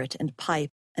tabret and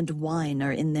pipe, and wine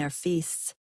are in their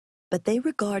feasts. But they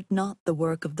regard not the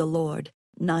work of the Lord,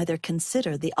 neither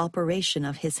consider the operation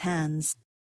of his hands.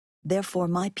 Therefore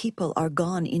my people are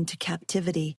gone into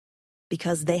captivity,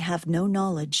 because they have no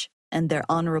knowledge, and their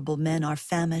honorable men are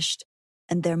famished,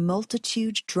 and their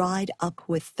multitude dried up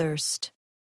with thirst.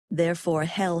 Therefore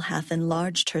hell hath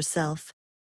enlarged herself,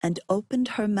 and opened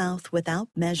her mouth without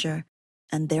measure,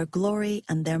 and their glory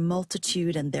and their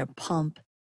multitude and their pomp,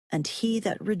 and he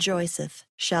that rejoiceth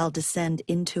shall descend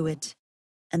into it.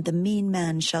 And the mean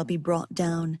man shall be brought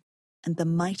down, and the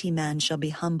mighty man shall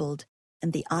be humbled,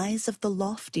 and the eyes of the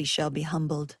lofty shall be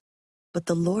humbled. But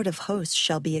the Lord of hosts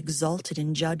shall be exalted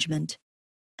in judgment,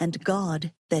 and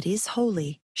God that is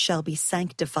holy shall be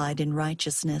sanctified in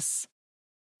righteousness.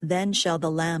 Then shall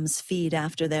the lambs feed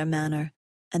after their manner,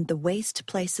 and the waste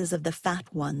places of the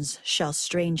fat ones shall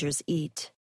strangers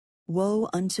eat. Woe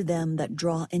unto them that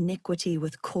draw iniquity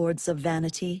with cords of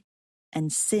vanity,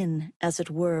 and sin, as it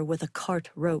were, with a cart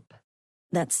rope,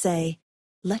 that say,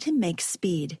 Let him make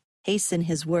speed, hasten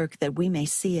his work that we may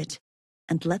see it,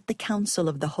 and let the counsel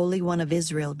of the Holy One of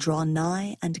Israel draw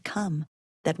nigh and come,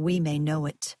 that we may know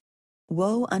it.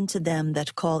 Woe unto them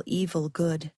that call evil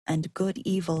good, and good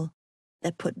evil,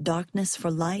 that put darkness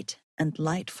for light, and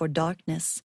light for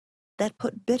darkness, that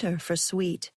put bitter for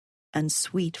sweet, and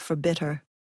sweet for bitter.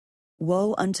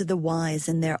 Woe unto the wise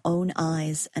in their own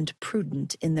eyes, and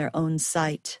prudent in their own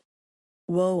sight.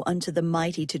 Woe unto the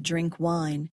mighty to drink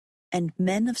wine, and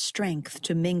men of strength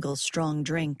to mingle strong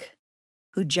drink,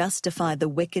 who justify the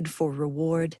wicked for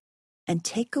reward, and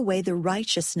take away the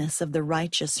righteousness of the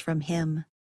righteous from him.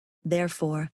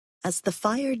 Therefore, as the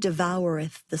fire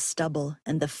devoureth the stubble,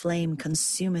 and the flame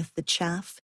consumeth the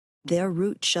chaff, their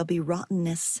root shall be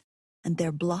rottenness, and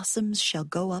their blossoms shall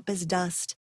go up as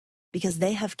dust, because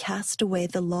they have cast away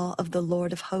the law of the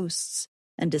Lord of hosts,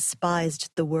 and despised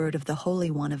the word of the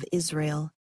Holy One of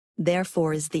Israel.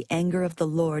 Therefore is the anger of the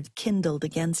Lord kindled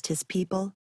against his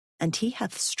people, and he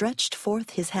hath stretched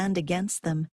forth his hand against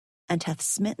them, and hath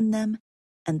smitten them,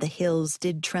 and the hills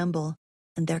did tremble,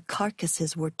 and their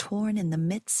carcasses were torn in the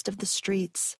midst of the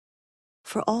streets.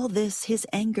 For all this his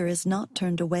anger is not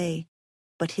turned away,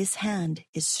 but his hand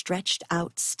is stretched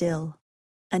out still.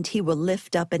 And he will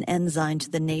lift up an ensign to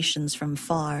the nations from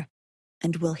far,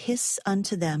 and will hiss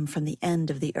unto them from the end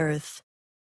of the earth.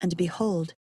 And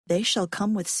behold, they shall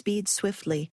come with speed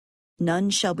swiftly.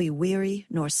 None shall be weary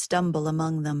nor stumble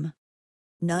among them.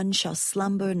 None shall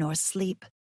slumber nor sleep,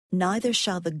 neither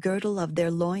shall the girdle of their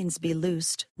loins be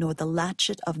loosed, nor the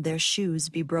latchet of their shoes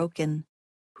be broken,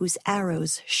 whose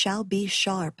arrows shall be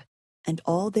sharp, and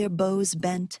all their bows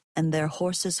bent, and their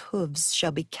horses' hoofs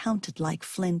shall be counted like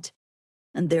flint,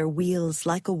 and their wheels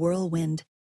like a whirlwind,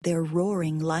 their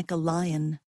roaring like a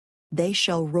lion. They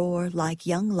shall roar like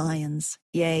young lions,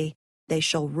 yea, they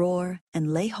shall roar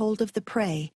and lay hold of the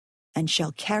prey, and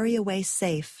shall carry away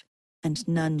safe, and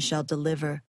none shall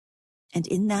deliver. And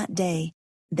in that day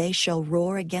they shall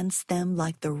roar against them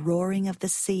like the roaring of the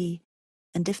sea.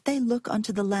 And if they look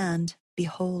unto the land,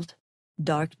 behold,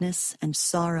 darkness and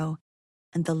sorrow,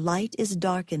 and the light is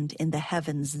darkened in the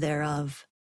heavens thereof.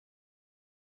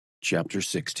 Chapter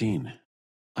 16.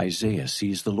 Isaiah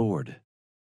sees the Lord.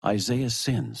 Isaiah's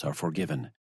sins are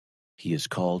forgiven. He is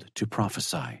called to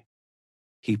prophesy.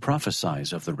 He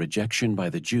prophesies of the rejection by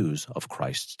the Jews of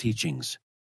Christ's teachings.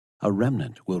 A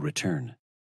remnant will return.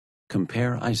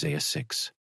 Compare Isaiah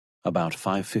 6, about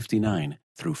 559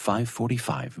 through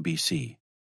 545 BC.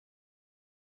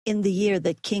 In the year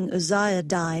that King Uzziah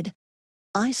died,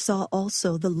 I saw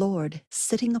also the Lord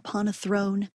sitting upon a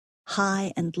throne,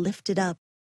 high and lifted up,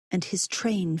 and his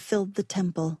train filled the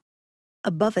temple.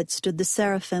 Above it stood the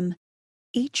seraphim.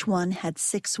 Each one had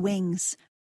 6 wings.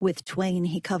 With twain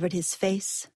he covered his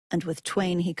face, and with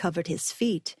twain he covered his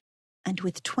feet, and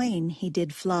with twain he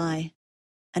did fly.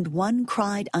 And one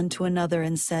cried unto another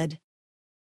and said,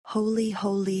 Holy,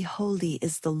 holy, holy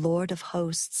is the Lord of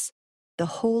hosts. The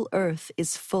whole earth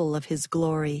is full of his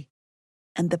glory.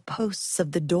 And the posts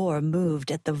of the door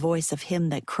moved at the voice of him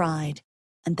that cried,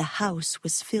 and the house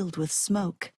was filled with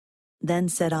smoke. Then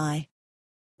said I,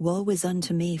 Woe is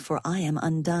unto me, for I am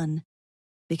undone,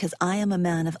 because I am a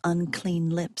man of unclean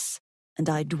lips, and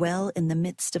I dwell in the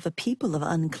midst of a people of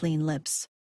unclean lips,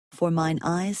 for mine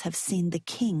eyes have seen the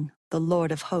King, the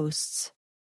Lord of hosts.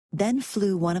 Then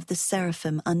flew one of the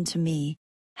seraphim unto me,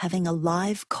 having a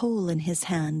live coal in his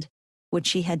hand,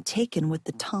 which he had taken with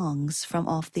the tongs from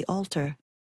off the altar.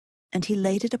 And he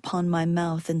laid it upon my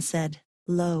mouth and said,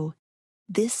 Lo,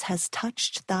 this has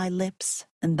touched thy lips,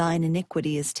 and thine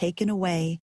iniquity is taken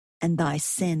away, and thy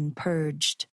sin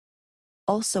purged.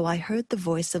 Also I heard the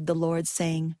voice of the Lord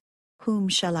saying, Whom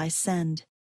shall I send,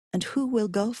 and who will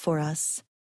go for us?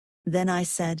 Then I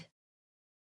said,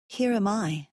 Here am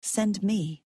I, send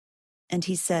me. And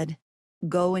he said,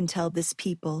 Go and tell this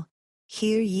people,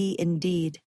 Hear ye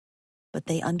indeed, but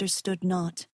they understood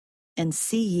not, and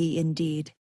see ye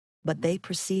indeed, but they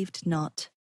perceived not.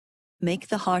 Make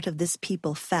the heart of this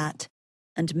people fat,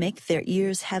 and make their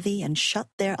ears heavy, and shut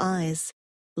their eyes,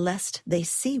 lest they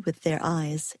see with their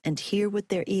eyes, and hear with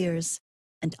their ears,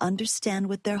 and understand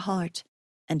with their heart,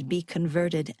 and be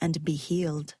converted, and be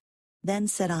healed. Then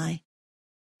said I,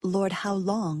 Lord, how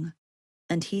long?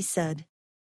 And he said,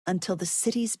 Until the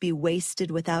cities be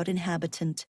wasted without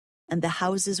inhabitant, and the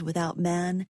houses without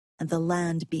man, and the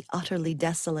land be utterly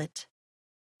desolate.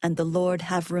 And the Lord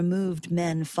have removed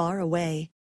men far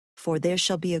away, for there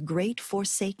shall be a great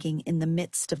forsaking in the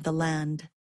midst of the land.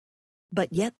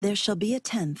 But yet there shall be a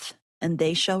 10th, and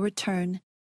they shall return,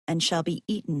 and shall be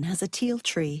eaten as a teil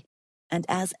tree, and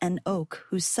as an oak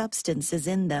whose substance is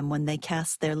in them when they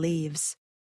cast their leaves.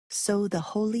 So the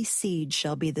holy seed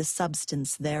shall be the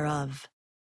substance thereof.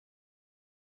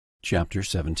 Chapter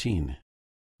 17.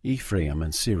 Ephraim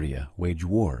and Syria wage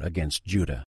war against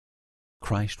Judah.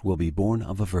 Christ will be born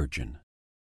of a virgin.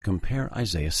 Compare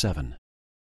Isaiah 7,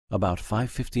 about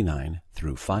 559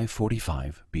 through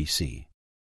 545 BC.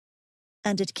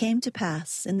 And it came to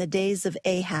pass in the days of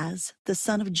Ahaz, the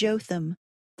son of Jotham,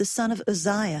 the son of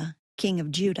Uzziah, king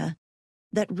of Judah,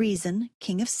 that Rezin,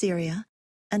 king of Syria,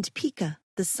 and Pekah,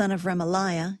 the son of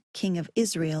Remaliah, king of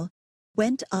Israel,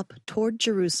 went up toward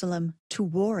Jerusalem to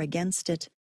war against it,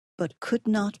 but could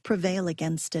not prevail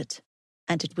against it.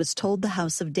 And it was told the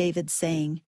house of David,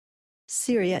 saying,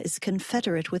 Syria is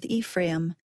confederate with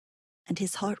Ephraim. And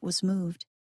his heart was moved,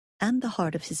 and the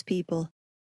heart of his people,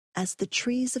 as the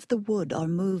trees of the wood are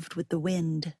moved with the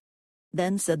wind.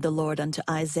 Then said the Lord unto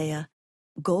Isaiah,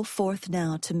 Go forth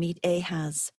now to meet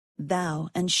Ahaz, thou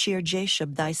and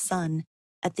Shear-Jashub thy son,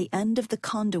 at the end of the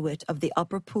conduit of the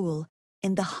upper pool,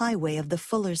 in the highway of the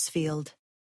fuller's field.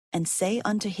 And say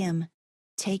unto him,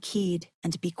 Take heed,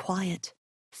 and be quiet.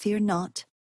 Fear not,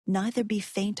 neither be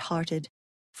faint-hearted,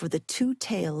 for the two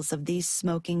tails of these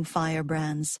smoking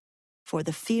firebrands, for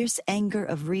the fierce anger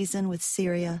of Rezin with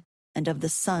Syria, and of the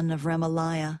son of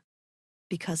Remaliah.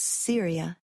 Because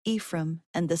Syria, Ephraim,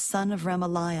 and the son of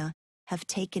Remaliah have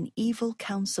taken evil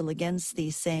counsel against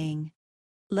thee, saying,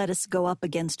 Let us go up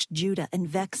against Judah and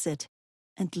vex it,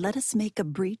 and let us make a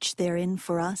breach therein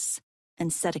for us,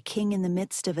 and set a king in the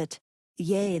midst of it,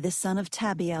 yea, the son of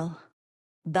Tabiel.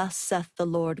 Thus saith the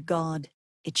Lord God,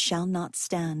 It shall not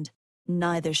stand,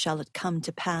 neither shall it come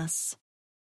to pass.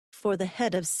 For the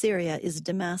head of Syria is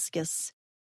Damascus,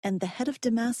 and the head of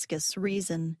Damascus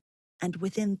Rezin, and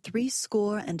within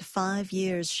 65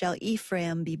 years shall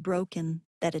Ephraim be broken,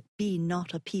 that it be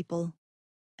not a people.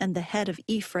 And the head of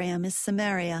Ephraim is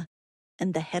Samaria,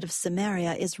 and the head of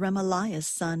Samaria is Remaliah's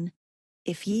son.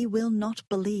 If ye will not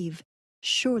believe,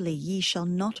 surely ye shall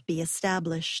not be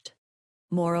established.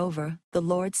 Moreover, the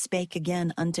Lord spake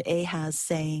again unto Ahaz,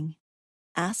 saying,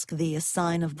 Ask thee a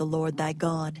sign of the Lord thy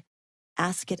God.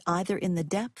 Ask it either in the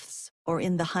depths or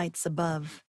in the heights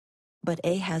above. But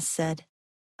Ahaz said,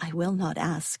 I will not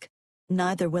ask,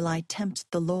 neither will I tempt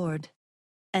the Lord.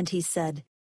 And he said,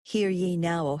 Hear ye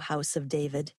now, O house of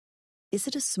David. Is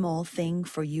it a small thing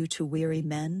for you to weary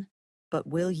men? But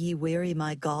will ye weary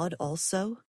my God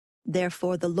also?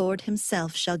 Therefore the Lord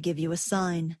himself shall give you a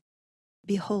sign.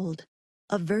 Behold,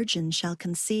 a virgin shall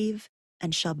conceive,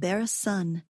 and shall bear a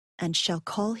son, and shall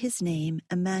call his name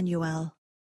Emmanuel.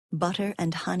 Butter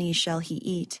and honey shall he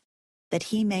eat, that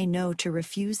he may know to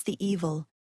refuse the evil,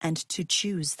 and to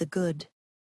choose the good.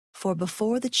 For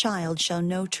before the child shall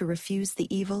know to refuse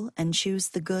the evil and choose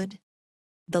the good,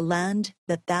 the land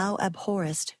that thou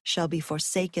abhorrest shall be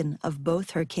forsaken of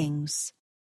both her kings.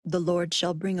 The Lord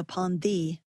shall bring upon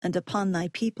thee, and upon thy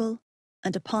people,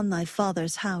 and upon thy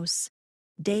father's house,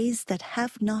 days that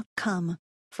have not come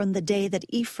from the day that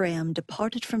Ephraim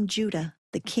departed from Judah,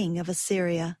 the king of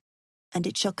Assyria. And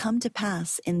it shall come to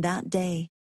pass in that day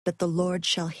that the Lord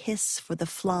shall hiss for the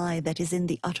fly that is in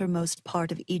the uttermost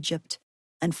part of Egypt,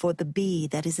 and for the bee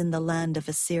that is in the land of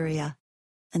Assyria.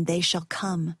 And they shall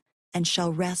come, and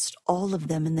shall rest all of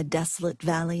them in the desolate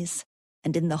valleys,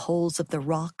 and in the holes of the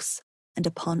rocks, and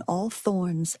upon all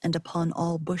thorns, and upon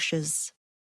all bushes.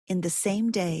 In the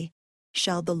same day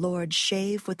shall the Lord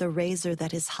shave with a razor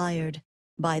that is hired,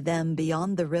 by them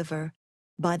beyond the river,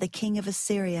 by the king of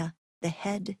Assyria, the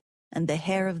head and the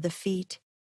hair of the feet,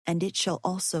 and it shall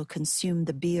also consume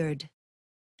the beard.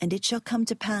 And it shall come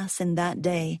to pass in that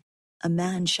day, a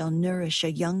man shall nourish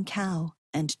a young cow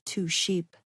and 2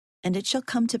 sheep. And it shall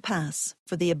come to pass,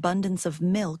 for the abundance of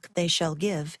milk they shall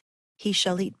give, he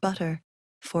shall eat butter,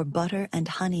 for butter and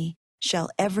honey shall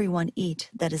every one eat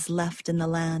that is left in the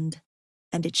land.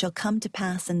 And it shall come to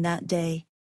pass in that day,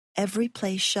 every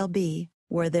place shall be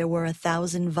where there were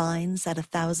 1,000 vines at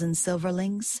 1,000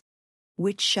 silverlings,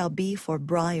 which shall be for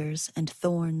briars and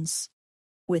thorns.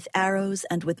 With arrows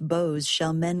and with bows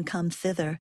shall men come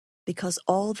thither, because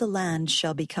all the land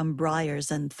shall become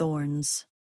briars and thorns.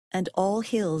 And all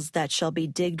hills that shall be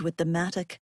digged with the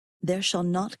mattock, there shall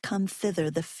not come thither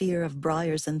the fear of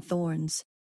briars and thorns,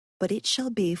 but it shall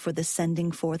be for the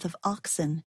sending forth of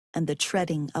oxen and the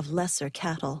treading of lesser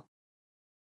cattle.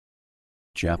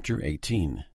 Chapter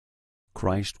 18.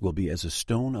 Christ will be as a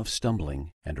stone of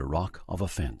stumbling and a rock of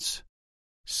offense.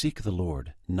 Seek the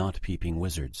Lord, not peeping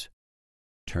wizards.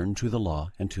 Turn to the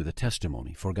law and to the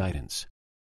testimony for guidance.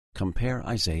 Compare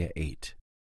Isaiah 8,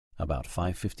 about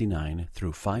 559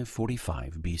 through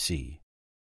 545 BC.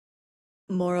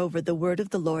 Moreover, the word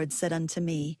of the Lord said unto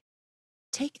me,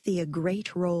 Take thee a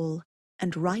great roll,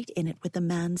 and write in it with a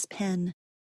man's pen,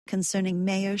 concerning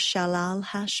Meir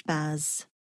Shalal-Hashbaz.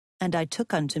 And I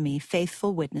took unto me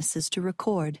faithful witnesses to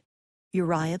record,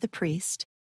 Uriah the priest,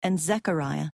 and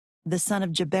Zechariah the son of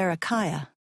Jeberechiah.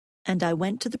 And I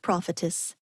went to the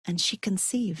prophetess, and she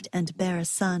conceived and bare a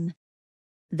son.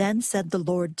 Then said the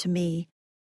Lord to me,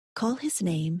 Call his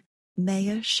name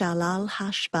Meir Shalal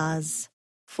Hashbaz.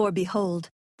 For behold,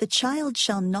 the child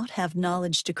shall not have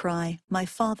knowledge to cry, My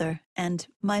father and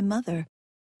my mother,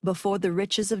 before the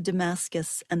riches of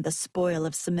Damascus and the spoil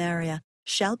of Samaria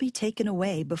shall be taken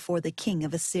away before the king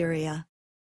of Assyria.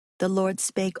 The Lord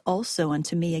spake also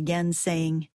unto me again,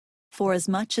 saying,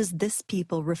 Forasmuch as this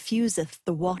people refuseth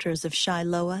the waters of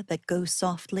Shiloah that go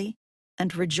softly,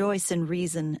 and rejoice in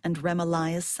Rezin and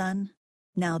Remaliah's son,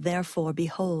 now therefore,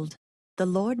 behold, the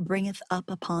Lord bringeth up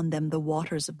upon them the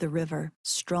waters of the river,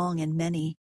 strong and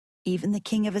many, even the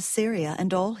king of Assyria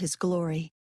and all his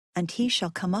glory, and he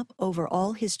shall come up over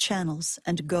all his channels,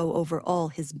 and go over all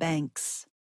his banks.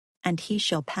 And he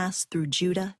shall pass through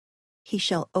Judah, he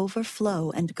shall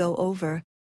overflow and go over,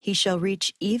 he shall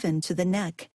reach even to the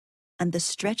neck, and the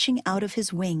stretching out of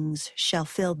his wings shall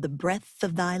fill the breadth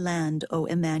of thy land, O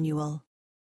Emmanuel.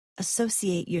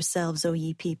 Associate yourselves, O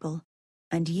ye people,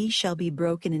 and ye shall be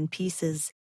broken in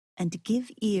pieces, and give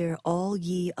ear, all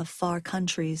ye of far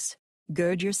countries.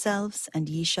 Gird yourselves, and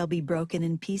ye shall be broken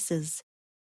in pieces.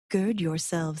 Gird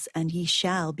yourselves, and ye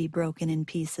shall be broken in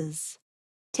pieces.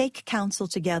 Take counsel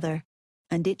together,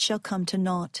 and it shall come to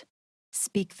naught.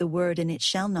 Speak the word, and it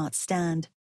shall not stand,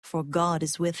 for God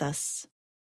is with us.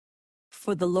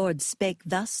 For the Lord spake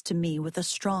thus to me with a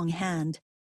strong hand,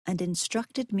 and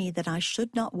instructed me that I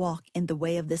should not walk in the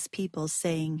way of this people,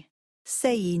 saying,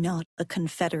 Say ye not a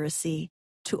confederacy,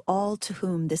 to all to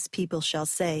whom this people shall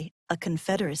say, a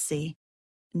confederacy.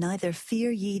 Neither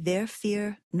fear ye their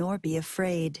fear, nor be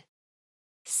afraid.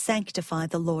 Sanctify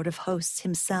the Lord of hosts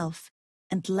himself,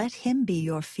 and let him be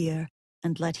your fear,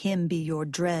 and let him be your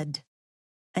dread.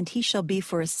 And he shall be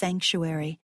for a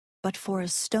sanctuary, but for a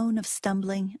stone of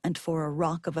stumbling, and for a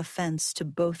rock of offense to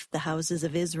both the houses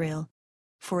of Israel,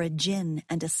 for a gin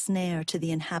and a snare to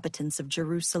the inhabitants of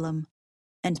Jerusalem.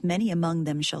 And many among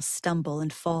them shall stumble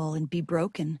and fall and be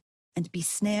broken, and be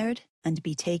snared and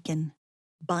be taken.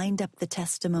 Bind up the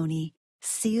testimony,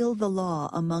 seal the law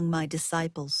among my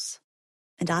disciples.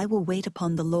 And I will wait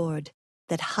upon the Lord,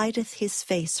 that hideth his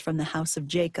face from the house of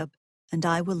Jacob, and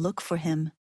I will look for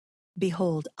him.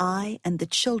 Behold, I and the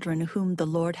children whom the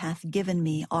Lord hath given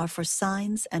me are for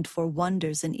signs and for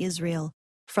wonders in Israel,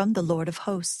 from the Lord of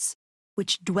hosts,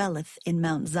 which dwelleth in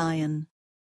Mount Zion.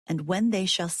 And when they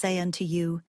shall say unto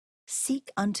you,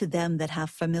 Seek unto them that have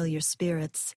familiar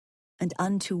spirits, and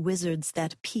unto wizards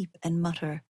that peep and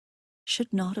mutter,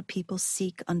 should not a people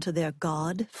seek unto their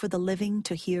God for the living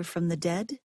to hear from the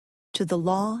dead? To the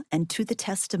law and to the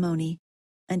testimony,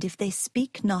 and if they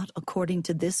speak not according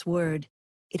to this word,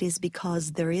 it is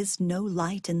because there is no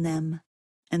light in them,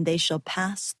 and they shall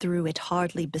pass through it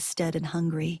hardly bestead and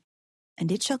hungry.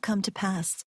 And it shall come to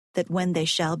pass that when they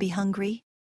shall be hungry,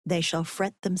 they shall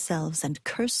fret themselves and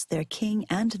curse their king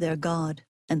and their God,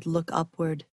 and look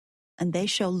upward. And they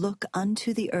shall look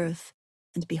unto the earth,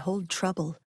 and behold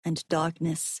trouble and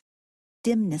darkness,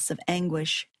 dimness of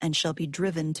anguish, and shall be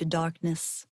driven to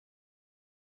darkness.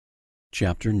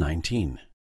 Chapter 19.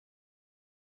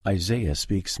 Isaiah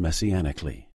speaks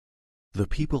messianically. The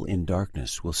people in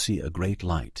darkness will see a great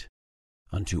light.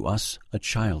 Unto us a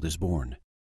child is born.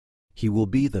 He will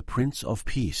be the Prince of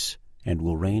Peace, and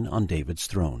will reign on David's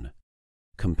throne.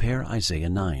 Compare Isaiah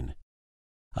 9,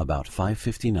 about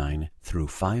 559 through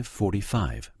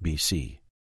 545 B.C.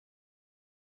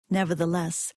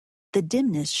 Nevertheless, the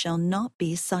dimness shall not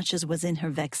be such as was in her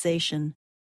vexation,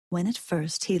 when at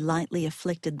first he lightly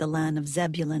afflicted the land of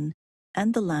Zebulun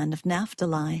and the land of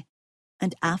Naphtali,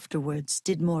 and afterwards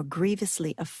did more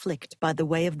grievously afflict by the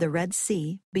way of the Red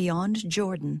Sea beyond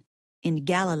Jordan, in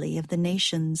Galilee of the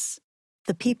nations.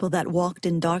 The people that walked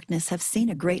in darkness have seen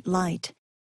a great light.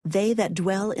 They that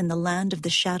dwell in the land of the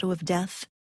shadow of death,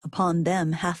 upon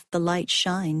them hath the light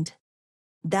shined.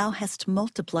 Thou hast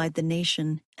multiplied the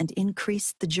nation, and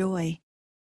increased the joy.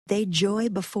 They joy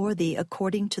before thee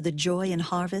according to the joy in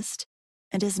harvest,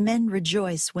 and as men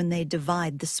rejoice when they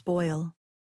divide the spoil.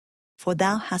 For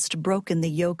thou hast broken the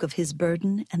yoke of his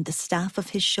burden, and the staff of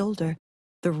his shoulder,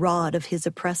 the rod of his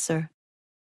oppressor.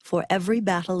 For every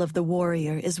battle of the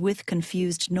warrior is with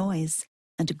confused noise,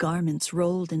 and garments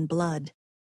rolled in blood.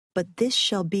 But this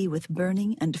shall be with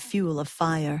burning and fuel of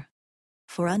fire.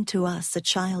 For unto us a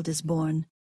child is born,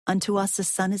 unto us a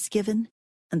son is given,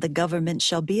 and the government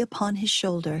shall be upon his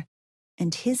shoulder,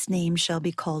 and his name shall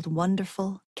be called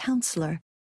Wonderful, Counselor,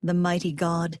 the Mighty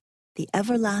God, the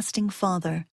Everlasting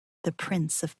Father, the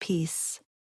Prince of Peace.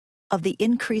 Of the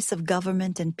increase of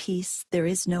government and peace there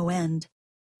is no end,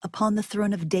 upon the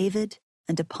throne of David,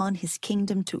 and upon his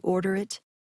kingdom to order it,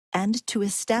 and to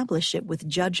establish it with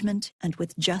judgment and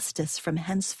with justice from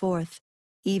henceforth,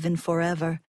 even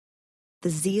forever. the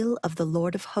zeal of the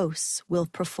Lord of hosts will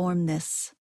perform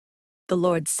this. The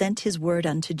Lord sent his word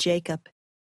unto Jacob,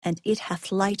 and it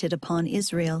hath lighted upon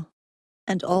Israel.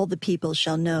 And all the people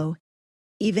shall know,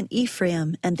 even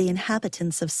Ephraim and the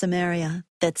inhabitants of Samaria,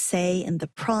 that say in the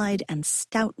pride and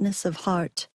stoutness of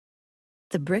heart,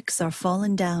 the bricks are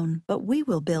fallen down, but we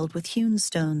will build with hewn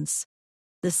stones.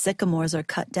 The sycamores are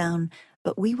cut down,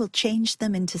 but we will change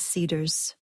them into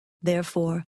cedars.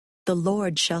 Therefore, the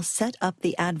Lord shall set up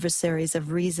the adversaries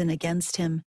of reason against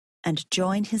him, and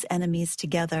join his enemies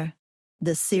together,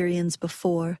 the Syrians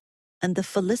before, and the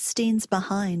Philistines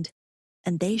behind,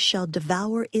 and they shall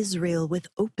devour Israel with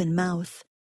open mouth.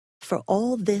 For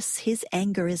all this his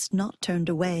anger is not turned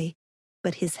away,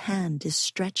 but his hand is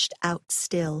stretched out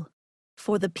still.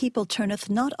 For the people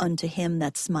turneth not unto him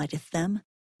that smiteth them,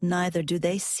 neither do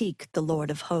they seek the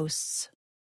Lord of hosts.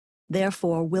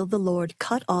 Therefore will the Lord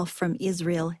cut off from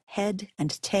Israel head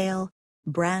and tail,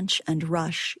 branch and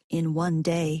rush in one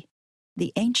day.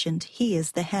 The ancient, he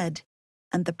is the head,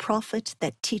 and the prophet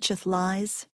that teacheth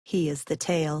lies, he is the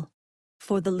tail.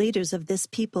 For the leaders of this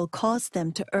people cause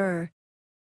them to err,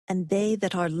 and they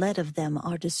that are led of them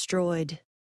are destroyed.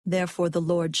 Therefore the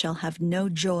Lord shall have no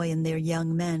joy in their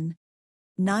young men,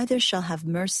 neither shall have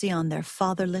mercy on their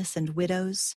fatherless and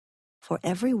widows. For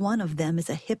every one of them is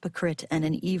a hypocrite and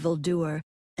an evildoer,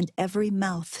 and every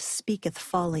mouth speaketh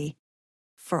folly.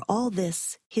 For all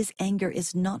this his anger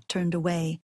is not turned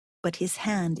away, but his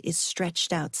hand is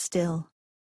stretched out still.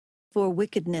 For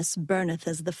wickedness burneth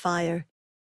as the fire.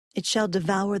 It shall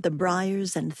devour the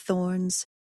briars and thorns,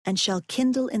 and shall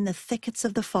kindle in the thickets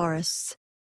of the forests,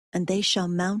 and they shall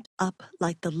mount up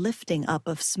like the lifting up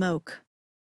of smoke.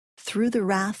 Through the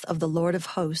wrath of the Lord of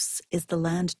hosts is the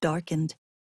land darkened,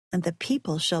 and the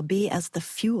people shall be as the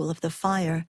fuel of the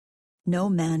fire. No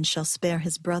man shall spare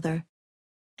his brother.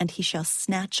 And he shall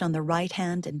snatch on the right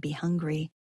hand and be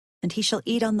hungry, and he shall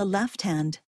eat on the left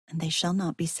hand, and they shall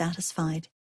not be satisfied.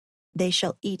 They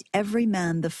shall eat every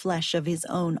man the flesh of his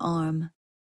own arm.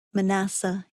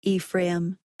 Manasseh,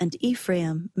 Ephraim, and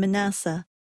Ephraim, Manasseh,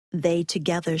 they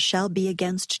together shall be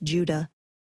against Judah.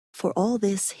 For all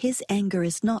this his anger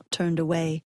is not turned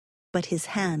away, but his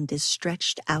hand is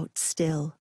stretched out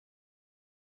still.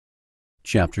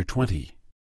 Chapter 20.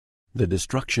 The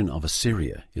destruction of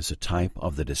Assyria is a type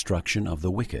of the destruction of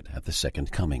the wicked at the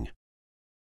second coming.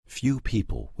 Few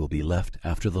people will be left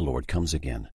after the Lord comes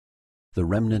again. The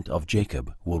remnant of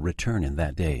Jacob will return in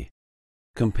that day.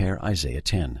 Compare Isaiah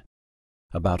 10,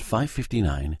 about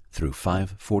 559 through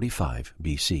 545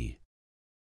 B.C.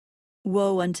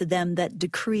 Woe unto them that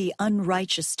decree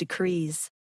unrighteous decrees,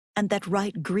 and that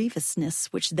write grievousness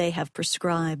which they have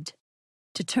prescribed,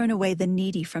 to turn away the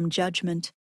needy from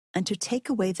judgment, and to take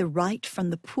away the right from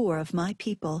the poor of my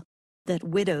people, that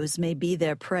widows may be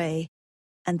their prey,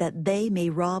 and that they may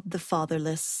rob the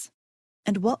fatherless.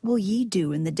 And what will ye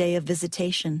do in the day of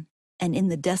visitation, and in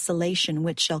the desolation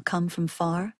which shall come from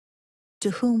far?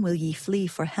 To whom will ye flee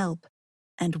for help,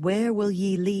 and where will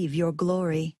ye leave your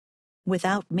glory?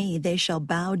 Without me they shall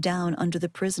bow down under the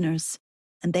prisoners,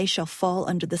 and they shall fall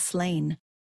under the slain.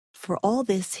 For all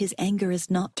this his anger is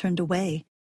not turned away,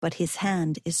 but his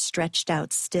hand is stretched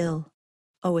out still.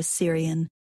 O Assyrian,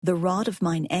 the rod of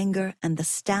mine anger and the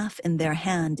staff in their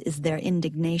hand is their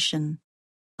indignation.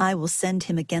 I will send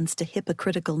him against a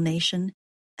hypocritical nation,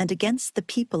 and against the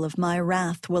people of my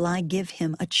wrath will I give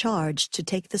him a charge to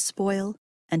take the spoil,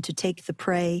 and to take the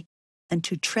prey, and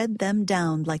to tread them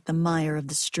down like the mire of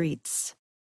the streets.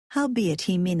 Howbeit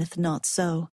he meaneth not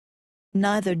so,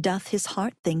 neither doth his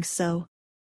heart think so.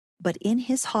 But in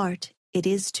his heart it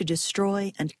is to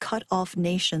destroy and cut off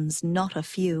nations, not a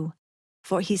few.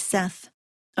 For he saith,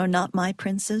 Are not my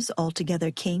princes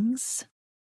altogether kings?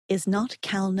 Is not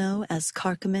Calno as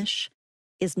Carchemish?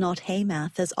 Is not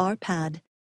Hamath as Arpad?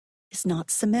 Is not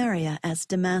Samaria as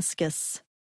Damascus?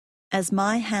 As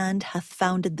my hand hath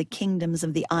founded the kingdoms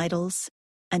of the idols,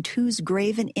 and whose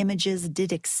graven images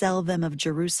did excel them of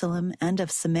Jerusalem and of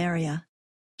Samaria,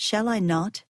 shall I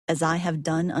not, as I have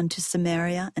done unto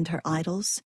Samaria and her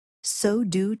idols, so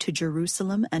do to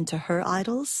Jerusalem and to her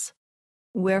idols?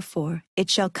 Wherefore it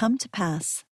shall come to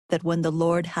pass that when the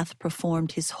Lord hath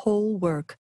performed his whole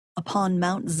work upon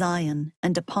Mount Zion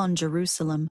and upon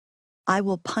Jerusalem, I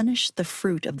will punish the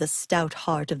fruit of the stout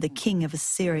heart of the king of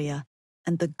Assyria,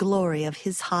 and the glory of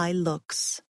his high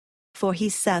looks. For he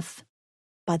saith,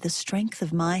 By the strength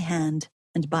of my hand,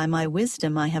 and by my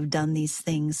wisdom I have done these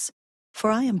things.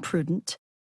 For I am prudent,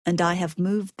 and I have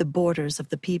moved the borders of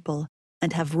the people,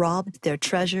 and have robbed their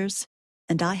treasures,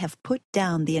 and I have put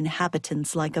down the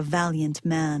inhabitants like a valiant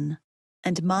man.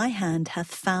 And my hand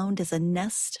hath found as a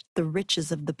nest the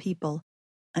riches of the people,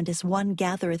 And as one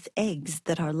gathereth eggs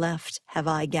that are left, have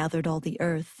I gathered all the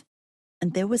earth.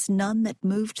 And there was none that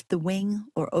moved the wing,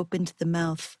 or opened the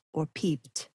mouth, or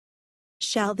peeped.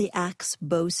 Shall the axe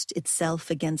boast itself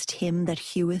against him that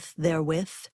heweth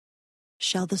therewith?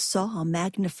 Shall the saw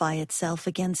magnify itself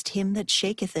against him that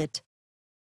shaketh it?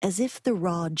 As if the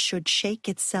rod should shake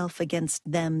itself against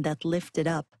them that lift it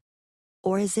up,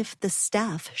 or as if the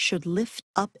staff should lift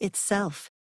up itself,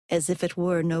 as if it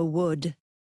were no wood.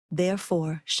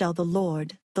 Therefore shall the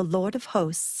Lord of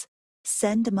hosts,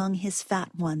 send among his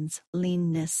fat ones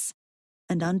leanness,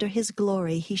 and under his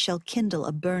glory he shall kindle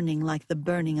a burning like the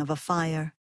burning of a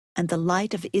fire. And the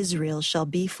light of Israel shall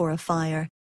be for a fire,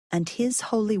 and his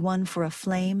Holy One for a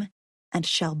flame, and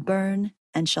shall burn,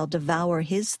 and shall devour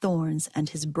his thorns and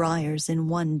his briars in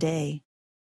one day,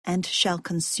 and shall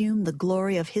consume the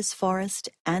glory of his forest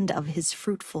and of his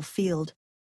fruitful field,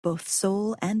 both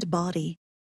soul and body,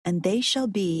 and they shall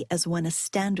be as when a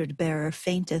standard-bearer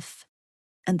fainteth.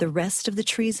 And the rest of the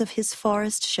trees of his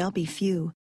forest shall be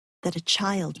few, that a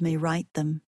child may write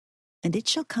them. And it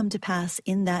shall come to pass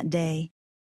in that day,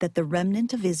 that the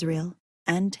remnant of Israel,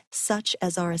 and such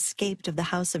as are escaped of the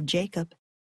house of Jacob,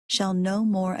 shall no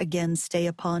more again stay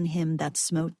upon him that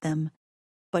smote them,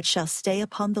 but shall stay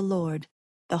upon the Lord,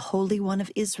 the Holy One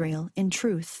of Israel, in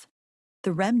truth.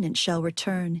 The remnant shall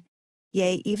return,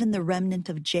 yea, even the remnant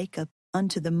of Jacob,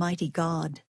 unto the mighty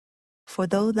God. For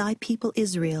though thy people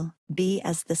Israel be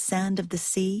as the sand of the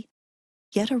sea,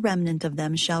 yet a remnant of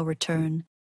them shall return.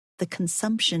 The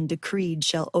consumption decreed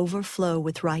shall overflow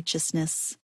with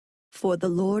righteousness. For the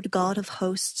Lord God of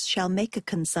hosts shall make a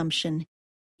consumption,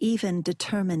 even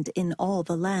determined in all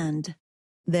the land.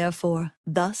 Therefore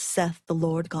thus saith the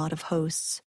Lord God of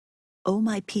hosts, O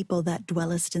my people that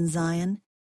dwellest in Zion,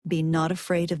 be not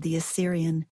afraid of the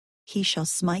Assyrian. He shall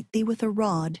smite thee with a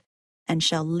rod, and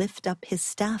shall lift up his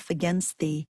staff against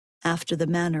thee, after the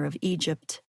manner of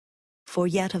Egypt. For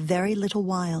yet a very little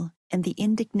while, and the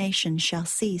indignation shall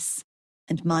cease,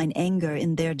 and mine anger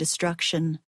in their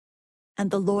destruction. And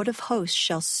the Lord of hosts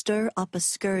shall stir up a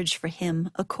scourge for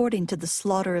him, according to the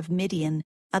slaughter of Midian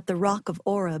at the rock of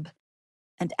Oreb.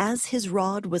 And as his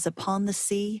rod was upon the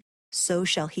sea, so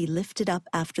shall he lift it up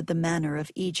after the manner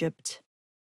of Egypt.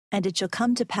 And it shall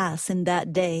come to pass in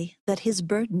that day that his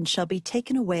burden shall be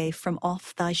taken away from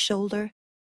off thy shoulder,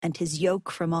 and his yoke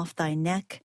from off thy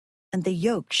neck, and the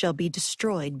yoke shall be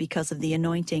destroyed because of the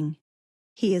anointing.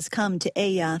 He is come to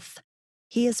Ayath,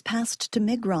 he is passed to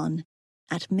Migron,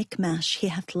 at Michmash he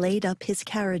hath laid up his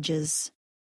carriages.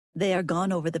 They are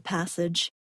gone over the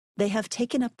passage, they have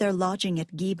taken up their lodging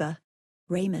at Geba.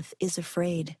 Ramoth is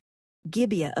afraid,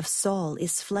 Gibeah of Saul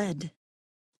is fled.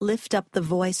 Lift up the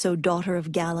voice, O daughter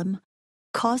of Gallim,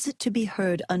 cause it to be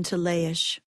heard unto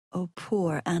Laish, O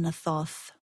poor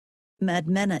Anathoth.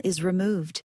 Madmenah is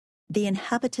removed, the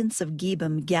inhabitants of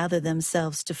Gebim gather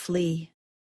themselves to flee.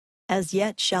 As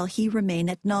yet shall he remain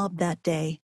at Nob that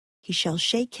day, he shall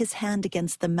shake his hand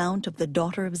against the mount of the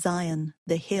daughter of Zion,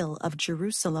 the hill of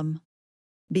Jerusalem.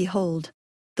 Behold,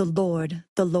 the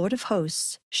Lord of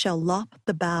hosts, shall lop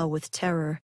the bough with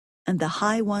terror, and the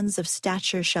high ones of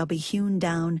stature shall be hewn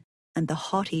down, and the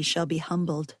haughty shall be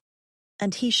humbled.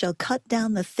 And he shall cut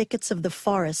down the thickets of the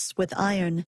forests with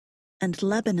iron, and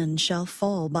Lebanon shall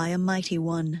fall by a mighty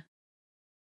one.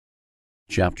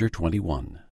 Chapter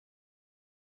 21.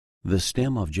 The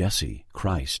stem of Jesse,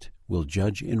 Christ, will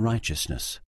judge in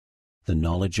righteousness. The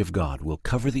knowledge of God will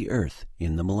cover the earth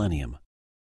in the millennium.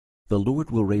 The Lord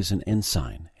will raise an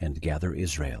ensign and gather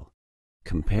Israel.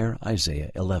 Compare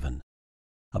Isaiah 11.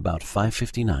 About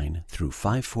 559 through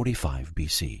 545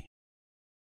 B.C.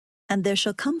 And there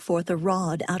shall come forth a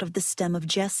rod out of the stem of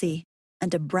Jesse,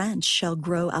 and a branch shall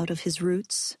grow out of his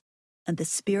roots. And the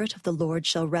Spirit of the Lord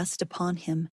shall rest upon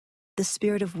him, the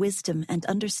Spirit of wisdom and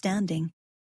understanding,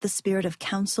 the Spirit of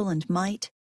counsel and might,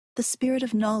 the Spirit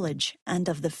of knowledge and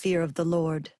of the fear of the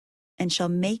Lord, and shall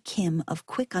make him of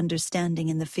quick understanding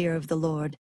in the fear of the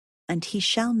Lord. And he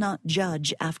shall not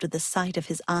judge after the sight of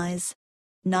his eyes,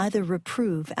 neither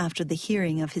reprove after the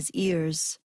hearing of his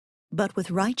ears. But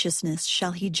with righteousness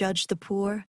shall he judge the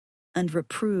poor, and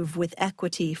reprove with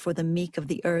equity for the meek of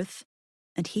the earth.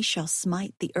 And he shall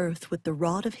smite the earth with the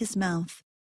rod of his mouth,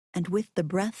 and with the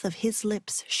breath of his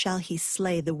lips shall he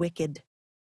slay the wicked.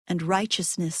 And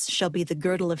righteousness shall be the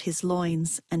girdle of his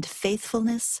loins, and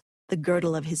faithfulness the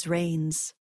girdle of his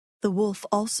reins. The wolf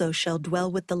also shall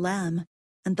dwell with the lamb,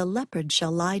 and the leopard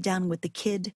shall lie down with the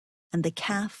kid, and the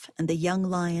calf and the young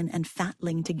lion and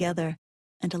fatling together,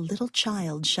 and a little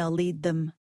child shall lead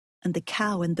them. And the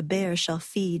cow and the bear shall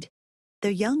feed,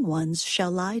 their young ones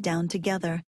shall lie down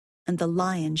together, and the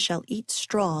lion shall eat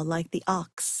straw like the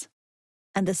ox.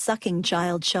 And the sucking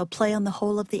child shall play on the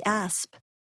hole of the asp,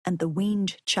 and the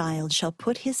weaned child shall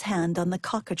put his hand on the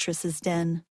cockatrice's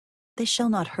den. They shall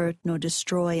not hurt nor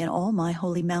destroy in all my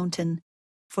holy mountain,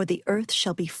 for the earth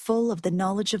shall be full of the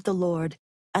knowledge of the Lord,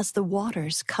 as the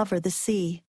waters cover the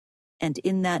sea. And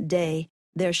in that day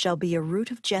there shall be a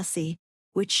root of Jesse,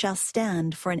 which shall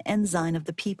stand for an ensign of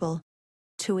the people.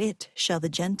 To it shall the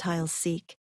Gentiles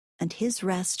seek, and his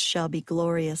rest shall be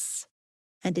glorious.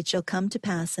 And it shall come to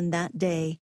pass in that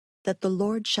day that the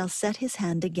Lord shall set his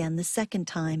hand again the second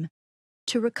time,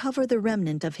 to recover the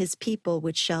remnant of his people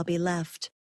which shall be left,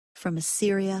 from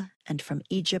Assyria, and from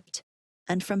Egypt,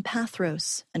 and from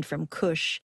Pathros, and from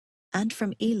Cush, and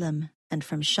from Elam, and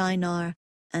from Shinar,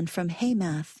 and from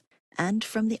Hamath, and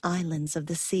from the islands of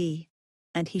the sea.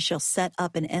 And he shall set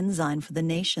up an ensign for the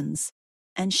nations,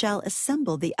 and shall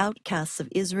assemble the outcasts of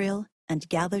Israel, and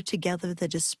gather together the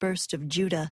dispersed of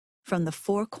Judah from the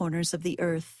four corners of the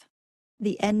earth.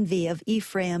 The envy of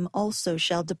Ephraim also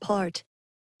shall depart,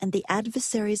 and the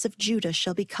adversaries of Judah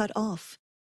shall be cut off.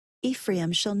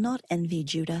 Ephraim shall not envy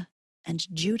Judah, and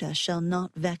Judah shall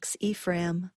not vex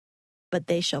Ephraim. But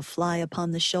they shall fly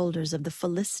upon the shoulders of the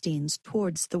Philistines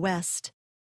towards the west.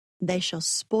 They shall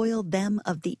spoil them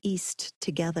of the east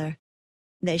together.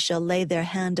 They shall lay their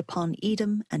hand upon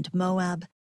Edom and Moab,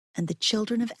 and the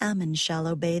children of Ammon shall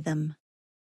obey them.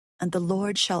 And the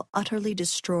Lord shall utterly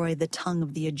destroy the tongue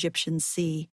of the Egyptian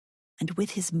sea, and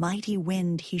with his mighty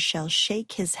wind he shall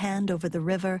shake his hand over the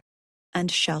river, and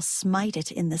shall smite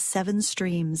it in the 7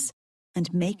 streams,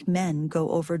 and make men go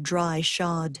over dry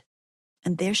shod.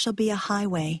 And there shall be a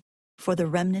highway for the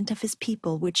remnant of his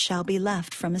people which shall be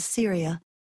left from Assyria,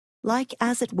 like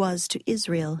as it was to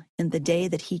Israel in the day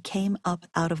that he came up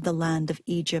out of the land of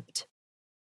Egypt.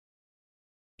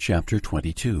 Chapter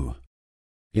 22.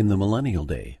 In the millennial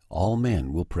day, all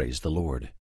men will praise the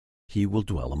Lord. He will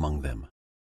dwell among them.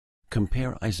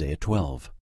 Compare Isaiah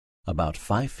 12, about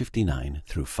 559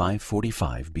 through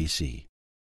 545 BC.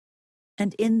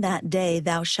 And in that day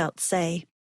thou shalt say,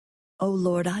 O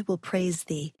Lord, I will praise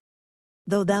thee.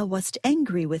 Though thou wast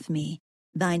angry with me,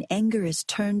 thine anger is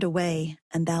turned away,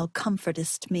 and thou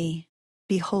comfortest me.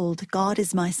 Behold, God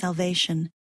is my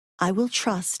salvation. I will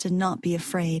trust and not be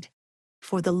afraid.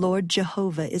 For the Lord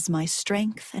Jehovah is my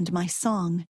strength and my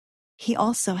song. He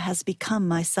also has become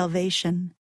my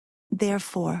salvation.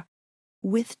 Therefore,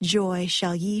 with joy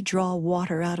shall ye draw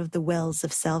water out of the wells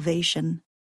of salvation.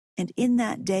 And in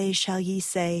that day shall ye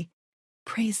say,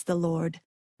 Praise the Lord,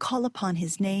 call upon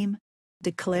his name,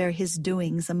 declare his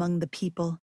doings among the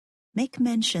people. Make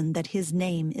mention that his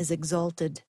name is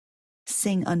exalted.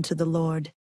 Sing unto the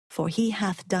Lord, for he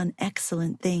hath done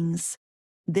excellent things.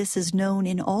 This is known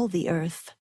in all the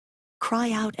earth.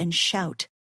 Cry out and shout,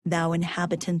 thou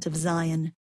inhabitant of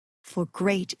Zion, for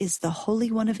great is the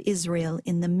Holy One of Israel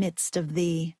in the midst of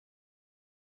thee.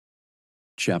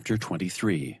 Chapter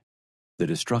 23. The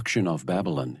destruction of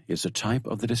Babylon is a type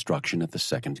of the destruction at the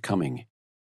second coming.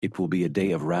 It will be a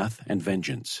day of wrath and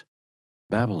vengeance.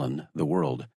 Babylon, the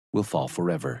world, will fall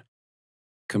forever.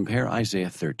 Compare Isaiah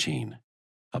 13,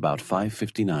 about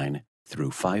 559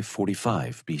 through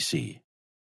 545 BC.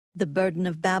 The burden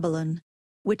of Babylon,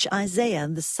 which Isaiah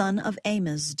the son of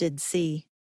Amos did see.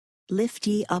 Lift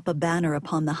ye up a banner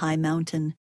upon the high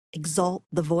mountain, exalt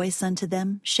the voice unto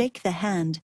them, shake the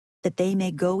hand, that they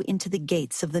may go into the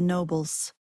gates of the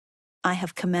nobles. I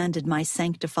have commanded my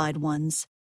sanctified ones.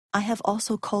 I have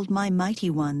also called my mighty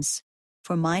ones,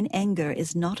 for mine anger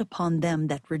is not upon them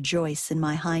that rejoice in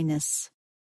my highness.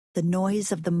 The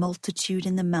noise of the multitude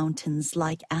in the mountains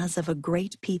like as of a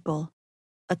great people,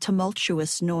 a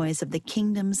tumultuous noise of the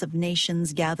kingdoms of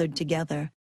nations gathered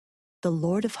together. The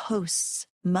Lord of hosts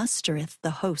mustereth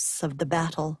the hosts of the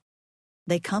battle.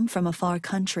 They come from a far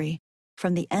country,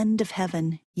 from the end of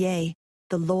heaven, yea,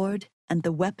 the Lord and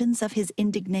the weapons of his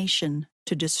indignation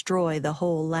to destroy the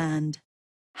whole land.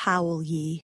 Howl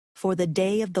ye, for the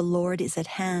day of the Lord is at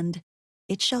hand.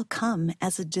 It shall come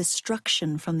as a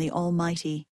destruction from the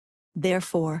Almighty.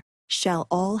 Therefore shall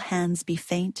all hands be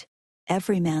faint,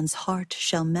 every man's heart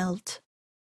shall melt.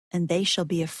 And they shall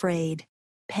be afraid,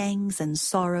 pangs and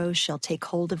sorrows shall take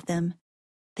hold of them.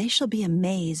 They shall be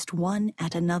amazed one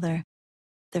at another.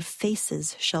 Their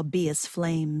faces shall be as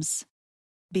flames.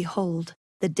 Behold,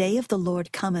 the day of the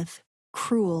Lord cometh,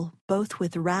 cruel both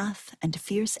with wrath and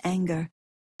fierce anger,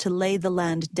 to lay the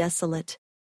land desolate,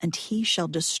 and he shall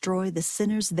destroy the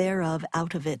sinners thereof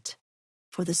out of it.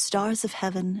 For the stars of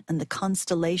heaven and the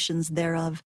constellations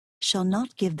thereof shall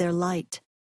not give their light.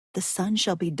 The sun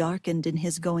shall be darkened in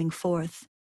his going forth,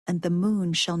 and the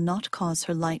moon shall not cause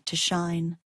her light to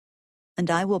shine. And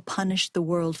I will punish the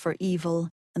world for evil,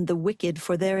 and the wicked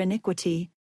for their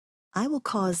iniquity. I will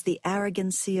cause the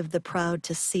arrogancy of the proud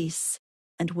to cease,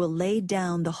 and will lay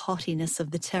down the haughtiness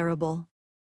of the terrible.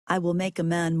 I will make a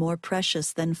man more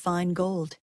precious than fine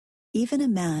gold, even a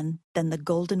man than the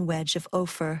golden wedge of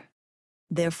Ophir.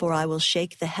 Therefore I will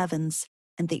shake the heavens,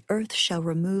 and the earth shall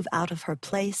remove out of her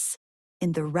place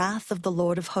in the wrath of the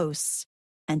Lord of hosts,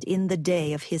 and in the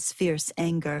day of his fierce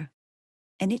anger.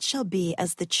 And it shall be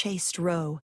as the chased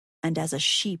roe, and as a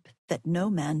sheep that no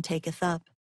man taketh up.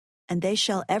 And they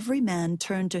shall every man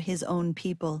turn to his own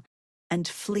people, and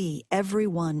flee every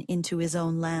one into his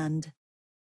own land.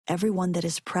 Every one that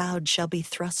is proud shall be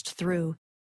thrust through,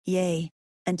 yea,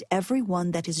 and every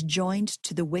one that is joined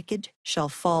to the wicked shall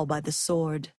fall by the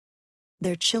sword.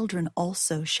 Their children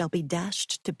also shall be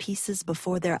dashed to pieces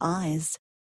before their eyes.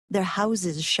 Their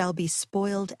houses shall be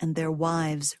spoiled, and their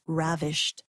wives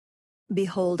ravished.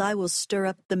 Behold, I will stir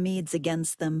up the Medes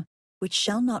against them, which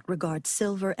shall not regard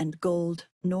silver and gold,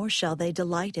 nor shall they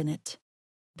delight in it.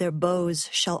 Their bows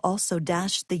shall also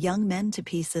dash the young men to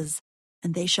pieces,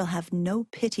 and they shall have no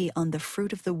pity on the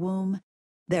fruit of the womb.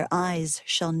 Their eyes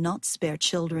shall not spare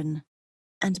children.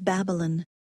 And Babylon,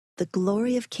 the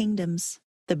glory of kingdoms,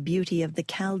 the beauty of the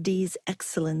Chaldees'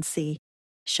 excellency,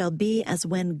 shall be as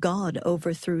when God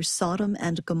overthrew Sodom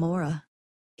and Gomorrah.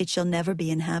 It shall never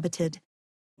be inhabited,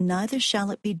 neither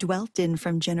shall it be dwelt in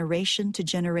from generation to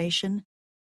generation.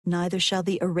 Neither shall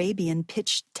the Arabian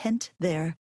pitch tent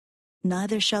there,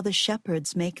 neither shall the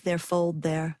shepherds make their fold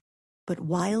there. But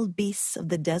wild beasts of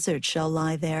the desert shall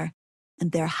lie there,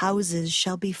 and their houses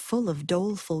shall be full of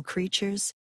doleful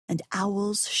creatures, and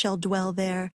owls shall dwell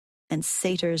there, and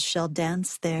satyrs shall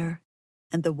dance there.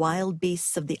 And the wild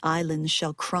beasts of the islands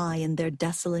shall cry in their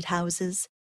desolate houses,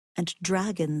 and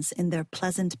dragons in their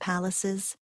pleasant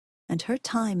palaces. And her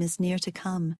time is near to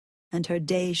come, and her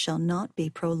day shall not be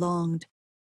prolonged.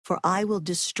 For I will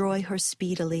destroy her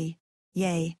speedily,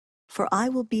 yea, for I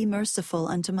will be merciful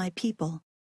unto my people,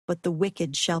 but the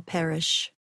wicked shall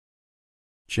perish.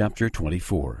 Chapter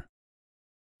 24.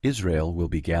 Israel will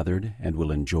be gathered and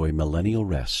will enjoy millennial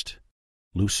rest.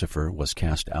 Lucifer was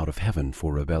cast out of heaven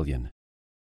for rebellion.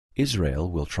 Israel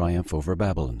will triumph over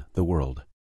Babylon, the world.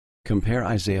 Compare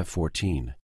Isaiah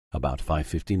 14, about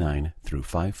 559 through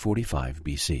 545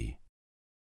 BC.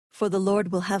 For the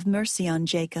Lord will have mercy on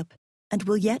Jacob, and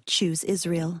will yet choose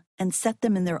Israel, and set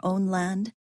them in their own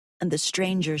land, and the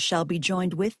strangers shall be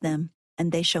joined with them,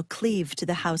 and they shall cleave to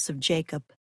the house of Jacob.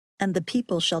 And the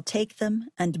people shall take them,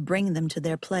 and bring them to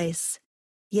their place,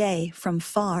 yea, from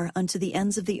far unto the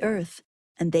ends of the earth,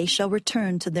 and they shall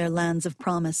return to their lands of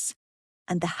promise.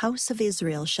 And the house of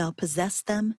Israel shall possess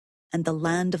them, and the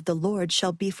land of the Lord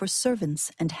shall be for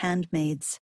servants and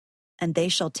handmaids. And they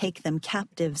shall take them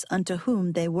captives unto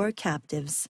whom they were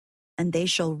captives, and they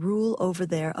shall rule over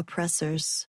their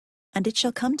oppressors. And it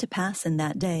shall come to pass in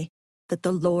that day, that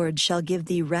the Lord shall give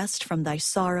thee rest from thy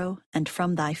sorrow, and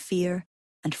from thy fear,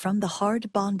 and from the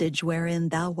hard bondage wherein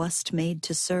thou wast made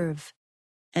to serve.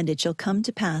 And it shall come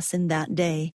to pass in that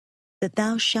day, that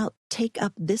thou shalt take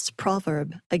up this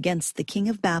proverb against the king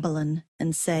of Babylon,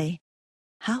 and say,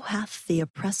 How hath the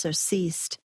oppressor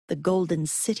ceased, the golden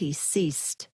city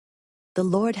ceased? The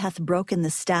Lord hath broken the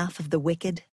staff of the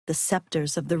wicked, the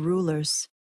scepters of the rulers.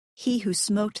 He who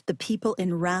smote the people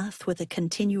in wrath with a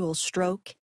continual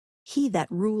stroke, he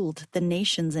that ruled the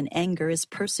nations in anger is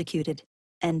persecuted,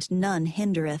 and none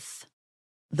hindereth.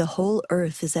 The whole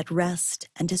earth is at rest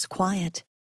and is quiet.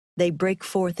 They break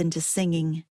forth into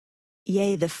singing.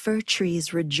 Yea, the fir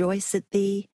trees rejoice at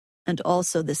thee, and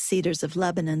also the cedars of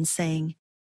Lebanon, saying,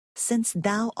 Since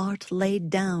thou art laid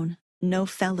down, no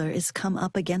feller is come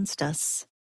up against us.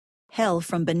 Hell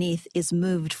from beneath is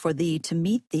moved for thee to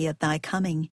meet thee at thy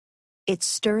coming. It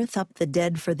stirreth up the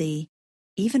dead for thee,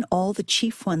 even all the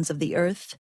chief ones of the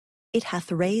earth. It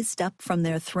hath raised up from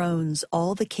their thrones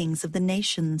all the kings of the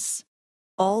nations.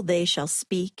 All they shall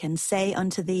speak and say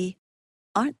unto thee,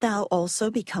 Art thou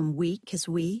also become weak as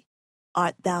we?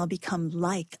 Art thou become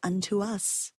like unto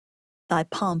us? Thy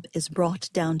pomp is brought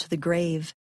down to the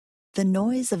grave. The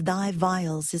noise of thy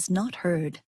vials is not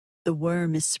heard. The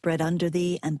worm is spread under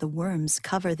thee, and the worms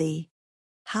cover thee.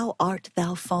 How art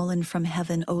thou fallen from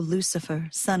heaven, O Lucifer,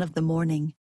 son of the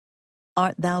morning?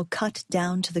 Art thou cut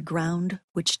down to the ground,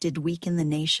 which did weaken the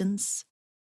nations?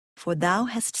 For thou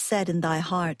hast said in thy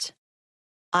heart,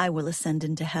 I will ascend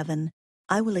into heaven.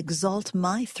 I will exalt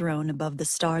my throne above the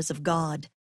stars of God.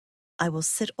 I will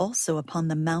sit also upon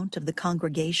the mount of the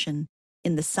congregation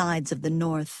in the sides of the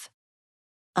north.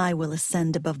 I will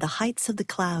ascend above the heights of the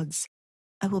clouds.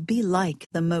 I will be like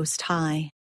the Most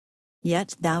High.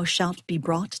 Yet thou shalt be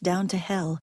brought down to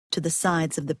hell, to the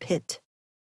sides of the pit.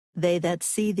 They that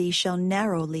see thee shall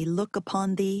narrowly look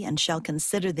upon thee, and shall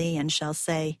consider thee, and shall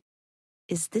say,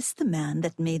 Is this the man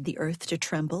that made the earth to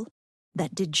tremble,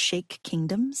 that did shake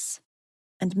kingdoms?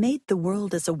 And made the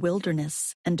world as a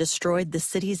wilderness, and destroyed the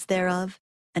cities thereof,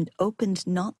 and opened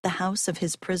not the house of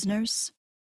his prisoners?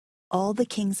 All the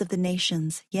kings of the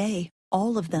nations, yea,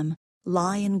 all of them,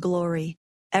 lie in glory,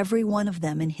 every one of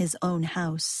them in his own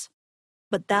house.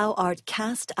 But thou art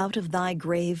cast out of thy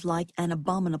grave like an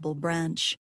abominable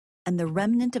branch, and the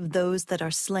remnant of those that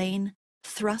are slain,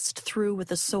 thrust through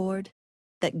with a sword,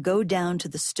 that go down to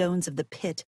the stones of the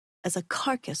pit, as a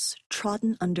carcass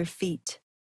trodden under feet.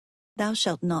 Thou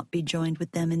shalt not be joined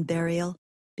with them in burial,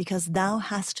 because thou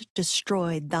hast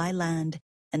destroyed thy land,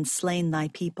 and slain thy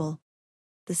people.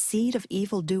 The seed of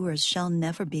evildoers shall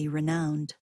never be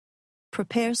renowned.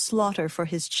 Prepare slaughter for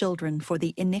his children for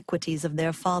the iniquities of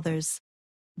their fathers,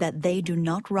 that they do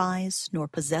not rise, nor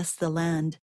possess the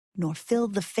land, nor fill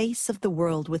the face of the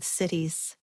world with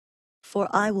cities. For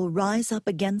I will rise up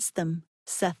against them,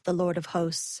 saith the Lord of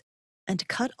hosts, and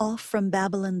cut off from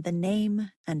Babylon the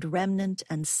name, and remnant,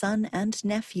 and son, and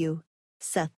nephew,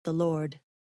 saith the Lord.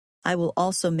 I will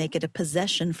also make it a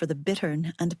possession for the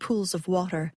bittern and pools of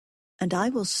water, and I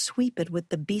will sweep it with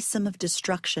the besom of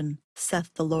destruction,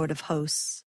 saith the Lord of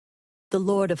hosts. The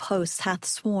Lord of hosts hath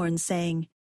sworn, saying,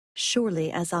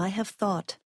 Surely as I have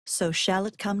thought, so shall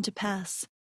it come to pass,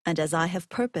 and as I have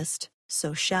purposed,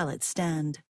 so shall it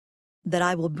stand. That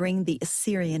I will bring the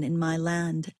Assyrian in my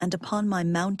land, and upon my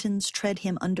mountains tread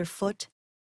him under foot.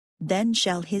 Then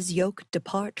shall his yoke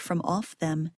depart from off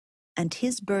them, and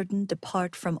his burden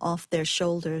depart from off their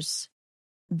shoulders.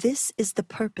 This is the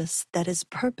purpose that is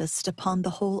purposed upon the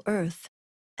whole earth,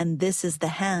 and this is the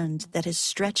hand that is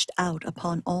stretched out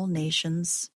upon all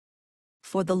nations.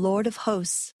 For the Lord of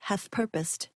hosts hath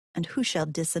purposed, and who shall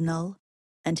disannul?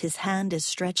 And his hand is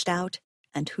stretched out,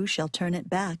 and who shall turn it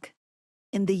back?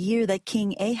 In the year that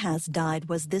King Ahaz died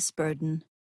was this burden.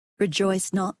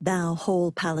 Rejoice not thou,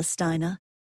 whole Palestina,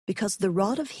 because the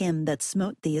rod of him that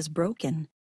smote thee is broken.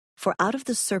 For out of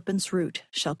the serpent's root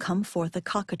shall come forth a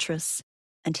cockatrice,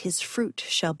 and his fruit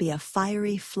shall be a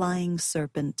fiery flying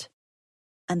serpent.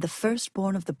 And the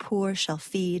firstborn of the poor shall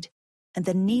feed, and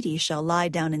the needy shall lie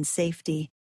down in safety,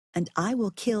 and I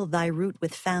will kill thy root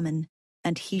with famine,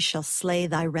 and he shall slay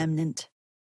thy remnant.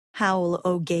 Howl,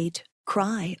 O gate,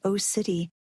 cry, O city,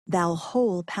 thou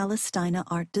whole Palestina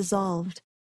art dissolved.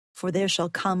 For there shall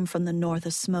come from the north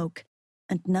a smoke,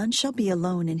 and none shall be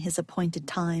alone in his appointed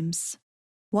times.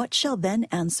 What shall then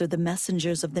answer the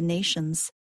messengers of the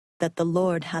nations? That the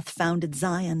Lord hath founded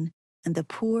Zion, and the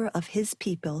poor of his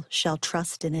people shall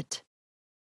trust in it.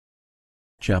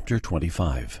 Chapter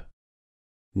 25.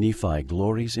 Nephi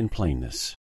glories in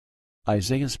plainness.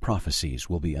 Isaiah's prophecies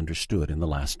will be understood in the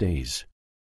last days.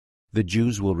 The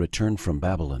Jews will return from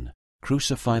Babylon,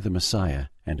 crucify the Messiah,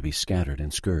 and be scattered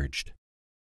and scourged.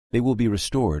 They will be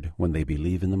restored when they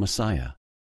believe in the Messiah.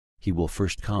 He will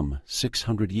first come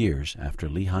 600 years after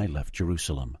Lehi left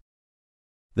Jerusalem.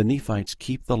 The Nephites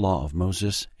keep the law of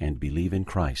Moses and believe in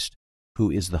Christ, who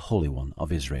is the Holy One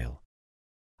of Israel.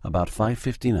 About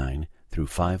 559 through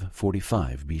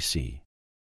 545 B.C.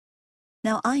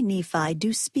 Now I, Nephi,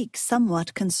 do speak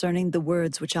somewhat concerning the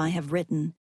words which I have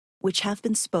written, which have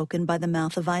been spoken by the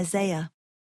mouth of Isaiah.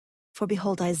 For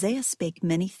behold, Isaiah spake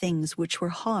many things which were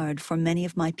hard for many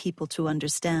of my people to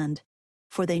understand,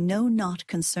 for they know not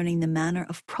concerning the manner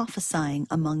of prophesying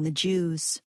among the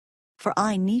Jews. For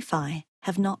I, Nephi,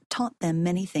 have not taught them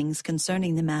many things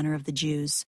concerning the manner of the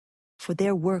Jews, for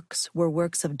their works were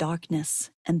works of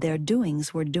darkness, and their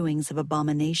doings were doings of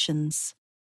abominations.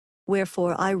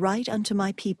 Wherefore I write unto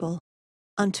my people,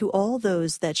 unto all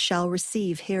those that shall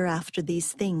receive hereafter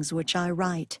these things which I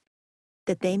write,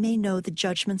 that they may know the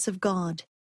judgments of God,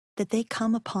 that they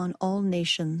come upon all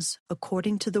nations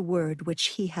according to the word which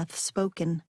he hath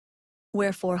spoken.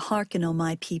 Wherefore hearken, O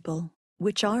my people,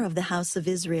 which are of the house of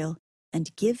Israel,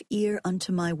 and give ear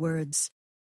unto my words.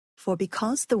 For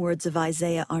because the words of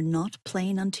Isaiah are not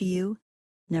plain unto you,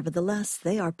 nevertheless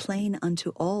they are plain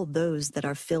unto all those that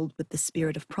are filled with the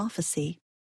spirit of prophecy.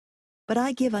 But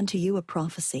I give unto you a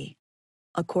prophecy,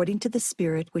 according to the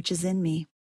Spirit which is in me.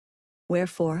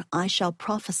 Wherefore I shall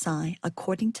prophesy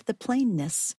according to the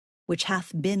plainness which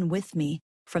hath been with me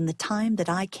from the time that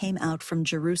I came out from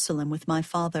Jerusalem with my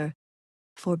father.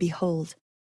 For behold,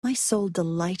 my soul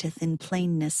delighteth in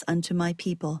plainness unto my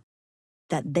people,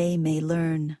 that they may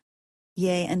learn.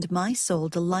 Yea, and my soul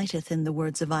delighteth in the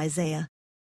words of Isaiah.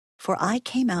 For I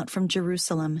came out from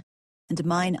Jerusalem, and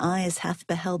mine eyes hath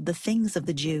beheld the things of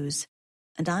the Jews,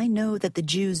 and I know that the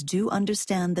Jews do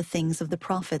understand the things of the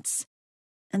prophets.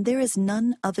 And there is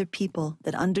none other people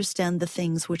that understand the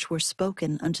things which were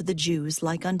spoken unto the Jews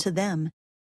like unto them,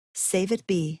 save it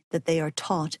be that they are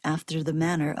taught after the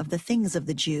manner of the things of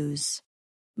the Jews.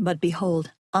 But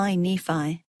behold, I,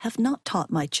 Nephi, have not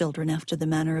taught my children after the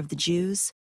manner of the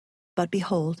Jews. But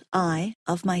behold, I,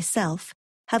 of myself,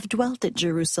 have dwelt at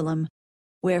Jerusalem,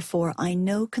 wherefore I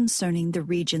know concerning the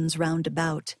regions round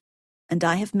about, and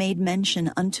I have made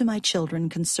mention unto my children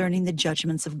concerning the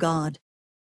judgments of God,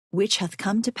 which hath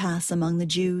come to pass among the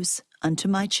Jews unto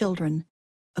my children,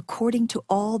 according to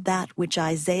all that which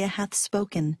Isaiah hath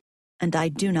spoken, and I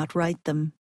do not write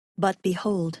them. But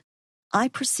behold, I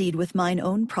proceed with mine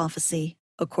own prophecy,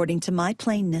 according to my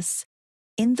plainness,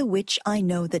 in the which I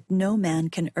know that no man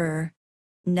can err.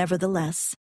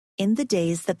 Nevertheless, in the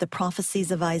days that the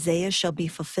prophecies of Isaiah shall be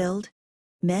fulfilled,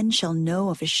 men shall know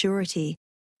of a surety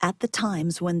at the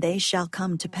times when they shall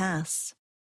come to pass.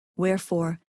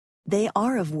 Wherefore, they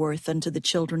are of worth unto the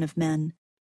children of men,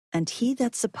 and he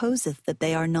that supposeth that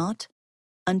they are not,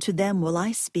 unto them will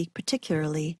I speak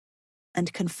particularly,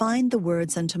 and confine the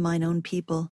words unto mine own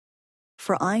people.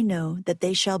 For I know that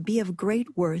they shall be of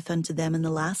great worth unto them in the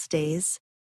last days,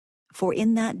 for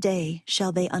in that day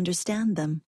shall they understand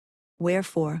them.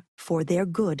 Wherefore, for their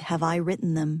good have I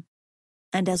written them.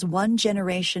 And as one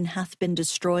generation hath been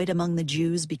destroyed among the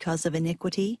Jews because of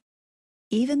iniquity,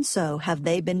 even so have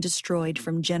they been destroyed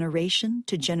from generation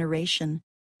to generation,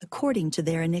 according to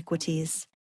their iniquities.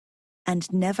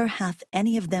 And never hath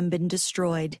any of them been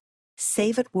destroyed,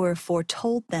 save it were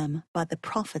foretold them by the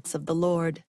prophets of the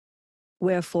Lord.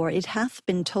 Wherefore it hath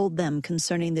been told them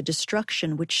concerning the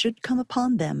destruction which should come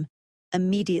upon them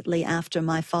immediately after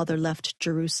my father left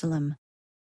Jerusalem.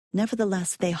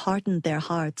 Nevertheless they hardened their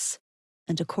hearts,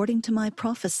 and according to my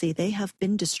prophecy they have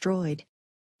been destroyed,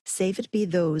 save it be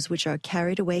those which are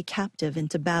carried away captive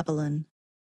into Babylon.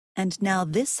 And now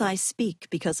this I speak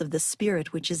because of the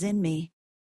Spirit which is in me,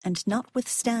 and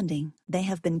notwithstanding they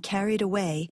have been carried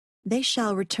away, they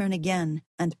shall return again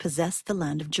and possess the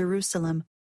land of Jerusalem.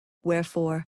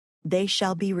 Wherefore, they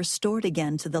shall be restored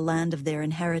again to the land of their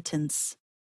inheritance.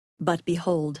 But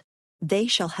behold, they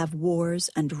shall have wars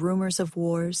and rumors of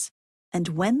wars, and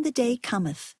when the day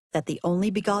cometh that the only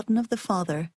begotten of the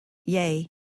Father, yea,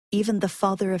 even the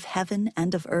Father of heaven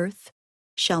and of earth,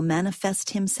 shall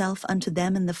manifest himself unto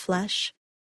them in the flesh,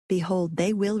 behold,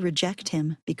 they will reject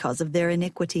him because of their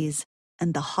iniquities,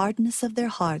 and the hardness of their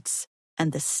hearts,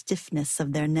 and the stiffness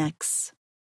of their necks.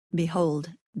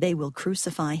 Behold, they will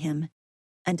crucify him,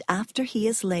 and after he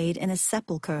is laid in a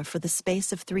sepulchre for the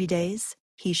space of 3 days,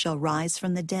 he shall rise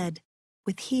from the dead,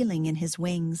 with healing in his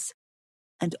wings.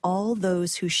 And all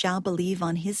those who shall believe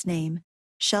on his name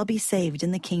shall be saved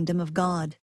in the kingdom of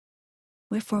God.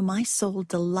 Wherefore my soul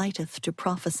delighteth to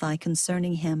prophesy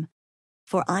concerning him,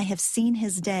 for I have seen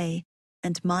his day,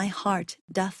 and my heart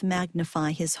doth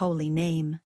magnify his holy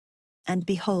name. And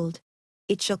behold,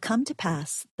 it shall come to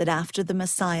pass that after the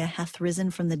Messiah hath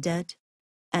risen from the dead,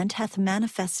 and hath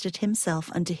manifested himself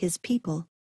unto his people,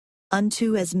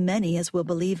 unto as many as will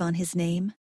believe on his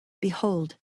name,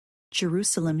 behold,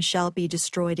 Jerusalem shall be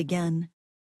destroyed again.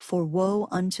 For woe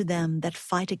unto them that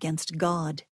fight against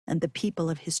God and the people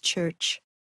of his church.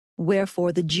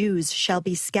 Wherefore the Jews shall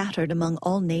be scattered among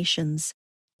all nations,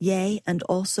 yea, and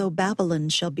also Babylon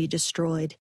shall be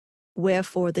destroyed.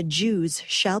 Wherefore the Jews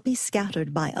shall be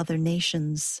scattered by other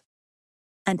nations.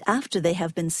 And after they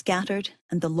have been scattered,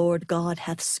 and the Lord God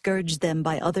hath scourged them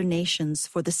by other nations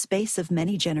for the space of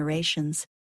many generations,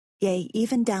 yea,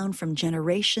 even down from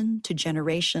generation to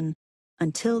generation,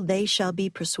 until they shall be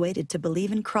persuaded to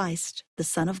believe in Christ, the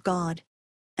Son of God,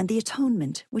 and the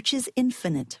atonement which is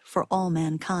infinite for all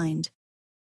mankind.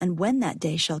 And when that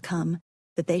day shall come,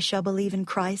 that they shall believe in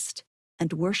Christ,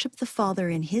 and worship the Father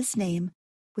in his name,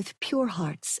 with pure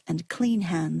hearts and clean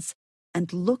hands,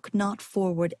 and look not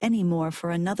forward any more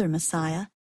for another Messiah,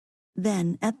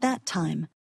 then at that time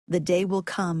the day will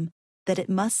come that it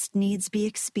must needs be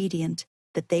expedient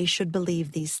that they should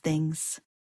believe these things.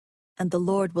 And the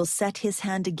Lord will set his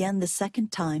hand again the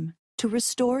second time to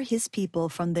restore his people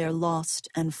from their lost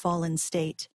and fallen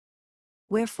state.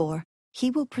 Wherefore he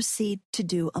will proceed to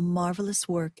do a marvelous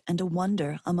work and a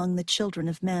wonder among the children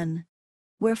of men.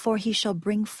 Wherefore he shall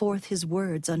bring forth his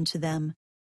words unto them,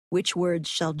 which words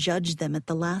shall judge them at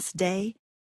the last day,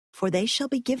 for they shall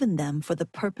be given them for the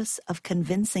purpose of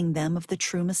convincing them of the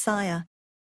true Messiah,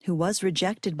 who was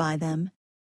rejected by them,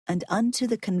 and unto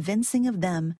the convincing of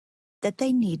them that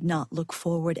they need not look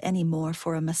forward any more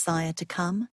for a Messiah to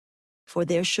come, for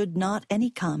there should not any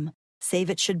come, save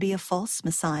it should be a false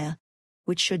Messiah,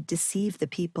 which should deceive the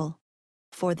people.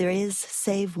 For there is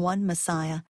save one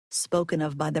Messiah, spoken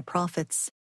of by the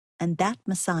prophets, and that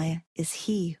Messiah is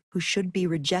he who should be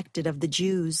rejected of the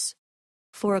Jews.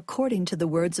 For according to the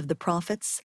words of the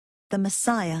prophets, the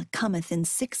Messiah cometh in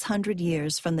 600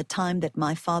 years from the time that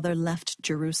my father left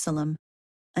Jerusalem,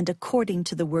 and according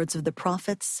to the words of the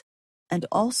prophets, and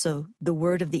also the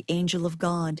word of the angel of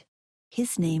God,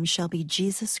 his name shall be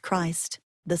Jesus Christ,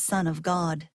 the Son of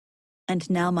God. And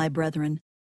now, my brethren,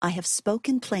 I have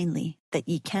spoken plainly that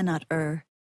ye cannot err.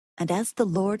 And as the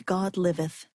Lord God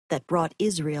liveth, that brought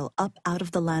Israel up out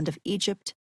of the land of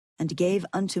Egypt, and gave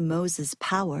unto Moses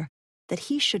power, that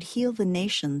he should heal the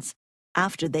nations,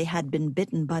 after they had been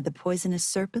bitten by the poisonous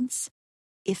serpents,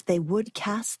 if they would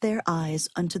cast their eyes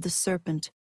unto the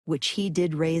serpent, which he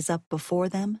did raise up before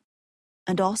them,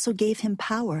 and also gave him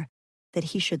power, that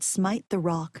he should smite the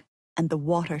rock, and the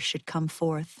water should come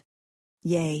forth.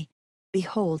 Yea,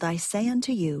 behold, I say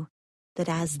unto you, that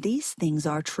as these things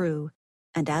are true,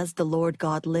 and as the Lord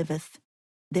God liveth,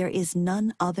 there is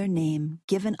none other name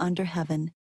given under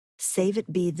heaven, save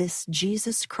it be this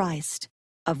Jesus Christ,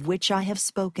 of which I have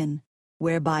spoken,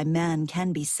 whereby man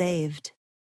can be saved.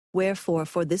 Wherefore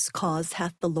for this cause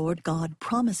hath the Lord God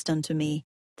promised unto me,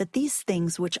 that these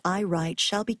things which I write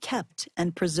shall be kept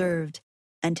and preserved,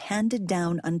 and handed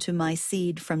down unto my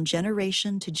seed from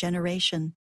generation to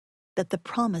generation, that the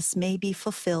promise may be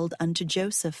fulfilled unto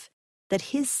Joseph,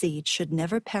 that his seed should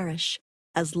never perish,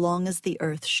 as long as the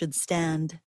earth should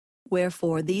stand.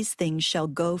 Wherefore these things shall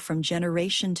go from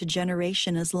generation to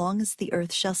generation as long as the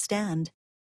earth shall stand,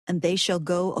 and they shall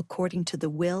go according to the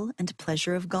will and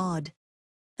pleasure of God.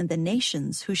 And the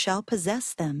nations who shall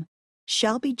possess them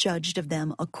shall be judged of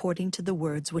them according to the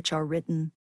words which are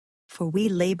written. For we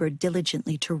labored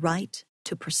diligently to write,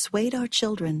 to persuade our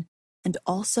children, and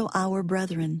also our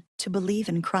brethren, to believe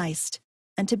in Christ,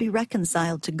 and to be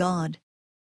reconciled to God.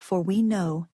 For we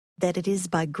know that it is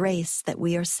by grace that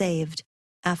we are saved,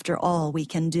 after all we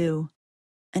can do.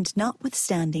 And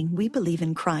notwithstanding we believe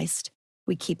in Christ,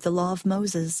 we keep the law of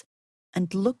Moses,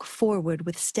 and look forward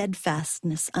with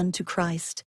steadfastness unto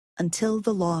Christ, until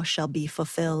the law shall be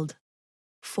fulfilled.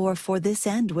 For this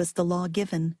end was the law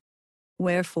given.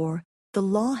 Wherefore the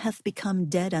law hath become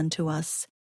dead unto us,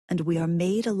 and we are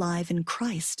made alive in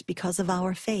Christ because of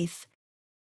our faith.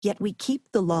 Yet we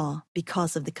keep the law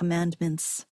because of the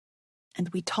commandments. And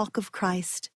we talk of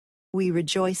Christ, we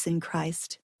rejoice in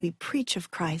Christ, we preach of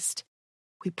Christ,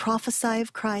 we prophesy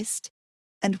of Christ,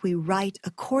 and we write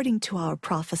according to our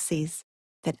prophecies,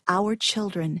 that our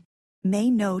children may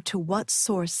know to what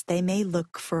source they may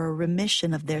look for a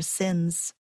remission of their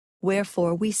sins.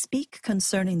 Wherefore we speak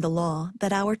concerning the law,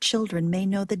 that our children may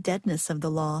know the deadness of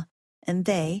the law, and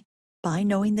they, by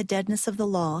knowing the deadness of the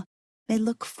law, may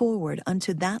look forward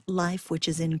unto that life which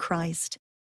is in Christ,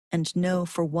 and know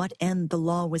for what end the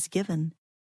law was given.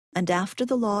 And after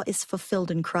the law is fulfilled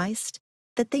in Christ,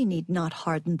 that they need not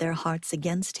harden their hearts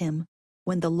against him,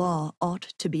 when the law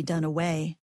ought to be done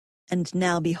away. And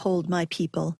now behold, my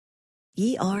people,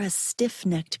 ye are a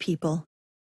stiff-necked people.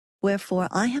 Wherefore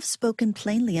I have spoken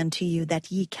plainly unto you, that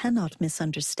ye cannot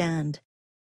misunderstand.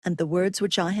 And the words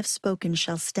which I have spoken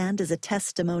shall stand as a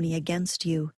testimony against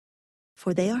you,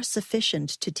 for they are sufficient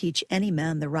to teach any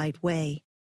man the right way.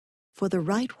 For the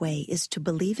right way is to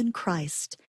believe in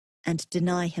Christ, and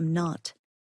deny him not.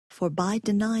 For by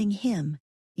denying him,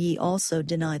 ye also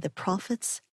deny the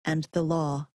prophets and the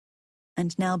law.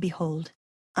 And now behold,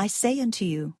 I say unto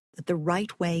you, that the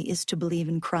right way is to believe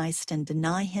in Christ and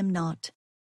deny him not.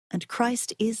 And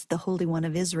Christ is the Holy One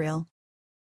of Israel.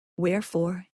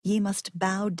 Wherefore ye must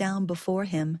bow down before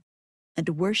him, and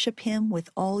worship him with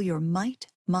all your might,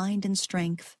 mind, and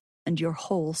strength, and your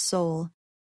whole soul.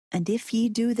 And if ye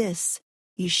do this,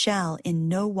 ye shall in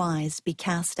no wise be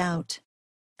cast out.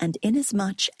 And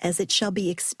inasmuch as it shall be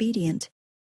expedient,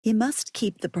 ye must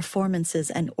keep the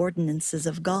performances and ordinances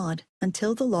of God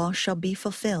until the law shall be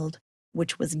fulfilled,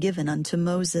 which was given unto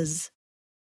Moses.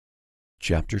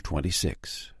 Chapter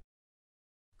 26.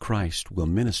 Christ will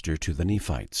minister to the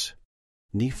Nephites.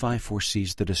 Nephi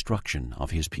foresees the destruction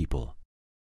of his people.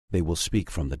 They will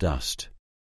speak from the dust.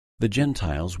 The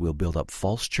Gentiles will build up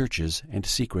false churches and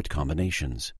secret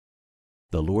combinations.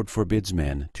 The Lord forbids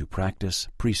men to practice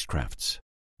priestcrafts.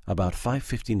 About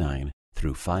 559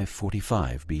 through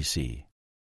 545 B.C.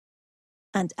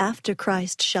 And after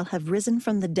Christ shall have risen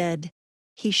from the dead,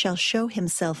 he shall show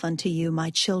himself unto you, my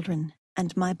children,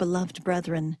 and my beloved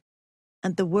brethren.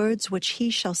 And the words which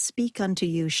he shall speak unto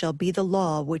you shall be the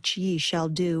law which ye shall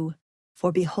do.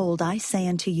 For behold, I say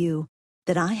unto you,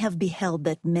 that I have beheld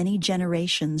that many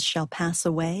generations shall pass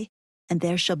away, and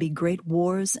there shall be great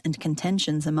wars and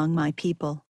contentions among my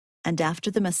people. And after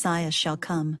the Messiah shall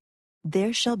come,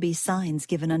 there shall be signs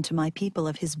given unto my people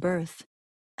of his birth.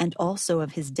 and also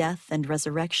of his death and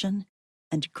resurrection,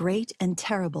 and great and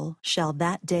terrible shall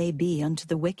that day be unto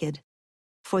the wicked,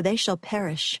 for they shall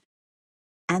perish.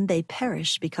 And they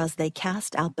perish because they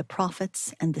cast out the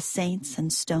prophets and the saints,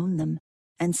 and stone them,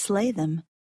 and slay them.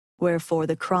 Wherefore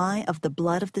the cry of the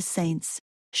blood of the saints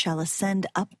shall ascend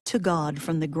up to God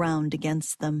from the ground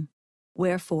against them.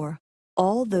 Wherefore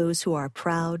all those who are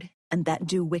proud and that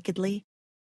do wickedly,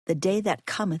 the day that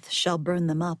cometh shall burn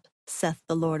them up, saith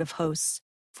the Lord of hosts,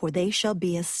 for they shall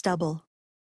be as stubble.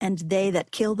 And they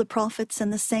that kill the prophets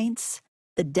and the saints,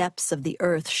 the depths of the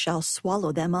earth shall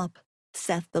swallow them up,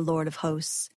 saith the Lord of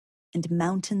hosts. And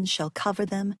mountains shall cover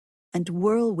them, and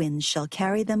whirlwinds shall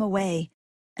carry them away,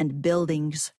 and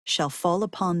buildings shall fall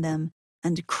upon them,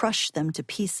 and crush them to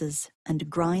pieces, and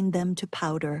grind them to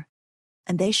powder.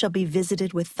 And they shall be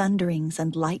visited with thunderings,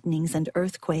 and lightnings, and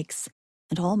earthquakes,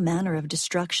 and all manner of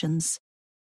destructions.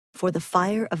 For the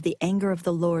fire of the anger of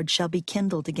the Lord shall be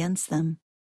kindled against them,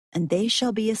 and they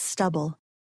shall be as stubble,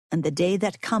 and the day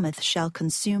that cometh shall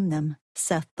consume them,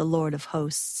 saith the Lord of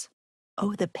hosts.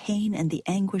 O the pain and the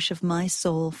anguish of my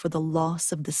soul for the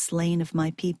loss of the slain of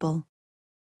my people!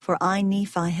 For I,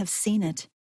 Nephi, have seen it,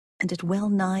 and it well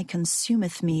nigh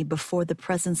consumeth me before the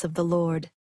presence of the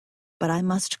Lord. But I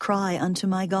must cry unto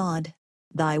my God,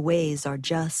 Thy ways are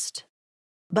just.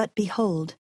 But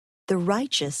behold, the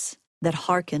righteous that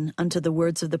hearken unto the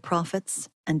words of the prophets,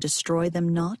 and destroy them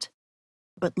not,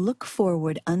 but look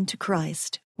forward unto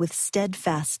Christ with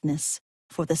steadfastness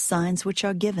for the signs which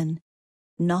are given,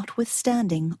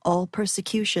 notwithstanding all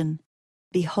persecution,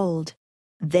 behold,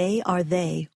 they are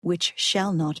they which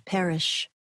shall not perish,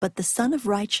 but the Son of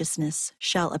Righteousness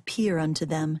shall appear unto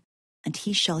them, and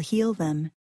he shall heal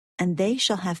them, and they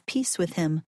shall have peace with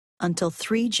him until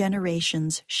 3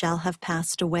 generations shall have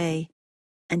passed away,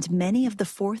 and many of the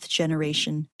 4th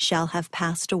generation shall have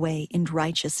passed away in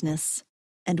righteousness.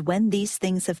 And when these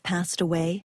things have passed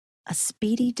away, a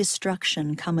speedy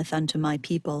destruction cometh unto my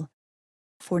people.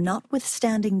 For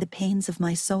notwithstanding the pains of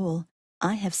my soul,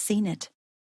 I have seen it.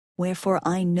 Wherefore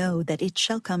I know that it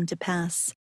shall come to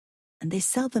pass. And they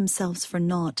sell themselves for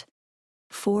naught.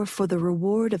 For the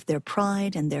reward of their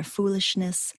pride and their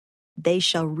foolishness, they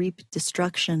shall reap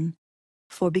destruction.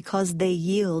 For because they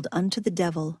yield unto the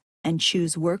devil, and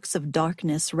choose works of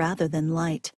darkness rather than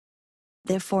light,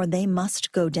 therefore they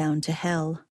must go down to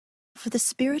hell. For the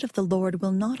Spirit of the Lord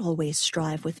will not always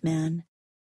strive with man.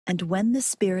 And when the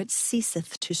Spirit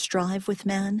ceaseth to strive with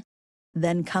man,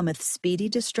 then cometh speedy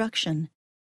destruction,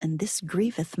 and this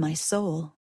grieveth my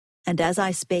soul. And as I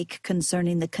spake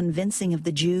concerning the convincing of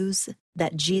the Jews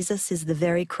that Jesus is the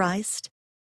very Christ,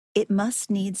 it must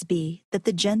needs be that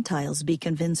the Gentiles be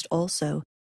convinced also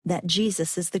that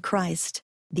Jesus is the Christ,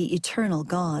 the eternal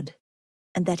God,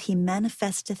 and that he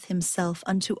manifesteth himself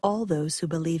unto all those who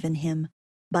believe in him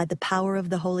by the power of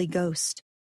the Holy Ghost,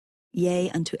 yea,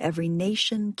 unto every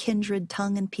nation, kindred,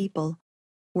 tongue, and people,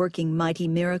 working mighty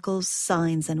miracles,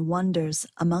 signs, and wonders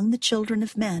among the children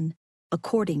of men,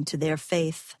 according to their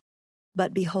faith.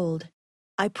 But behold,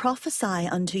 I prophesy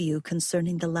unto you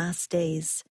concerning the last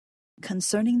days,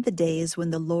 concerning the days when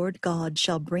the Lord God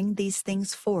shall bring these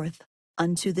things forth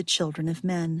unto the children of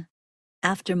men.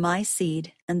 After my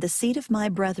seed and the seed of my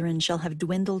brethren shall have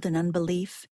dwindled in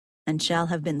unbelief, and shall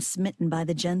have been smitten by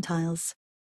the Gentiles,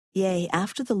 yea,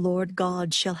 after the Lord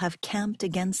God shall have camped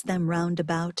against them round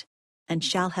about, and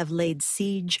shall have laid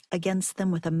siege against them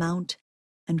with a mount,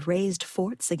 and raised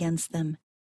forts against them,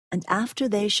 and after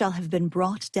they shall have been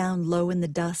brought down low in the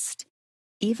dust,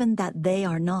 even that they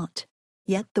are not,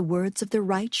 yet the words of the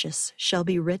righteous shall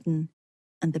be written,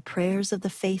 and the prayers of the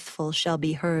faithful shall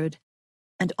be heard,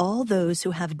 and all those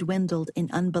who have dwindled in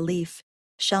unbelief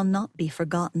shall not be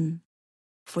forgotten.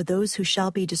 For those who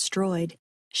shall be destroyed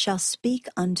shall speak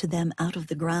unto them out of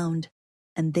the ground,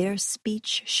 and their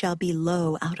speech shall be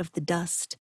low out of the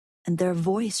dust, and their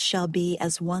voice shall be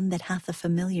as one that hath a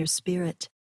familiar spirit.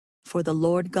 For the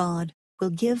Lord God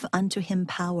will give unto him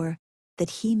power,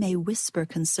 that he may whisper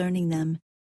concerning them,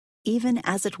 even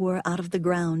as it were out of the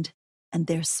ground, and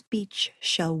their speech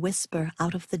shall whisper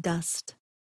out of the dust.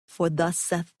 For thus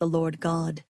saith the Lord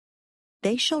God,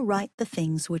 They shall write the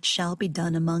things which shall be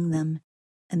done among them,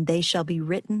 and they shall be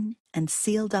written and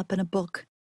sealed up in a book,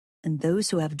 and those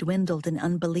who have dwindled in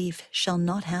unbelief shall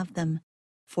not have them,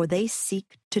 for they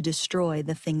seek to destroy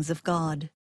the things of God.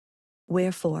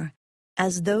 Wherefore,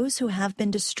 as those who have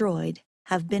been destroyed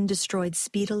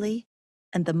speedily,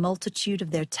 and the multitude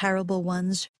of their terrible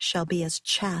ones shall be as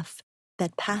chaff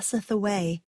that passeth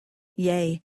away,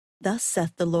 yea, thus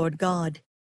saith the Lord God,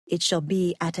 it shall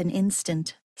be at an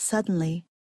instant, suddenly,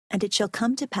 and it shall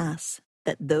come to pass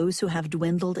that those who have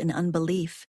dwindled in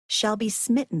unbelief shall be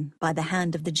smitten by the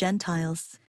hand of the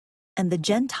Gentiles, and the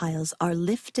Gentiles are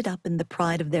lifted up in the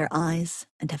pride of their eyes,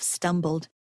 and have stumbled,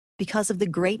 because of the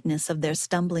greatness of their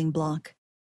stumbling block,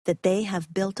 that they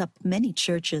have built up many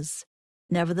churches.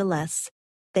 Nevertheless,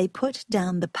 they put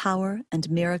down the power and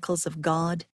miracles of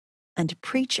God, and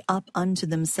preach up unto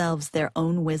themselves their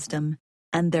own wisdom,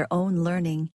 and their own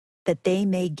learning, that they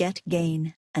may get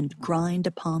gain, and grind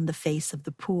upon the face of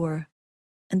the poor.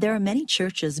 And there are many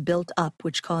churches built up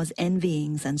which cause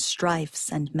envyings and strifes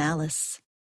and malice.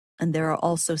 And there are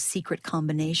also secret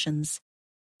combinations,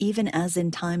 even as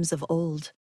in times of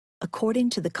old, according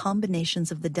to the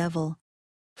combinations of the devil.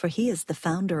 For he is the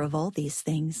founder of all these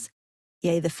things,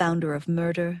 yea, the founder of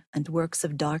murder and works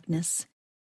of darkness.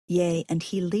 Yea, and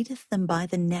he leadeth them by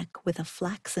the neck with a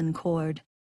flaxen cord,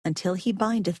 until he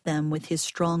bindeth them with his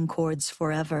strong cords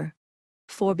forever.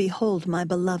 For behold, my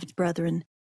beloved brethren,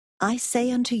 I say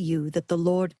unto you that the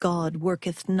Lord God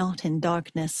worketh not in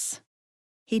darkness.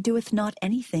 He doeth not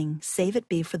anything, save it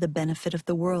be for the benefit of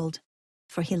the world.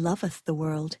 For he loveth the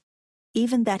world,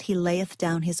 even that he layeth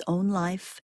down his own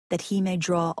life, that he may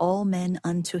draw all men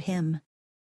unto him.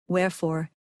 Wherefore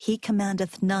he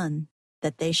commandeth none,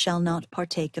 that they shall not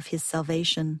partake of his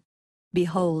salvation.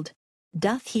 Behold,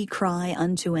 doth he cry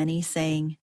unto any,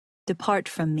 saying, Depart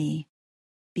from me?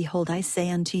 Behold, I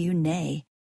say unto you, Nay.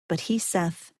 But he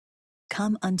saith,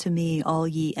 Come unto me, all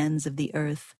ye ends of the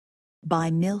earth,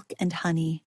 buy milk and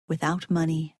honey, without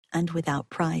money and without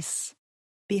price.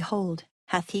 Behold,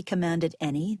 hath he commanded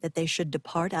any that they should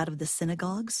depart out of the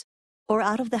synagogues, or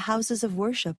out of the houses of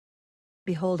worship?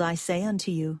 Behold, I say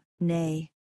unto you, Nay.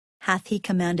 Hath he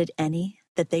commanded any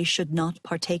that they should not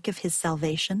partake of his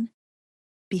salvation?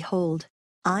 Behold,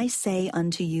 I say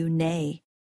unto you, Nay.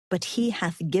 But he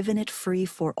hath given it free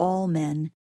for all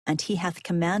men, and he hath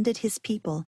commanded his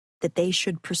people that they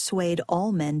should persuade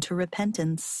all men to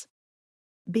repentance.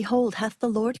 Behold, hath the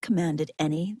Lord commanded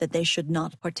any that they should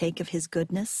not partake of his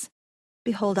goodness?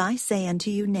 Behold, I say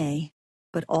unto you, Nay.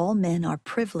 But all men are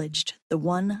privileged, the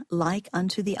one like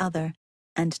unto the other,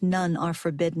 and none are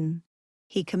forbidden.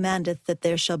 He commandeth that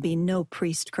there shall be no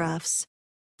priestcrafts.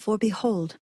 For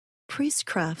behold,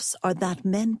 priestcrafts are that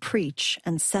men preach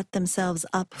and set themselves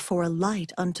up for a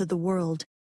light unto the world,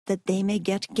 that they may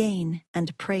get gain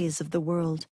and praise of the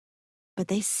world. But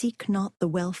they seek not the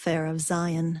welfare of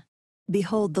Zion.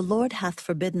 Behold, the Lord hath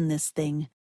forbidden this thing.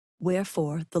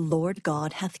 Wherefore the Lord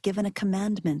God hath given a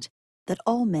commandment, that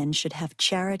all men should have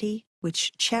charity,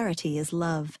 which charity is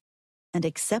love. And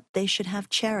except they should have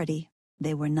charity,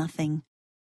 they were nothing.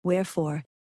 Wherefore,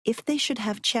 if they should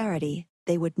have charity,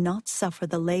 they would not suffer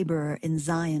the laborer in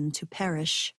Zion to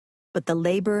perish. But the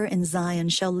laborer in Zion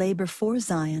shall labor for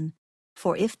Zion,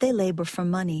 for if they labor for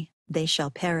money, they shall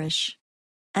perish.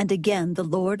 And again the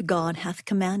Lord God hath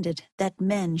commanded that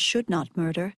men should not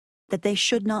murder, that they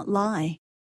should not lie,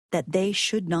 that they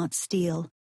should not steal,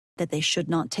 that they should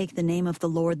not take the name of the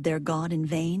Lord their God in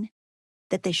vain,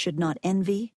 that they should not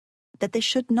envy, that they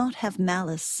should not have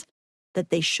malice,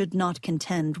 that they should not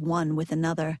contend one with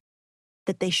another,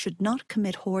 that they should not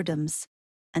commit whoredoms,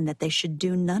 and that they should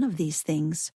do none of these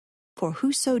things, for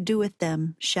whoso doeth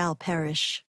them shall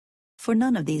perish. For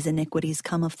none of these iniquities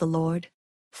come of the Lord,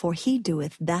 for he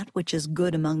doeth that which is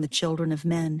good among the children of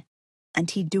men, and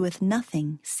he doeth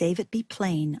nothing save it be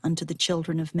plain unto the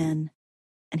children of men.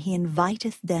 And he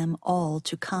inviteth them all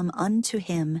to come unto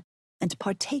him, and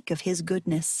partake of his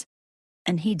goodness.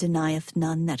 And he denieth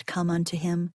none that come unto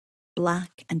him,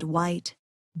 black and white,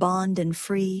 bond and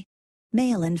free,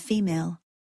 male and female.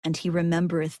 And he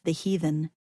remembereth the heathen,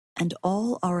 and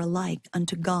all are alike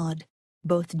unto God,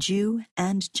 both Jew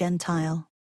and Gentile.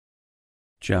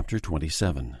 Chapter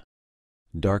 27.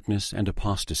 Darkness and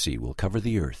apostasy will cover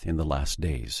the earth in the last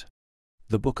days.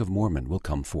 The Book of Mormon will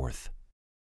come forth.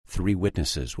 3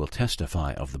 witnesses will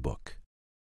testify of the book.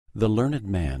 The learned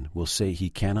man will say he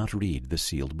cannot read the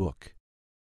sealed book.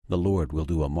 The Lord will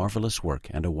do a marvelous work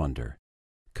and a wonder.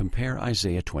 Compare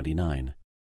Isaiah 29,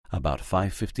 about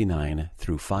 559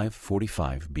 through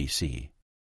 545 BC.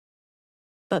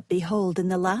 But behold, in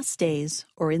the last days,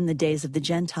 or in the days of the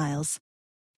Gentiles,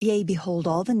 yea, behold,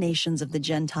 all the nations of the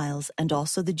Gentiles, and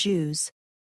also the Jews,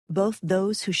 both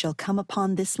those who shall come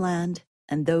upon this land,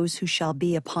 and those who shall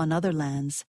be upon other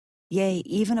lands, yea,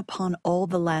 even upon all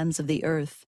the lands of the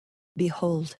earth,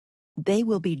 behold, they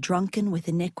will be drunken with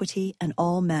iniquity and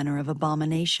all manner of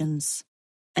abominations.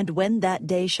 And when that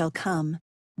day shall come,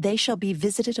 they shall be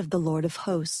visited of the Lord of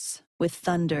hosts, with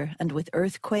thunder, and with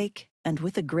earthquake, and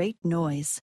with a great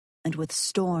noise, and with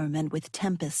storm, and with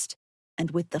tempest,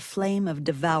 and with the flame of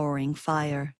devouring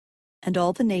fire. And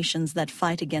all the nations that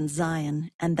fight against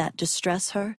Zion, and that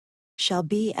distress her, shall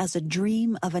be as a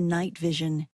dream of a night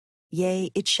vision.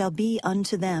 Yea, it shall be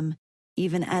unto them,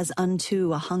 even as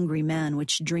unto a hungry man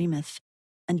which dreameth.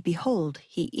 And behold,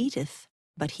 he eateth,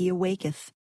 but he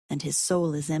awaketh, and his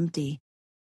soul is empty.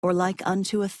 Or like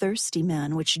unto a thirsty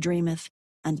man which dreameth,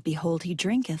 and behold, he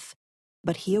drinketh,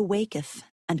 but he awaketh,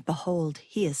 and behold,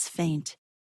 he is faint,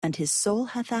 and his soul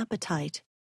hath appetite.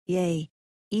 Yea,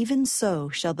 even so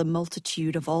shall the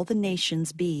multitude of all the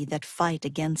nations be that fight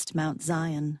against Mount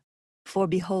Zion. For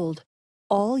behold,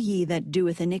 all ye that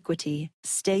doeth iniquity,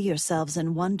 stay yourselves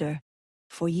and wonder.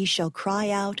 For ye shall cry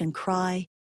out and cry,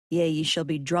 yea, ye shall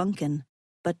be drunken,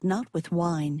 but not with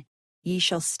wine. Ye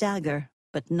shall stagger,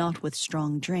 but not with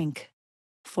strong drink.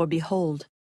 For behold,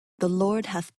 the Lord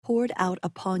hath poured out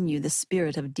upon you the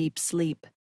spirit of deep sleep.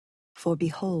 For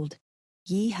behold,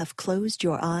 ye have closed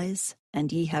your eyes,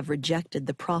 and ye have rejected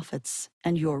the prophets,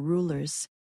 and your rulers,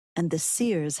 and the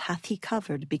seers hath he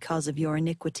covered because of your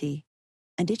iniquity.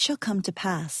 And it shall come to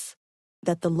pass,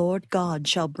 that the Lord God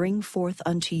shall bring forth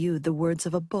unto you the words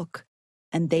of a book,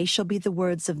 and they shall be the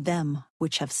words of them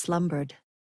which have slumbered.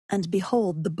 And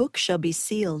behold, the book shall be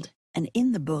sealed, and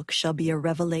in the book shall be a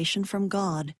revelation from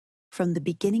God, from the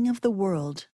beginning of the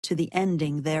world to the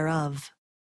ending thereof.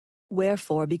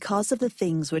 Wherefore, because of the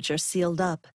things which are sealed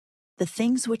up, the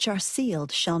things which are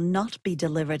sealed shall not be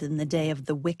delivered in the day of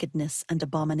the wickedness and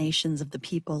abominations of the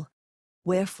people.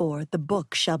 Wherefore the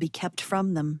book shall be kept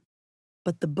from them.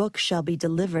 But the book shall be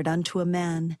delivered unto a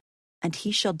man, and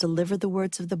he shall deliver the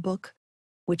words of the book,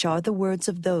 which are the words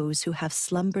of those who have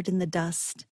slumbered in the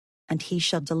dust, and he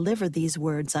shall deliver these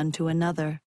words unto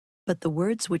another. But the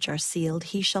words which are sealed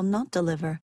he shall not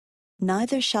deliver,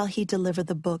 neither shall he deliver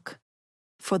the book.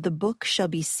 For the book shall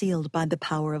be sealed by the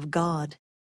power of God,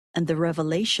 and the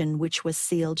revelation which was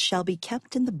sealed shall be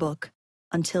kept in the book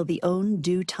until the own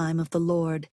due time of the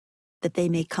Lord, that they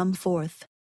may come forth.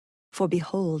 For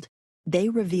behold, they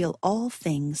reveal all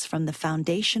things from the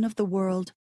foundation of the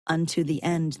world unto the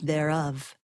end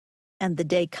thereof. And the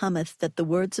day cometh that the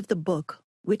words of the book,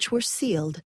 which were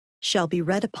sealed, shall be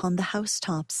read upon the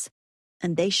housetops,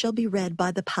 and they shall be read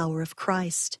by the power of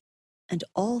Christ. And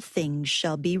all things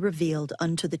shall be revealed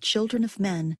unto the children of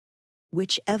men,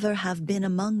 which ever have been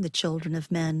among the children of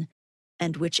men,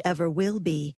 and which ever will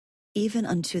be, even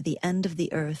unto the end of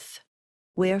the earth.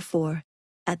 Wherefore,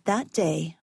 at that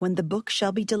day, when the book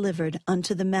shall be delivered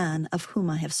unto the man of whom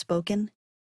I have spoken,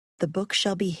 the book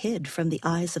shall be hid from the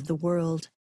eyes of the world,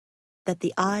 that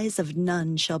the eyes of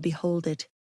none shall behold it,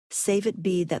 save it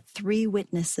be that 3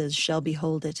 witnesses shall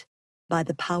behold it, by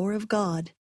the power of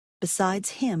God, besides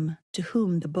him to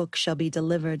whom the book shall be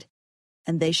delivered,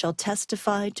 and they shall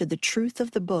testify to the truth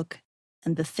of the book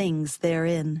and the things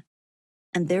therein.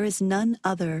 And there is none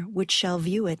other which shall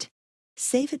view it,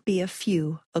 save it be a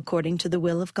few according to the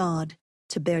will of God,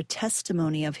 to bear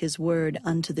testimony of his word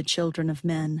unto the children of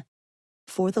men.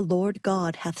 For the Lord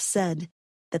God hath said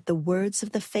that the words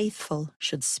of the faithful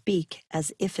should speak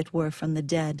as if it were from the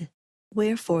dead.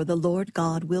 Wherefore the Lord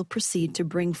God will proceed to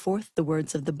bring forth the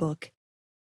words of the book,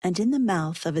 and in the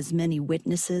mouth of as many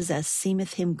witnesses as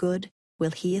seemeth him good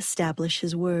will he establish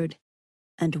his word.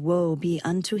 And woe be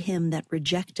unto him that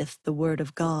rejecteth the word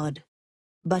of God.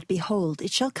 But behold,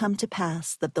 it shall come to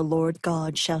pass that the Lord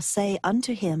God shall say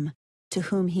unto him, to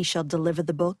whom he shall deliver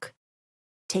the book,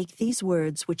 Take these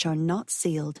words which are not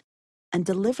sealed, and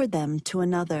deliver them to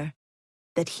another,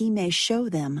 that he may show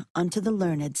them unto the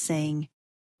learned, saying,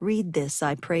 Read this,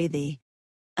 I pray thee.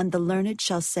 And the learned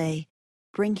shall say,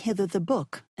 Bring hither the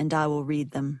book, and I will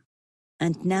read them.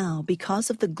 And now, because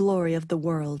of the glory of the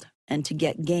world, and to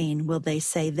get gain, will they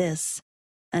say this,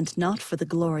 and not for the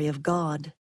glory of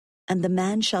God. And the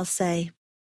man shall say,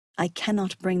 I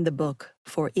cannot bring the book,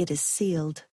 for it is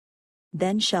sealed.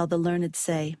 Then shall the learned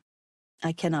say,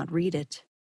 I cannot read it.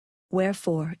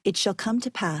 Wherefore it shall come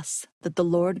to pass that the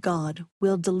Lord God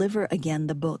will deliver again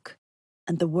the book,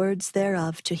 and the words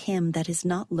thereof to him that is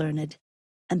not learned.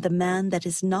 And the man that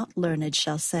is not learned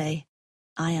shall say,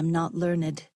 I am not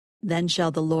learned. Then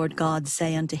shall the Lord God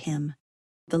say unto him,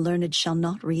 The learned shall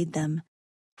not read them,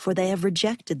 for they have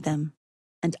rejected them,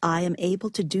 and I am able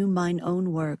to do mine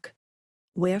own work.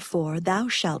 Wherefore thou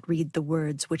shalt read the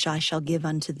words which I shall give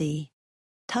unto thee.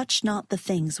 Touch not the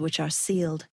things which are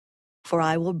sealed, for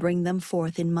I will bring them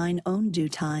forth in mine own due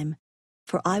time,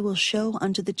 for I will show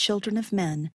unto the children of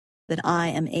men that I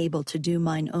am able to do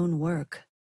mine own work.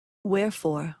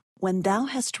 Wherefore, when thou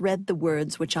hast read the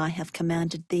words which I have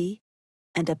commanded thee,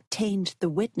 and obtained the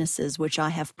witnesses which I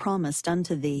have promised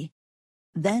unto thee,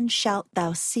 then shalt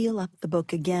thou seal up the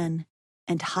book again,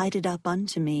 and hide it up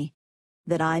unto me,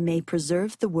 that I may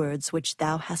preserve the words which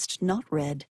thou hast not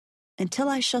read, until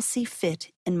I shall see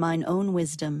fit in mine own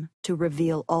wisdom to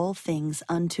reveal all things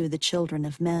unto the children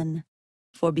of men.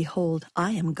 For behold,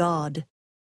 I am God,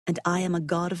 and I am a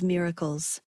God of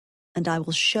miracles, and I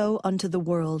will show unto the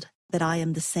world that I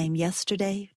am the same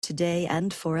yesterday, today,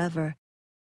 and forever.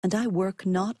 And I work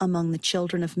not among the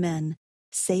children of men,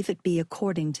 save it be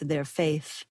according to their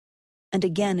faith. And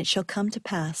again it shall come to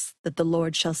pass that the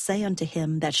Lord shall say unto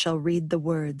him that shall read the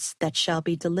words that shall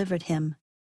be delivered him,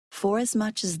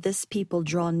 Forasmuch as this people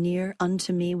draw near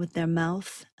unto me with their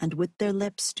mouth, and with their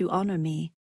lips do honor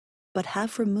me, but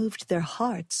have removed their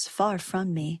hearts far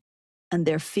from me, and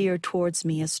their fear towards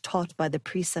me is taught by the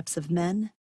precepts of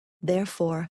men,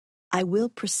 therefore I will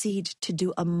proceed to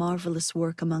do a marvelous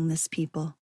work among this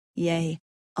people, yea,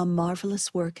 a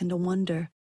marvelous work and a wonder.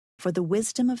 For the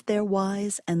wisdom of their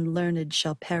wise and learned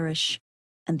shall perish,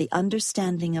 and the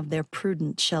understanding of their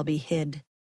prudent shall be hid.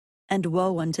 And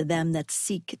woe unto them that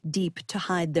seek deep to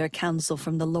hide their counsel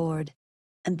from the Lord.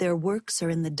 And their works are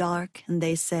in the dark, and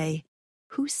they say,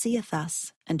 Who seeth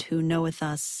us, and who knoweth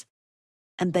us?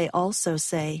 And they also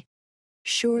say,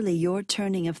 Surely your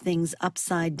turning of things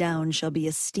upside down shall be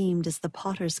esteemed as the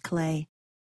potter's clay.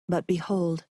 But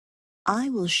behold, I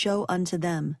will show unto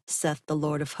them, saith the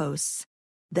Lord of hosts,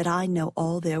 that I know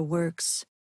all their works.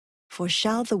 For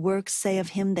shall the works say of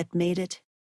him that made it,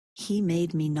 He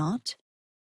made me not?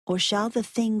 Or shall the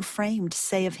thing framed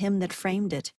say of him that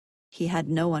framed it, He had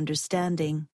no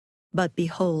understanding? But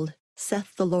behold,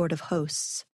 saith the Lord of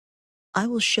hosts, I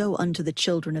will show unto the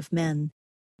children of men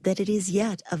that it is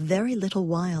yet a very little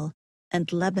while,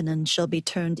 and Lebanon shall be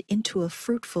turned into a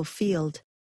fruitful field,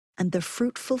 and the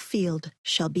fruitful field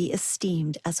shall be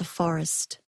esteemed as a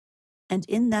forest. And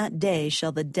in that day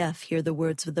shall the deaf hear the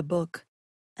words of the book,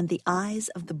 and the eyes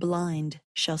of the blind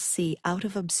shall see out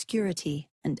of obscurity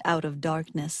and out of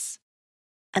darkness.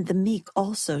 And the meek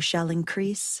also shall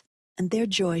increase, and their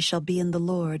joy shall be in the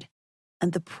Lord,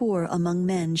 and the poor among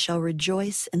men shall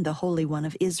rejoice in the Holy One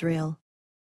of Israel.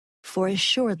 For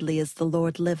assuredly as the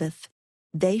Lord liveth,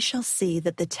 they shall see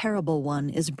that the terrible one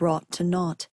is brought to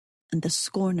naught, and the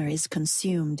scorner is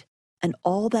consumed, and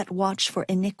all that watch for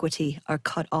iniquity are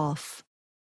cut off.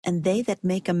 And they that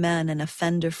make a man an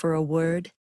offender for a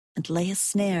word, and lay a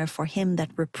snare for him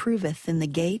that reproveth in the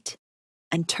gate,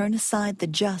 and turn aside the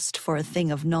just for a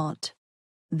thing of naught.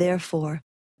 Therefore,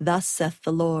 thus saith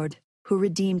the Lord, who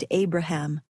redeemed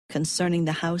Abraham, concerning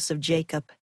the house of Jacob,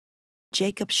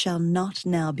 Jacob shall not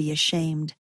now be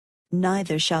ashamed,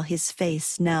 neither shall his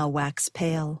face now wax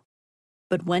pale.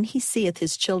 But when he seeth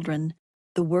his children,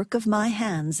 the work of my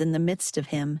hands in the midst of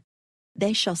him,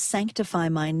 they shall sanctify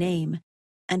my name,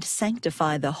 and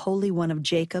sanctify the Holy One of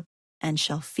Jacob, and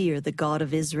shall fear the God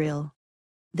of Israel.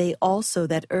 They also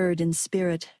that erred in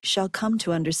spirit shall come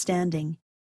to understanding,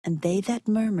 and they that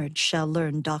murmured shall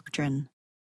learn doctrine.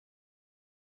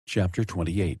 Chapter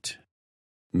 28.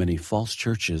 Many false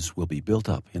churches will be built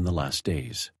up in the last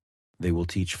days. They will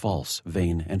teach false,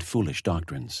 vain, and foolish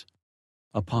doctrines.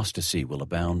 Apostasy will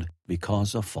abound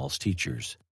because of false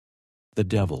teachers. The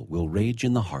devil will rage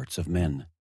in the hearts of men.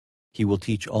 He will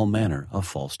teach all manner of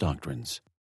false doctrines.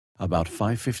 About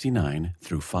 559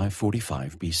 through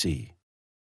 545 B.C.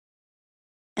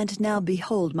 And now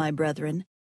behold, my brethren,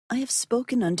 I have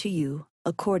spoken unto you,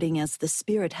 according as the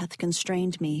Spirit hath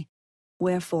constrained me.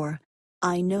 Wherefore,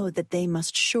 I know that they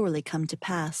must surely come to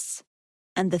pass.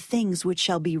 And the things which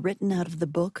shall be written out of the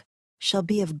book shall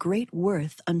be of great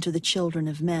worth unto the children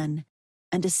of men,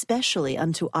 and especially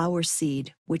unto our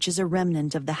seed, which is a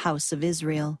remnant of the house of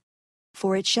Israel.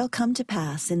 For it shall come to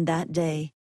pass in that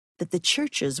day, that the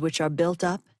churches which are built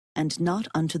up, and not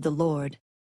unto the Lord,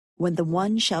 when the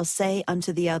one shall say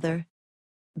unto the other,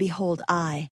 Behold,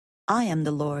 I am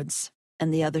the Lord's,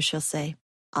 and the other shall say,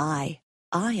 I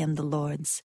am the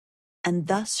Lord's. And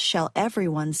thus shall every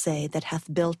one say that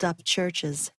hath built up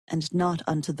churches, and not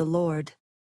unto the Lord.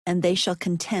 And they shall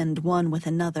contend one with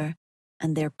another,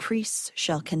 and their priests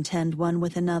shall contend one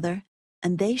with another,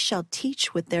 and they shall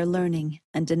teach with their learning,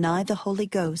 and deny the Holy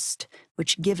Ghost,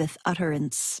 which giveth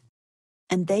utterance.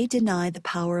 And they deny the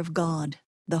power of God,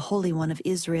 the Holy One of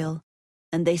Israel.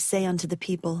 And they say unto the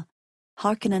people,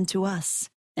 Hearken unto us,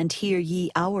 and hear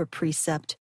ye our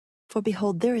precept. For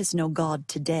behold, there is no God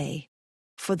today.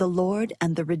 For the Lord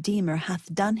and the Redeemer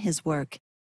hath done his work,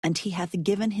 and he hath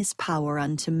given his power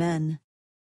unto men.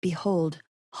 Behold,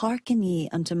 hearken ye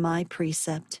unto my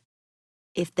precept.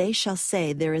 If they shall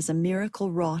say there is a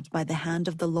miracle wrought by the hand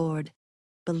of the Lord,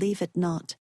 believe it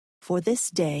not, for this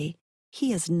day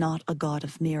he is not a God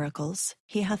of miracles,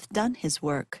 he hath done his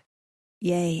work.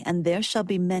 Yea, and there shall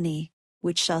be many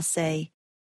which shall say,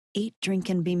 Eat, drink,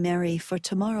 and be merry, for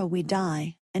tomorrow we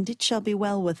die, and it shall be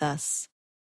well with us.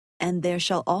 And there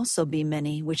shall also be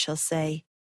many which shall say,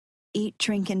 Eat,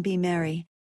 drink, and be merry.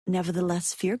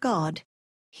 Nevertheless fear God.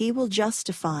 He will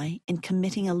justify in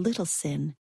committing a little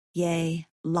sin, yea,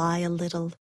 lie a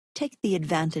little. Take the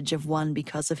advantage of one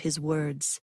because of his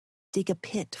words. Dig a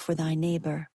pit for thy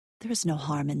neighbor. There is no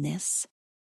harm in this.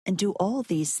 And do all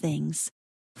these things,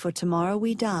 for tomorrow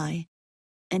we die.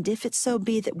 And if it so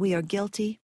be that we are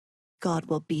guilty, God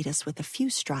will beat us with a few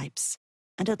stripes,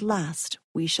 and at last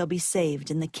we shall be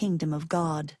saved in the kingdom of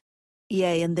God.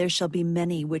 Yea, and there shall be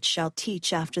many which shall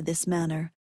teach after this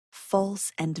manner,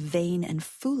 false and vain and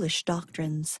foolish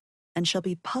doctrines, and shall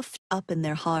be puffed up in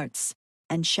their hearts,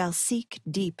 and shall seek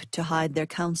deep to hide their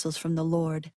counsels from the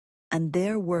Lord, and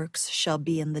their works shall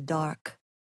be in the dark.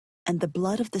 And the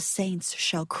blood of the saints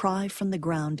shall cry from the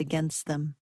ground against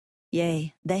them.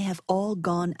 Yea, they have all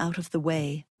gone out of the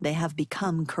way, they have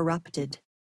become corrupted.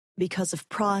 Because of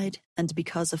pride, and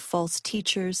because of false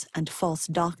teachers and false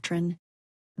doctrine,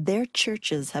 their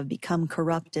churches have become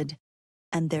corrupted,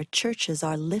 and their churches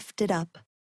are lifted up.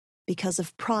 Because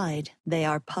of pride, they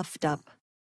are puffed up.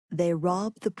 They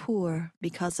rob the poor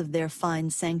because of their fine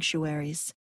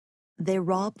sanctuaries. They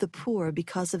rob the poor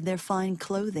because of their fine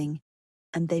clothing,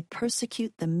 and they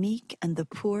persecute the meek and the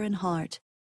poor in heart,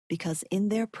 because in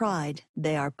their pride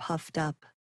they are puffed up.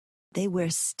 They wear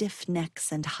stiff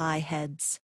necks and high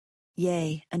heads.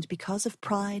 Yea, and because of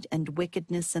pride and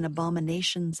wickedness and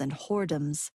abominations and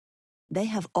whoredoms, they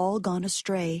have all gone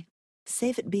astray,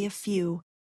 save it be a few,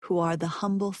 who are the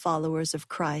humble followers of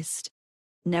Christ.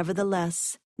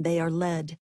 Nevertheless, they are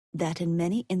led, that in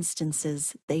many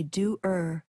instances they do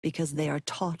err, because they are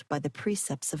taught by the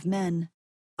precepts of men.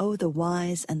 O the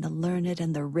wise and the learned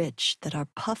and the rich that are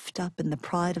puffed up in the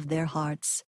pride of their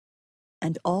hearts,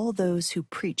 and all those who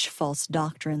preach false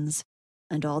doctrines,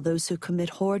 and all those who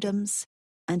commit whoredoms,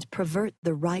 and pervert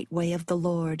the right way of the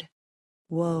Lord.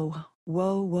 Woe,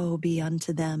 woe, woe be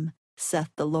unto them,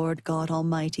 saith the Lord God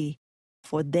Almighty,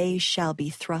 for they shall be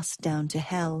thrust down to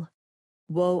hell.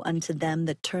 Woe unto them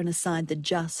that turn aside the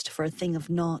just for a thing of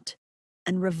naught,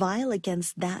 and revile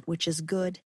against that which is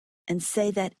good, and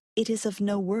say that it is of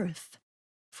no worth.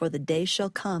 For the day shall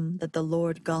come that the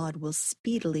Lord God will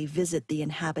speedily visit the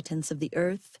inhabitants of the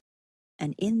earth,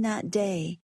 and in that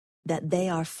day that they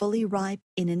are fully ripe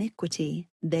in iniquity,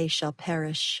 they shall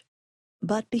perish.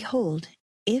 But behold,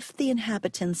 if the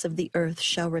inhabitants of the earth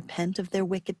shall repent of their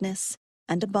wickedness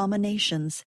and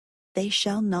abominations, they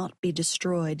shall not be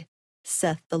destroyed,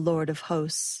 saith the Lord of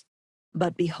hosts.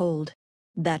 But behold,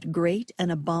 that great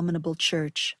and abominable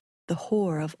church, the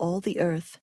whore of all the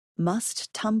earth,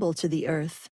 must tumble to the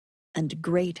earth, and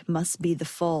great must be the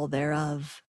fall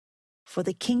thereof. For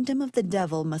the kingdom of the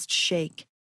devil must shake,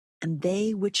 and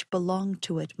they which belong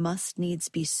to it must needs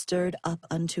be stirred up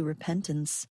unto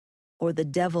repentance, or the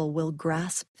devil will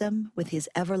grasp them with his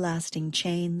everlasting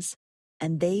chains,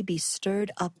 and they be stirred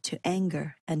up to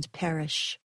anger and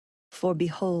perish. For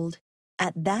behold,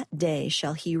 at that day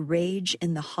shall he rage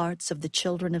in the hearts of the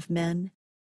children of men,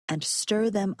 and stir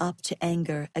them up to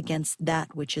anger against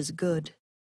that which is good.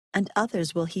 And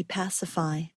others will he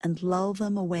pacify, and lull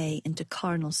them away into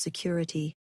carnal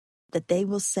security, that they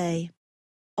will say,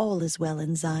 All is well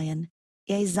in Zion,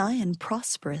 yea, Zion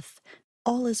prospereth,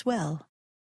 all is well.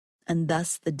 And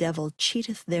thus the devil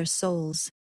cheateth their souls,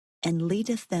 and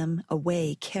leadeth them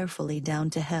away carefully down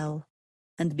to hell.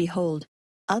 And behold,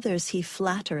 others he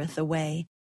flattereth away,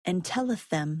 and telleth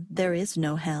them there is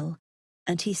no hell.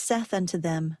 And he saith unto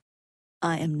them,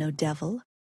 I am no devil,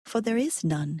 for there is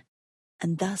none.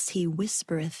 And thus he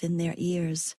whispereth in their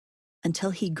ears, until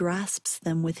he grasps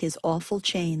them with his awful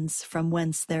chains, from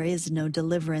whence there is no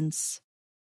deliverance.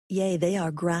 Yea, they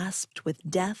are grasped with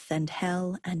death and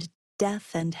hell, and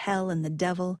death and hell and the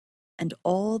devil, and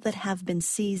all that have been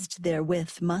seized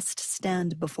therewith must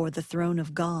stand before the throne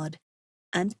of God,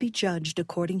 and be judged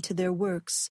according to their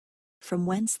works, from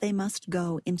whence they must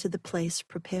go into the place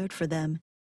prepared for them,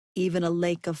 even a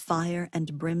lake of fire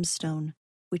and brimstone,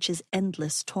 which is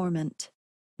endless torment.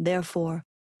 Therefore,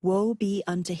 woe be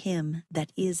unto him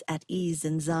that is at ease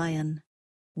in Zion.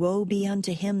 Woe be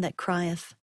unto him that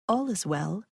crieth, All is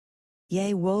well.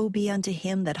 Yea, woe be unto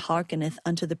him that hearkeneth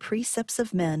unto the precepts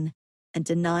of men, and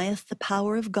denieth the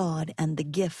power of God and the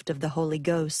gift of the Holy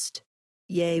Ghost.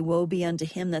 Yea, woe be unto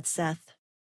him that saith,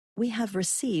 We have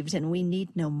received, and we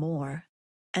need no more.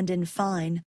 And in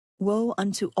fine, woe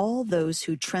unto all those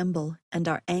who tremble and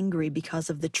are angry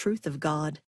because of the truth of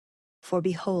God. For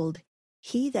behold,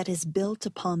 he that is built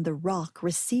upon the rock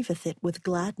receiveth it with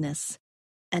gladness,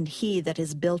 and he that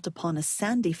is built upon a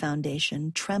sandy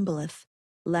foundation trembleth,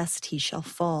 lest he shall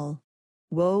fall.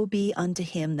 Woe be unto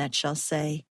him that shall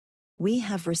say, We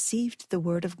have received the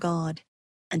word of God,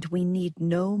 and we need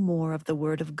no more of the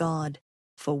word of God,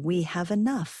 for we have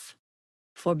enough.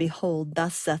 For behold,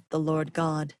 thus saith the Lord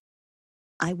God,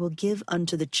 I will give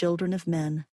unto the children of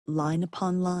men line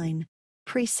upon line,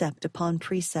 precept upon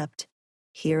precept,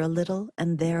 here a little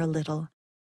and there a little.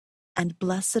 And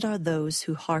blessed are those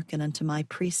who hearken unto my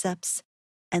precepts,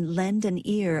 and lend an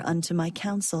ear unto my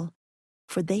counsel,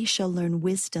 for they shall learn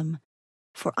wisdom.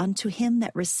 For unto him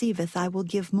that receiveth I will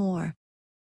give more,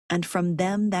 and from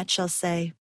them that shall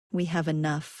say, We have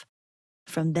enough,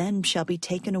 from them shall be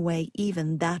taken away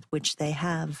even that which they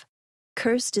have.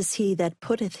 Cursed is he that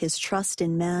putteth his trust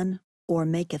in man, or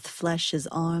maketh flesh his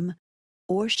arm,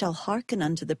 or shall hearken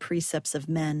unto the precepts of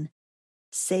men,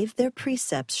 save their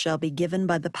precepts shall be given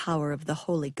by the power of the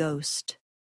Holy Ghost.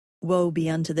 Woe be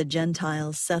unto the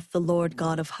Gentiles, saith the Lord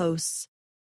God of hosts,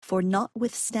 for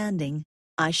notwithstanding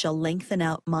I shall lengthen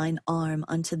out mine arm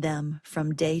unto them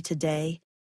from day to day.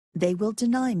 They will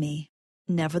deny me.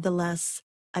 Nevertheless,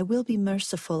 I will be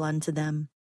merciful unto them,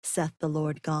 saith the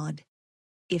Lord God,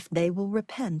 if they will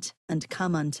repent and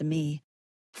come unto me.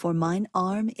 For mine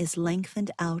arm is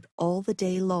lengthened out all the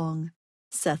day long,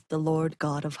 saith the Lord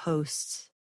God of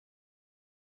hosts.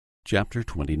 Chapter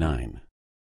 29.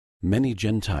 Many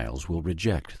Gentiles will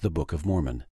reject the Book of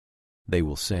Mormon. They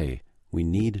will say, We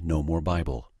need no more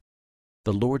Bible.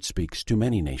 The Lord speaks to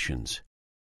many nations.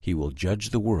 He will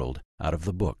judge the world out of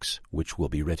the books which will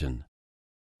be written.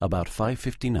 About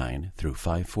 559 through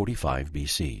 545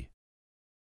 B.C.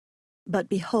 But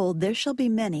behold, there shall be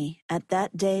many at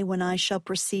that day when I shall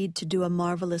proceed to do a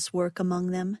marvelous work among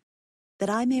them,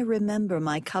 that I may remember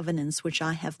my covenants which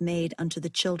I have made unto the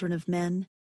children of men,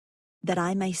 that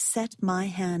I may set my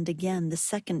hand again the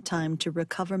second time to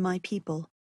recover my people,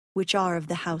 which are of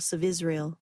the house of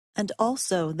Israel, and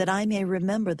also that I may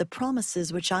remember the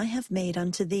promises which I have made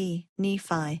unto thee,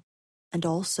 Nephi, and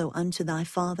also unto thy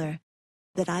father,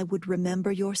 that I would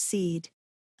remember your seed,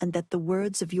 and that the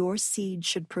words of your seed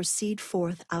should proceed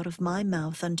forth out of my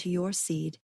mouth unto your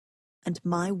seed, and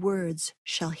my words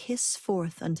shall hiss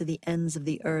forth unto the ends of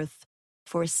the earth,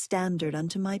 for a standard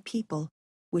unto my people,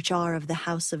 which are of the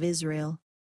house of Israel.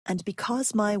 And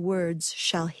because my words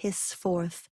shall hiss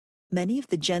forth, many of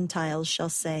the Gentiles shall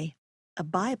say, A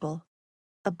Bible,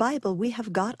 we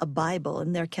have got a Bible,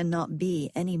 and there cannot be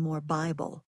any more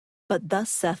Bible. But thus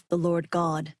saith the Lord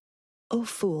God, O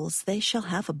fools, they shall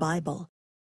have a Bible,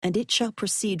 and it shall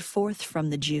proceed forth from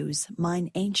the Jews,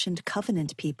 mine ancient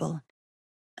covenant people.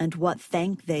 And what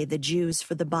thank they the Jews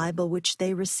for the Bible which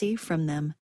they receive from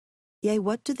them? Yea,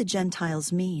 what do the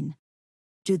Gentiles mean?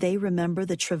 Do they remember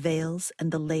the travails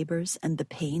and the labors and the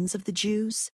pains of the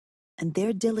Jews, and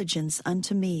their diligence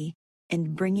unto me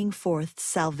in bringing forth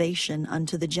salvation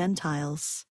unto the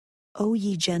Gentiles? O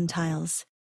ye Gentiles,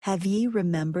 have ye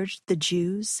remembered the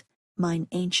Jews, mine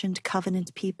ancient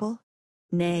covenant people?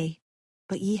 Nay,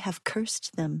 but ye have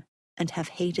cursed them, and have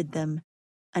hated them,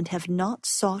 and have not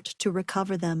sought to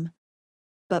recover them.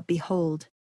 But behold,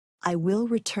 I will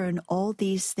return all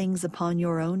these things upon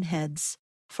your own heads,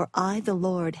 for I, the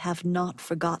Lord, have not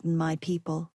forgotten my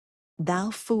people.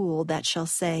 Thou fool that shall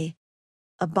say,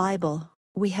 A Bible,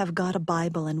 we have got a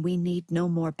Bible, and we need no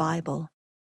more Bible.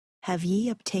 Have ye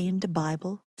obtained a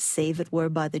Bible, save it were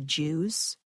by the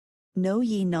Jews? Know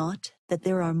ye not that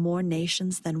there are more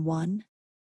nations than one?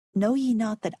 Know ye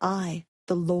not that I,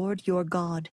 the Lord your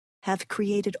God, have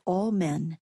created all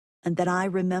men, and that I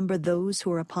remember those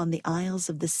who are upon the isles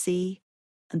of the sea,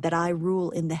 and that I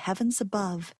rule in the heavens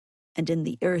above, and in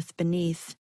the earth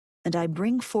beneath, and I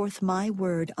bring forth my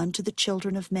word unto the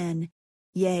children of men,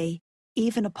 yea,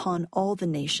 even upon all the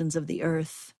nations of the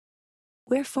earth.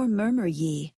 Wherefore murmur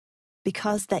ye,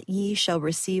 because that ye shall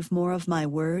receive more of my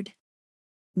word?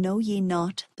 Know ye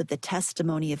not that the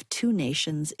testimony of 2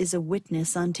 nations is a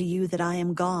witness unto you that I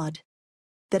am God,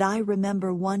 that I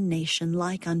remember one nation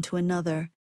like unto another?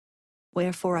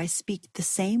 Wherefore I speak the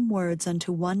same words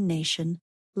unto one nation,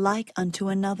 like unto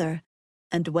another,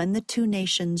 and when the 2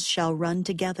 nations shall run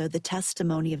together, the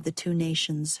testimony of the 2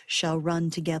 nations shall run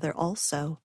together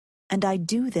also. And I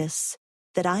do this,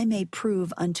 that I may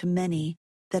prove unto many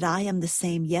that I am the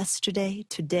same yesterday,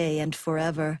 today, and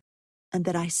forever, and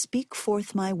that I speak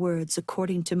forth my words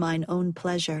according to mine own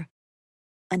pleasure.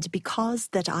 And because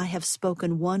that I have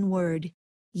spoken one word,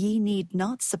 ye need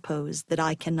not suppose that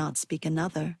I cannot speak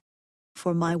another.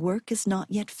 For my work is not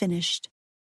yet finished,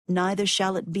 neither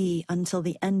shall it be until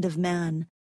the end of man,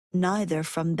 neither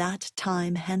from that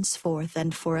time henceforth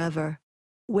and forever.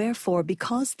 Wherefore,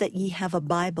 because that ye have a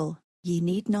Bible, ye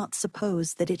need not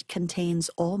suppose that it contains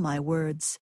all my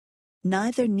words.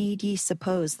 Neither need ye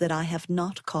suppose that I have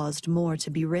not caused more to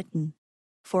be written.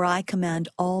 For I command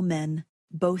all men,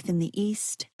 both in the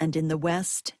east and in the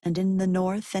west and in the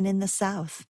north and in the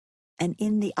south, and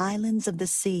in the islands of the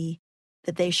sea,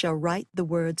 that they shall write the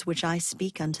words which I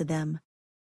speak unto them.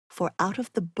 For out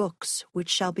of the books which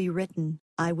shall be written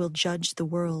I will judge the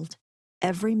world,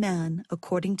 every man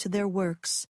according to their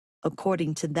works,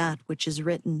 according to that which is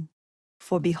written.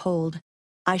 For behold,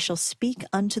 I shall speak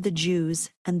unto the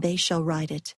Jews, and they shall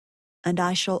write it. And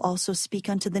I shall also speak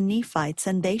unto the Nephites,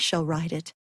 and they shall write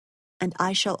it. And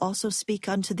I shall also speak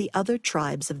unto the other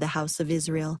tribes of the house of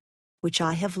Israel, which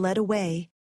I have led away,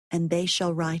 and they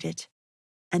shall write it.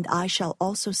 And I shall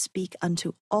also speak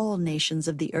unto all nations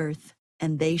of the earth,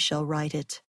 and they shall write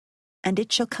it. And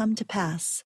it shall come to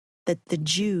pass that the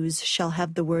Jews shall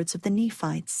have the words of the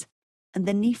Nephites, and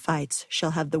the Nephites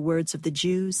shall have the words of the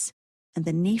Jews, and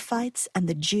the Nephites and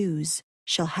the Jews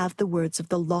shall have the words of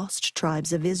the lost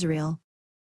tribes of Israel,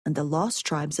 and the lost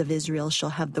tribes of Israel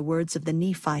shall have the words of the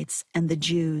Nephites and the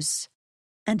Jews.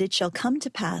 And it shall come to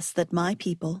pass that my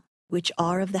people, which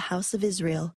are of the house of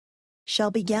Israel,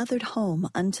 shall be gathered home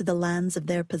unto the lands of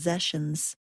their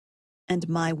possessions, and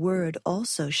my word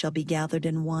also shall be gathered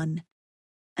in one.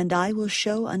 And I will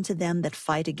show unto them that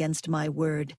fight against my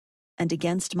word, and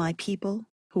against my people,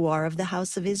 who are of the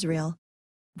house of Israel,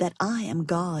 that I am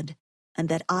God, and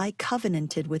that I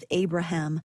covenanted with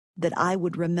Abraham, that I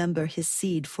would remember his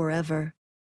seed forever.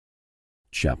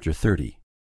 Chapter 30.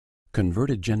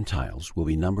 Converted Gentiles will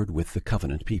be numbered with the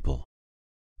covenant people.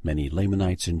 Many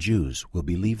Lamanites and Jews will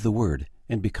believe the word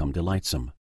and become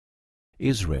delightsome.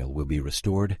 Israel will be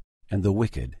restored, and the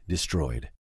wicked destroyed.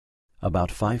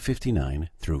 About 559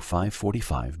 through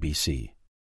 545 B.C.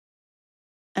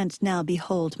 And now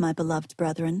behold, my beloved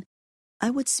brethren, I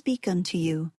would speak unto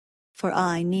you, for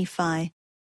I, Nephi,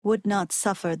 would not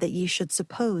suffer that ye should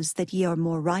suppose that ye are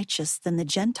more righteous than the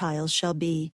Gentiles shall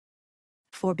be.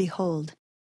 For behold,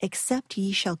 except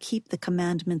ye shall keep the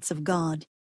commandments of God,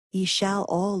 ye shall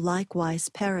all likewise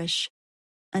perish.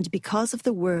 And because of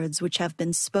the words which have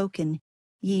been spoken,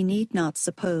 ye need not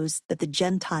suppose that the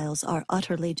Gentiles are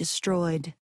utterly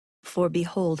destroyed. For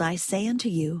behold, I say unto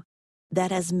you,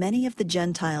 that as many of the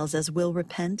Gentiles as will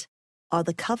repent are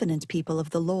the covenant people of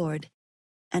the Lord,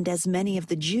 and as many of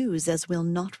the Jews as will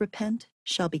not repent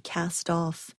shall be cast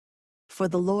off. For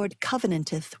the Lord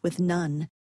covenanteth with none,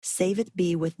 save it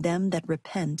be with them that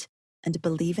repent and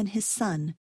believe in his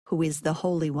Son, who is the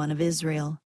Holy One of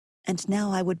Israel. And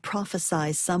now I would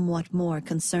prophesy somewhat more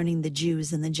concerning the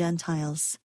Jews and the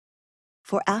Gentiles.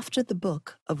 For after the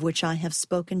book of which I have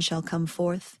spoken shall come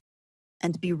forth,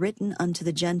 and be written unto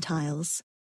the Gentiles,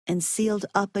 and sealed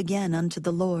up again unto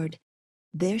the Lord,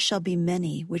 there shall be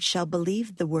many which shall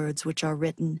believe the words which are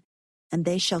written, and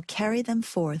they shall carry them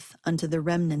forth unto the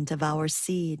remnant of our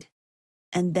seed.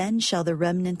 And then shall the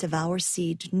remnant of our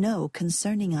seed know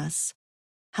concerning us,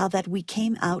 how that we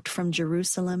came out from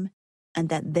Jerusalem, and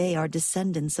that they are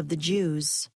descendants of the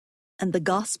Jews. And the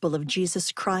gospel of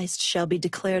Jesus Christ shall be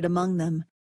declared among them.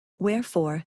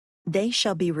 Wherefore, they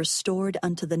shall be restored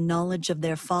unto the knowledge of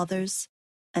their fathers,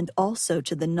 and also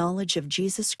to the knowledge of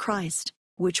Jesus Christ,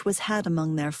 which was had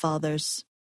among their fathers.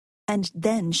 And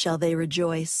then shall they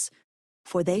rejoice,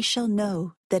 for they shall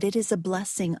know that it is a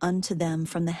blessing unto them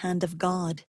from the hand of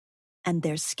God, and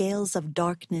their scales of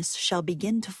darkness shall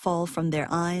begin to fall from their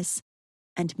eyes,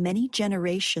 and many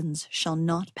generations shall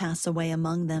not pass away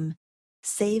among them,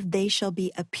 save they shall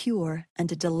be a pure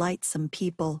and a delightsome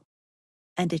people.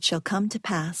 And it shall come to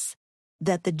pass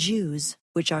that the Jews,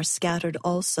 which are scattered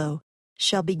also,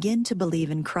 shall begin to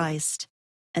believe in Christ,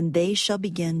 and they shall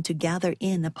begin to gather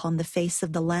in upon the face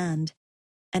of the land,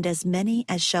 and as many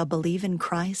as shall believe in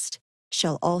Christ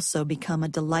shall also become a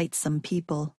delightsome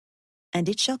people. And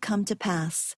it shall come to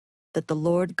pass that the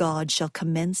Lord God shall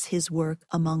commence his work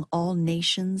among all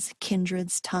nations,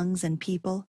 kindreds, tongues, and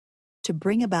people, to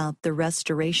bring about the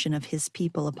restoration of his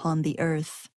people upon the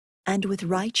earth. And with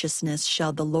righteousness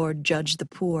shall the Lord judge the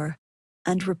poor,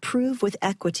 and reprove with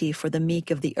equity for the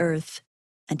meek of the earth.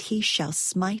 And he shall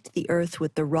smite the earth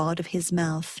with the rod of his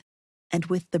mouth, and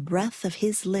with the breath of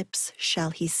his lips shall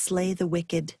he slay the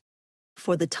wicked.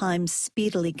 For the time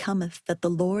speedily cometh that the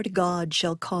Lord God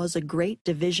shall cause a great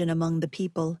division among the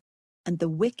people, and the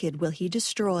wicked will he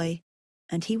destroy,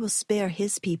 and he will spare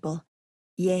his people.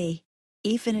 Yea,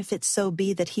 even if it so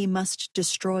be that he must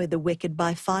destroy the wicked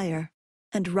by fire.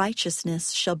 And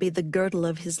righteousness shall be the girdle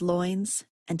of his loins,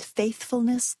 and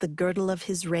faithfulness the girdle of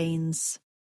his reins.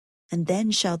 And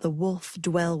then shall the wolf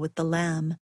dwell with the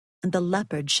lamb, and the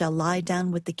leopard shall lie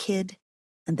down with the kid,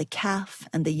 and the calf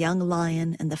and the young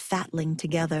lion and the fatling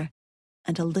together,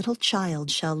 and a little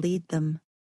child shall lead them.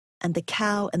 And the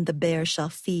cow and the bear shall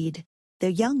feed, their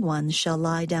young ones shall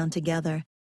lie down together,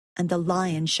 and the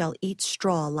lion shall eat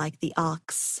straw like the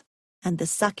ox. And the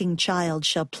sucking child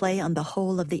shall play on the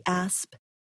hole of the asp,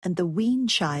 and the weaned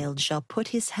child shall put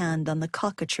his hand on the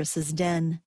cockatrice's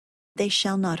den. They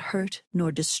shall not hurt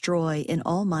nor destroy in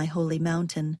all my holy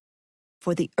mountain,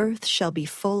 for the earth shall be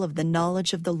full of the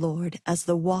knowledge of the Lord as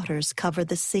the waters cover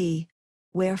the sea.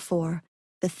 Wherefore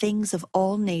the things of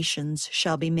all nations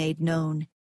shall be made known,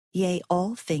 yea,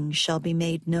 all things shall be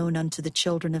made known unto the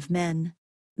children of men.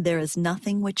 There is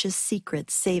nothing which is secret,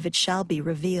 save it shall be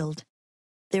revealed.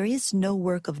 There is no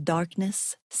work of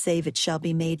darkness, save it shall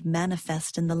be made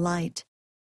manifest in the light.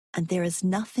 And there is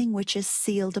nothing which is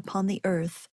sealed upon the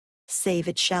earth, save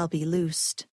it shall be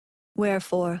loosed.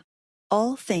 Wherefore,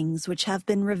 all things which have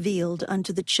been revealed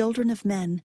unto the children of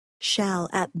men shall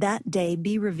at that day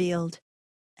be revealed,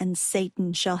 and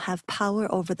Satan shall have power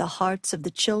over the hearts of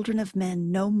the children of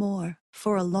men no more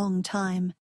for a long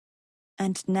time.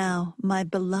 And now, my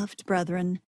beloved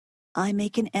brethren, I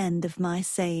make an end of my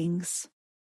sayings.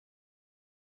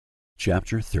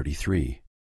 Chapter 33.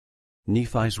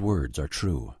 Nephi's words are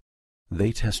true.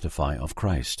 They testify of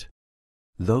Christ.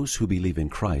 Those who believe in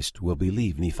Christ will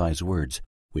believe Nephi's words,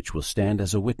 which will stand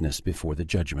as a witness before the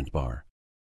judgment bar.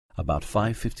 About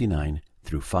 559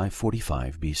 through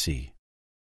 545 B.C.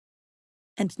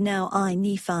 And now I,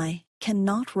 Nephi,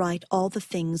 cannot write all the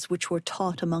things which were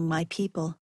taught among my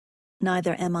people,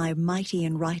 neither am I mighty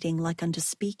in writing like unto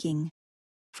speaking.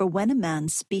 For when a man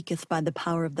speaketh by the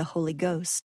power of the Holy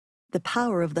Ghost, the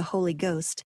power of the Holy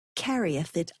Ghost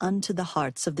carrieth it unto the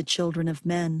hearts of the children of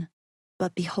men.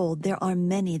 But behold, there are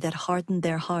many that harden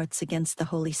their hearts against the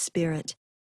Holy Spirit,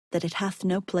 that it hath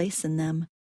no place in them.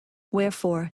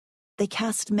 Wherefore they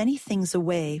cast many things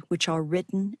away which are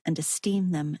written, and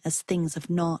esteem them as things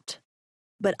of naught.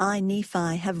 But I,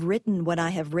 Nephi, have written what I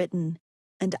have written,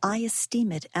 and I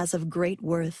esteem it as of great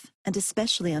worth, and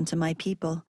especially unto my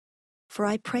people. For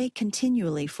I pray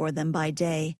continually for them by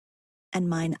day, and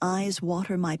mine eyes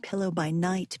water my pillow by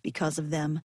night because of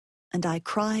them. And I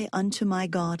cry unto my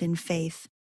God in faith,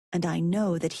 and I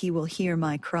know that he will hear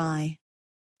my cry.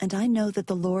 And I know that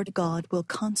the Lord God will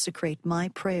consecrate my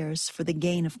prayers for the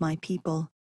gain of my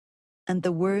people. And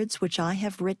the words which I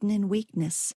have written in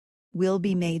weakness will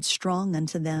be made strong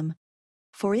unto them.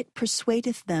 For it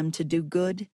persuadeth them to do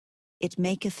good, it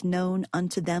maketh known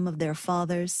unto them of their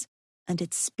fathers, and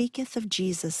it speaketh of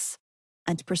Jesus,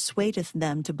 and persuadeth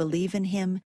them to believe in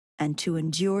him, and to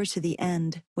endure to the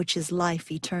end, which is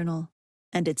life eternal.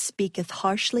 And it speaketh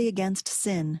harshly against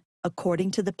sin, according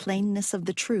to the plainness of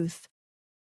the truth.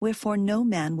 Wherefore no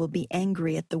man will be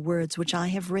angry at the words which I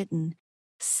have written,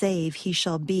 save he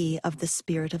shall be of the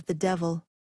spirit of the devil.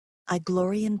 I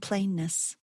glory in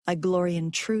plainness, I glory in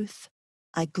truth,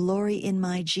 I glory in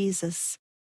my Jesus,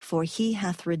 for he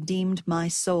hath redeemed my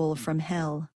soul from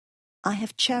hell. I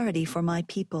have charity for my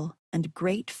people, and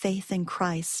great faith in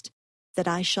Christ, that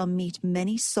I shall meet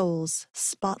many souls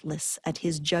spotless at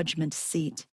his judgment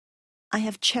seat. I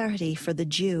have charity for the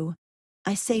Jew.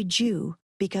 I say Jew,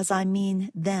 because I mean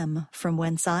them from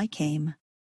whence I came.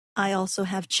 I also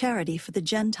have charity for the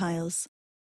Gentiles.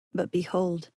 But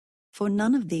behold, for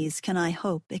none of these can I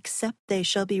hope, except they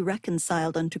shall be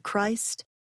reconciled unto Christ,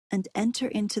 and enter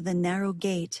into the narrow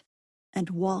gate, and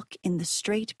walk in the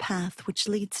straight path which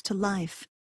leads to life,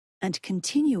 and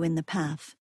continue in the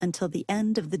path until the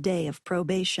end of the day of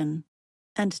probation.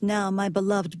 And now, my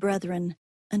beloved brethren,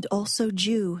 and also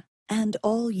Jew, and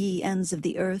all ye ends of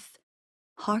the earth,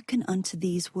 hearken unto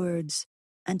these words,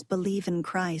 and believe in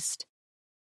Christ.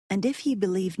 And if ye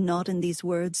believe not in these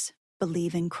words,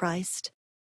 believe in Christ.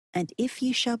 And if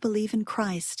ye shall believe in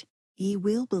Christ, ye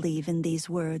will believe in these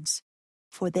words,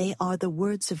 for they are the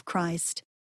words of Christ,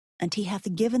 and he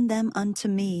hath given them unto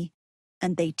me,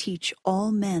 and they teach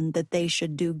all men that they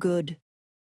should do good.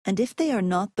 And if they are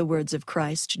not the words of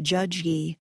Christ, judge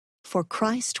ye, for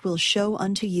Christ will show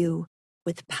unto you,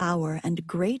 with power and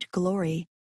great glory,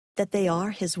 that they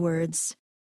are his words,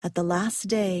 at the last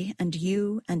day, and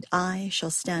you and I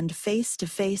shall stand face to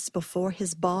face before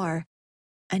his bar,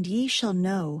 and ye shall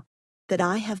know that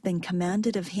I have been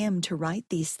commanded of him to write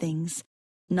these things,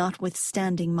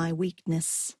 notwithstanding my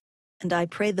weakness. And I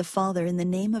pray the Father in the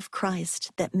name of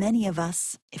Christ that many of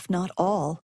us, if not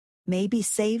all, may be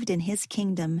saved in his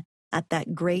kingdom at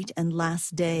that great and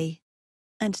last day.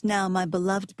 And now, my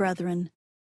beloved brethren,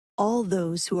 all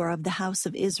those who are of the house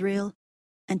of Israel,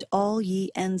 and all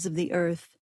ye ends of the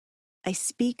earth, I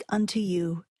speak unto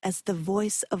you as the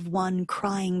voice of one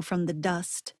crying from the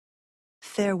dust.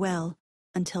 Farewell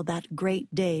until that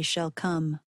great day shall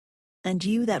come. And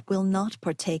you that will not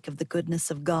partake of the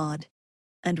goodness of God,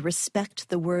 and respect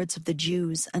the words of the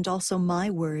Jews, and also my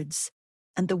words,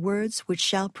 and the words which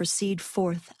shall proceed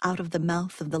forth out of the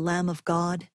mouth of the Lamb of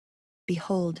God,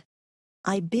 behold,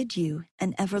 I bid you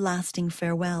an everlasting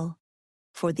farewell,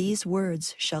 for these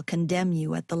words shall condemn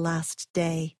you at the last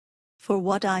day. For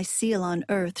what I seal on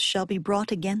earth shall be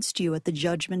brought against you at the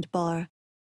judgment bar.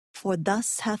 For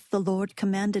thus hath the Lord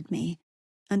commanded me,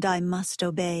 and I must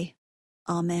obey.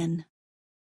 Amen.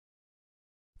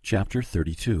 Chapter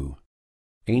 32.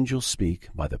 Angels speak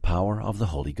by the power of the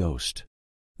Holy Ghost.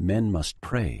 Men must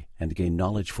pray and gain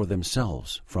knowledge for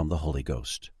themselves from the Holy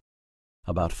Ghost.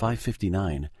 About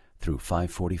 559 through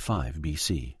 545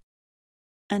 B.C.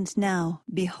 And now,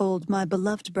 behold, my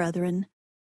beloved brethren,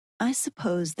 I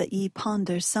suppose that ye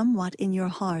ponder somewhat in your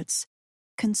hearts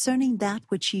concerning that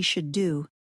which ye should do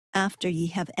after ye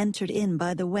have entered in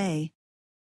by the way.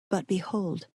 But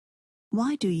behold,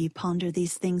 why do ye ponder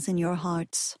these things in your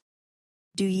hearts?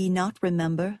 Do ye not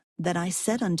remember that I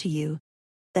said unto you,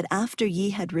 that after ye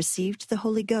had received the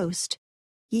Holy Ghost,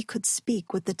 ye could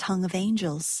speak with the tongue of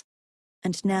angels?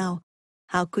 And now,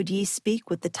 how could ye speak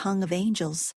with the tongue of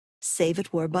angels, save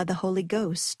it were by the Holy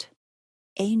Ghost?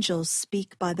 Angels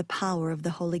speak by the power of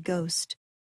the Holy Ghost.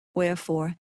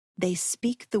 Wherefore, they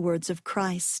speak the words of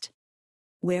Christ.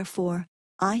 Wherefore,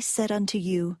 I said unto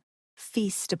you,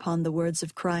 feast upon the words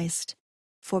of Christ.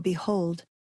 For behold,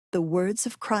 the words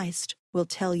of Christ will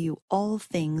tell you all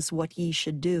things what ye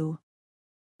should do.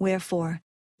 Wherefore,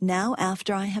 now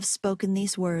after I have spoken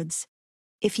these words,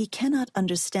 if ye cannot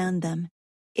understand them,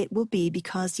 it will be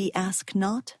because ye ask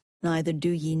not, neither do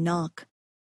ye knock.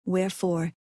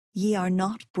 Wherefore, ye are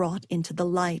not brought into the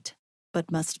light,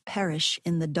 but must perish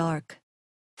in the dark.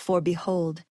 For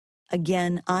behold,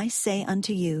 again I say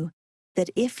unto you, that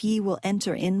if ye will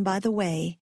enter in by the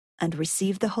way, and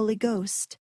receive the Holy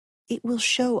Ghost, it will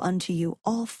show unto you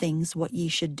all things what ye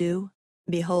should do.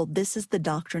 Behold, this is the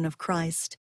doctrine of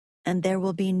Christ, and there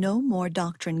will be no more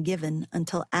doctrine given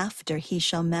until after he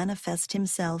shall manifest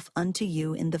himself unto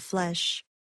you in the flesh.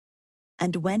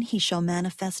 And when he shall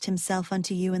manifest himself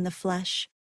unto you in the flesh,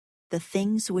 the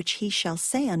things which he shall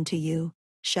say unto you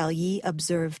shall ye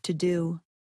observe to do.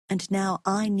 And now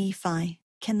I, Nephi,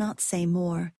 cannot say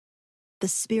more. The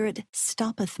Spirit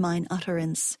stoppeth mine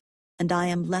utterance, and I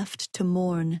am left to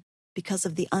mourn, because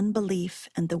of the unbelief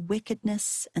and the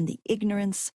wickedness and the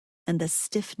ignorance and the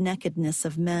stiff-neckedness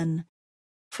of men.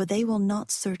 For they will not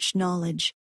search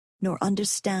knowledge, nor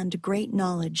understand great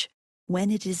knowledge, when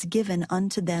it is given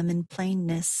unto them in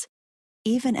plainness,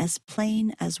 even as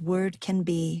plain as word can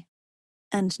be.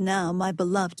 And now, my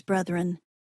beloved brethren,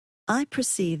 I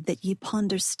perceive that ye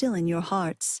ponder still in your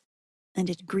hearts, and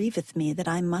it grieveth me that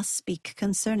I must speak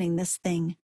concerning this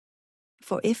thing.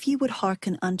 For if ye would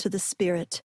hearken unto the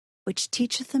Spirit, which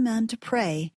teacheth a man to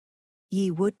pray, ye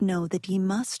would know that ye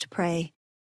must pray.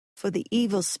 For the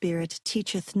evil spirit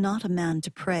teacheth not a man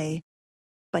to pray,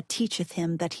 but teacheth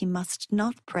him that he must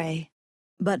not pray.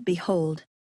 But behold,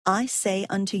 I say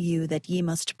unto you that ye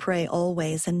must pray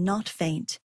always and not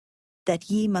faint, that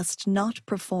ye must not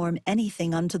perform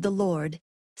anything unto the Lord,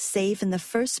 save in the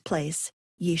first place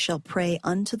ye shall pray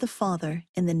unto the Father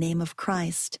in the name of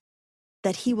Christ,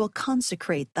 that he will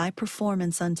consecrate thy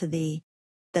performance unto thee,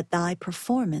 that thy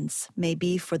performance may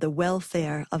be for the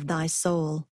welfare of thy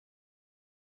soul.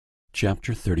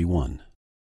 Chapter 31.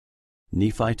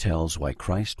 Nephi tells why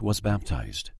Christ was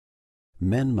baptized.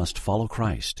 Men must follow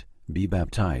Christ, be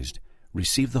baptized,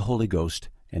 receive the Holy Ghost,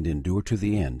 and endure to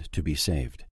the end to be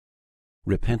saved.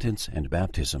 Repentance and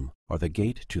baptism are the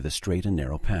gate to the straight and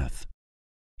narrow path.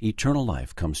 Eternal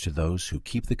life comes to those who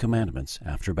keep the commandments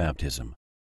after baptism.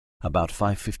 About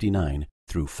 559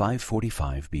 through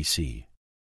 545 B.C.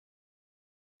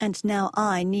 And now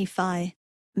I, Nephi,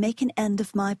 make an end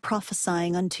of my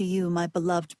prophesying unto you, my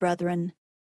beloved brethren.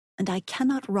 And I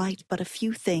cannot write but a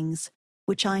few things,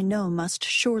 which I know must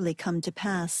surely come to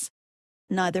pass.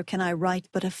 Neither can I write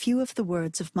but a few of the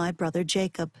words of my brother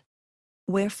Jacob.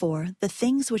 Wherefore the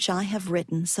things which I have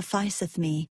written sufficeth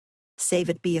me, save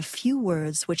it be a few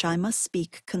words which I must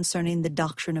speak concerning the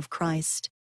doctrine of Christ.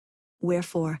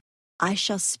 Wherefore I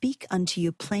shall speak unto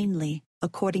you plainly,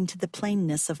 according to the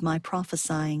plainness of my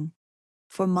prophesying.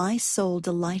 For my soul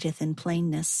delighteth in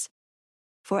plainness.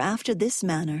 For after this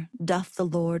manner doth the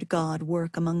Lord God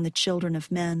work among the children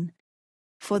of men.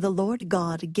 For the Lord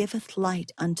God giveth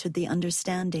light unto the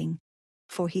understanding,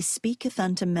 for he speaketh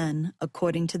unto men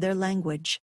according to their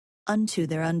language, unto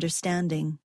their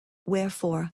understanding.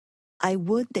 Wherefore, I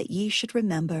would that ye should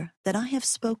remember that I have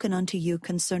spoken unto you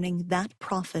concerning that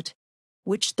prophet,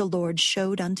 which the Lord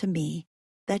showed unto me,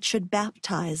 that should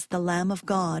baptize the Lamb of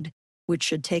God which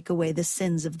should take away the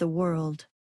sins of the world.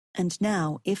 And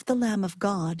now, if the Lamb of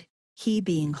God, he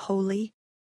being holy,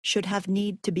 should have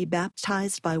need to be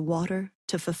baptized by water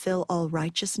to fulfill all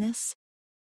righteousness,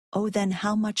 oh, then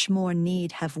how much more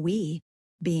need have we,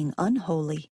 being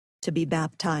unholy, to be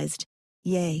baptized,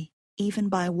 yea, even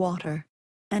by water?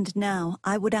 And now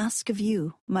I would ask of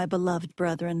you, my beloved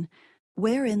brethren,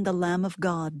 wherein the Lamb of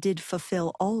God did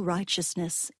fulfill all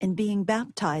righteousness in being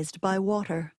baptized by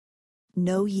water?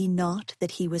 Know ye not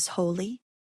that he was holy?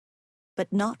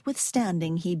 But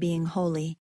notwithstanding he being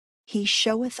holy, he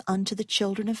showeth unto the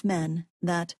children of men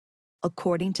that,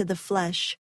 according to the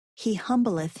flesh, he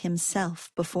humbleth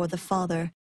himself before the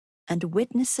Father, and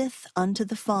witnesseth unto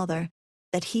the Father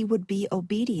that he would be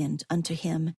obedient unto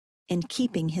him in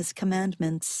keeping his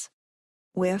commandments.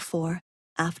 Wherefore,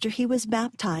 after he was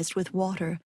baptized with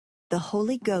water, the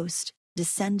Holy Ghost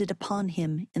descended upon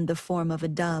him in the form of a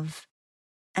dove.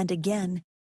 And again,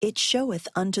 it showeth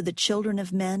unto the children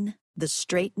of men the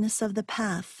straightness of the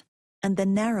path, and the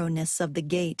narrowness of the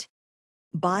gate,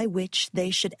 by which they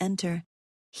should enter,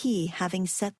 he having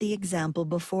set the example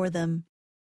before them.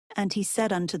 And he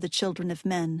said unto the children of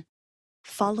men,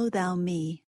 Follow thou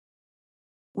me.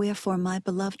 Wherefore, my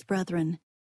beloved brethren,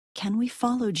 can we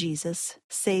follow Jesus,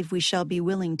 save we shall be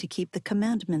willing to keep the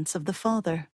commandments of the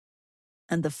Father?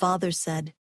 And the Father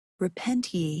said,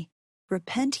 repent ye,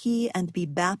 and be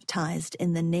baptized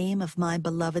in the name of my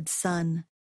beloved Son.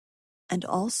 And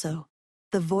also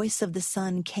the voice of the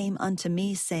Son came unto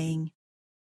me, saying,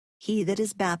 He that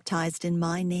is baptized in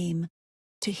my name,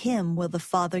 to him will the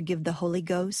Father give the Holy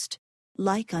Ghost,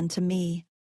 like unto me.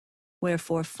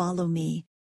 Wherefore follow me,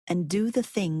 and do the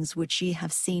things which ye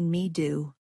have seen me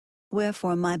do.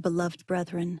 Wherefore, my beloved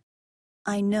brethren,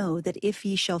 I know that if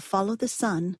ye shall follow the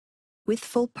Son, with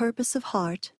full purpose of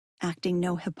heart, acting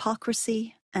no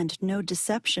hypocrisy and no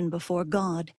deception before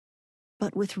God,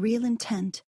 but with real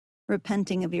intent,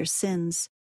 repenting of your sins,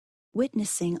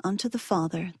 witnessing unto the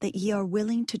Father that ye are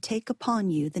willing to take upon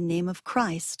you the name of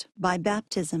Christ by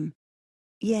baptism,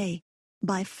 yea,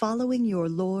 by following your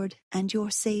Lord and your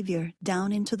Savior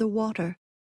down into the water,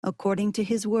 according to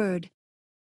his word,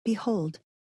 behold,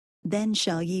 then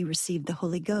shall ye receive the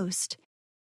Holy Ghost.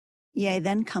 Yea,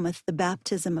 then cometh the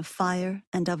baptism of fire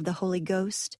and of the Holy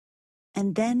Ghost,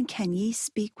 and then can ye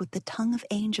speak with the tongue of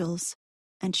angels,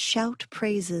 and shout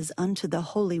praises unto the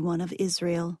Holy One of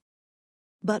Israel.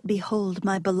 But behold,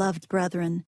 my beloved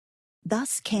brethren,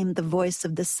 thus came the voice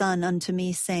of the Son unto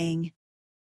me, saying,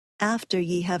 After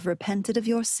ye have repented of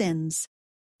your sins,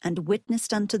 and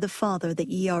witnessed unto the Father that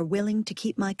ye are willing to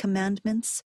keep my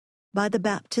commandments, by the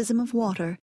baptism of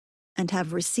water, and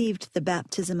have received the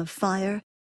baptism of fire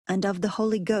and of the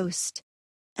Holy Ghost,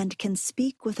 and can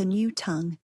speak with a new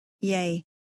tongue, yea,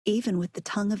 even with the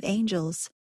tongue of angels,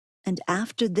 and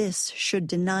after this should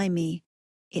deny me,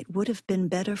 it would have been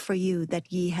better for you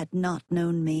that ye had not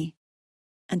known me.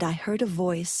 And I heard a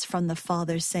voice from the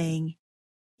Father saying,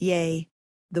 Yea,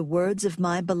 the words of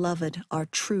my beloved are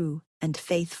true and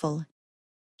faithful.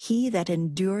 He that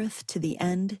endureth to the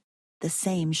end, the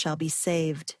same shall be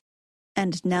saved.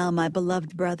 And now, my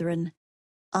beloved brethren,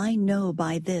 I know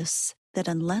by this that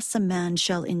unless a man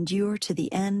shall endure to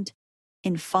the end,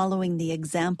 in following the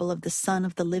example of the Son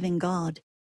of the living God,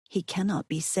 he cannot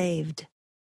be saved.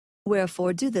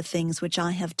 Wherefore do the things which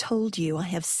I have told you I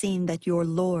have seen that your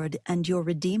Lord and your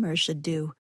Redeemer should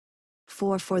do.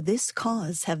 For this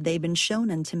cause have they been shown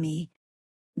unto me,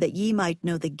 that ye might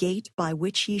know the gate by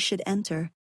which ye should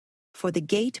enter. For the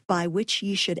gate by which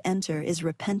ye should enter is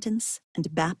repentance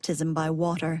and baptism by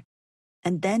water,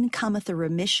 and then cometh a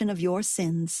remission of your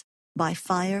sins by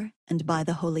fire and by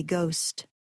the Holy Ghost.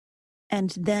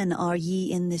 And then are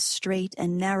ye in this straight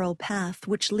and narrow path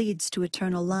which leads to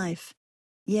eternal life.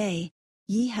 Yea,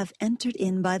 ye have entered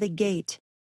in by the gate,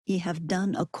 ye have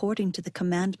done according to the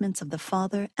commandments of the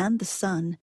Father and the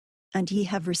Son, and ye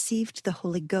have received the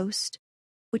Holy Ghost,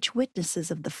 which witnesses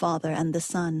of the Father and the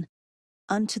Son,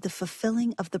 unto the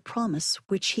fulfilling of the promise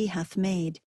which he hath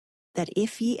made, that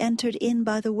if ye entered in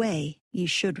by the way, ye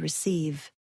should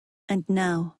receive. And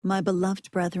now, my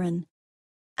beloved brethren,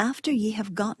 after ye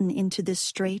have gotten into this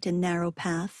straight and narrow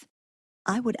path,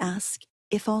 I would ask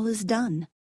if all is done.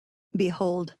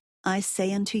 Behold, I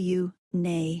say unto you,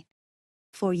 Nay,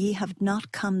 for ye have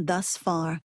not come thus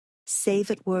far,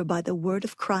 save it were by the word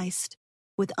of Christ,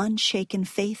 with unshaken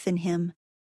faith in him,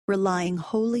 relying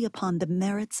wholly upon the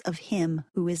merits of him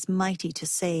who is mighty to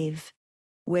save.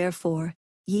 Wherefore,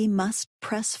 ye must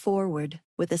press forward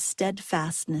with a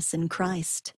steadfastness in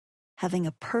Christ, having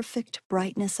a perfect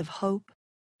brightness of hope,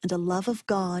 and a love of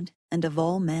God and of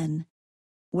all men.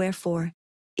 Wherefore,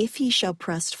 if ye shall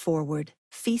press forward,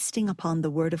 feasting upon the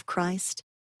word of Christ,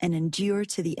 and endure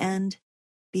to the end,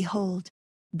 behold,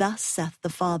 thus saith the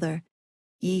Father,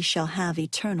 ye shall have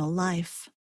eternal life.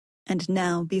 And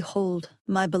now, behold,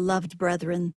 my beloved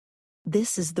brethren,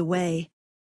 this is the way,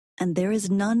 and there is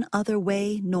none other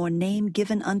way nor name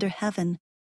given under heaven,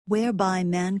 whereby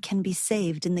man can be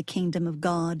saved in the kingdom of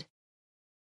God.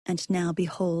 And now,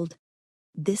 behold,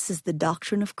 this is the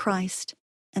doctrine of Christ,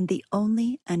 and the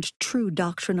only and true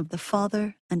doctrine of the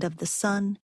Father, and of the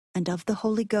Son, and of the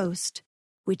Holy Ghost,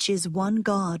 which is one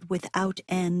God without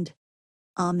end.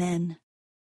 Amen.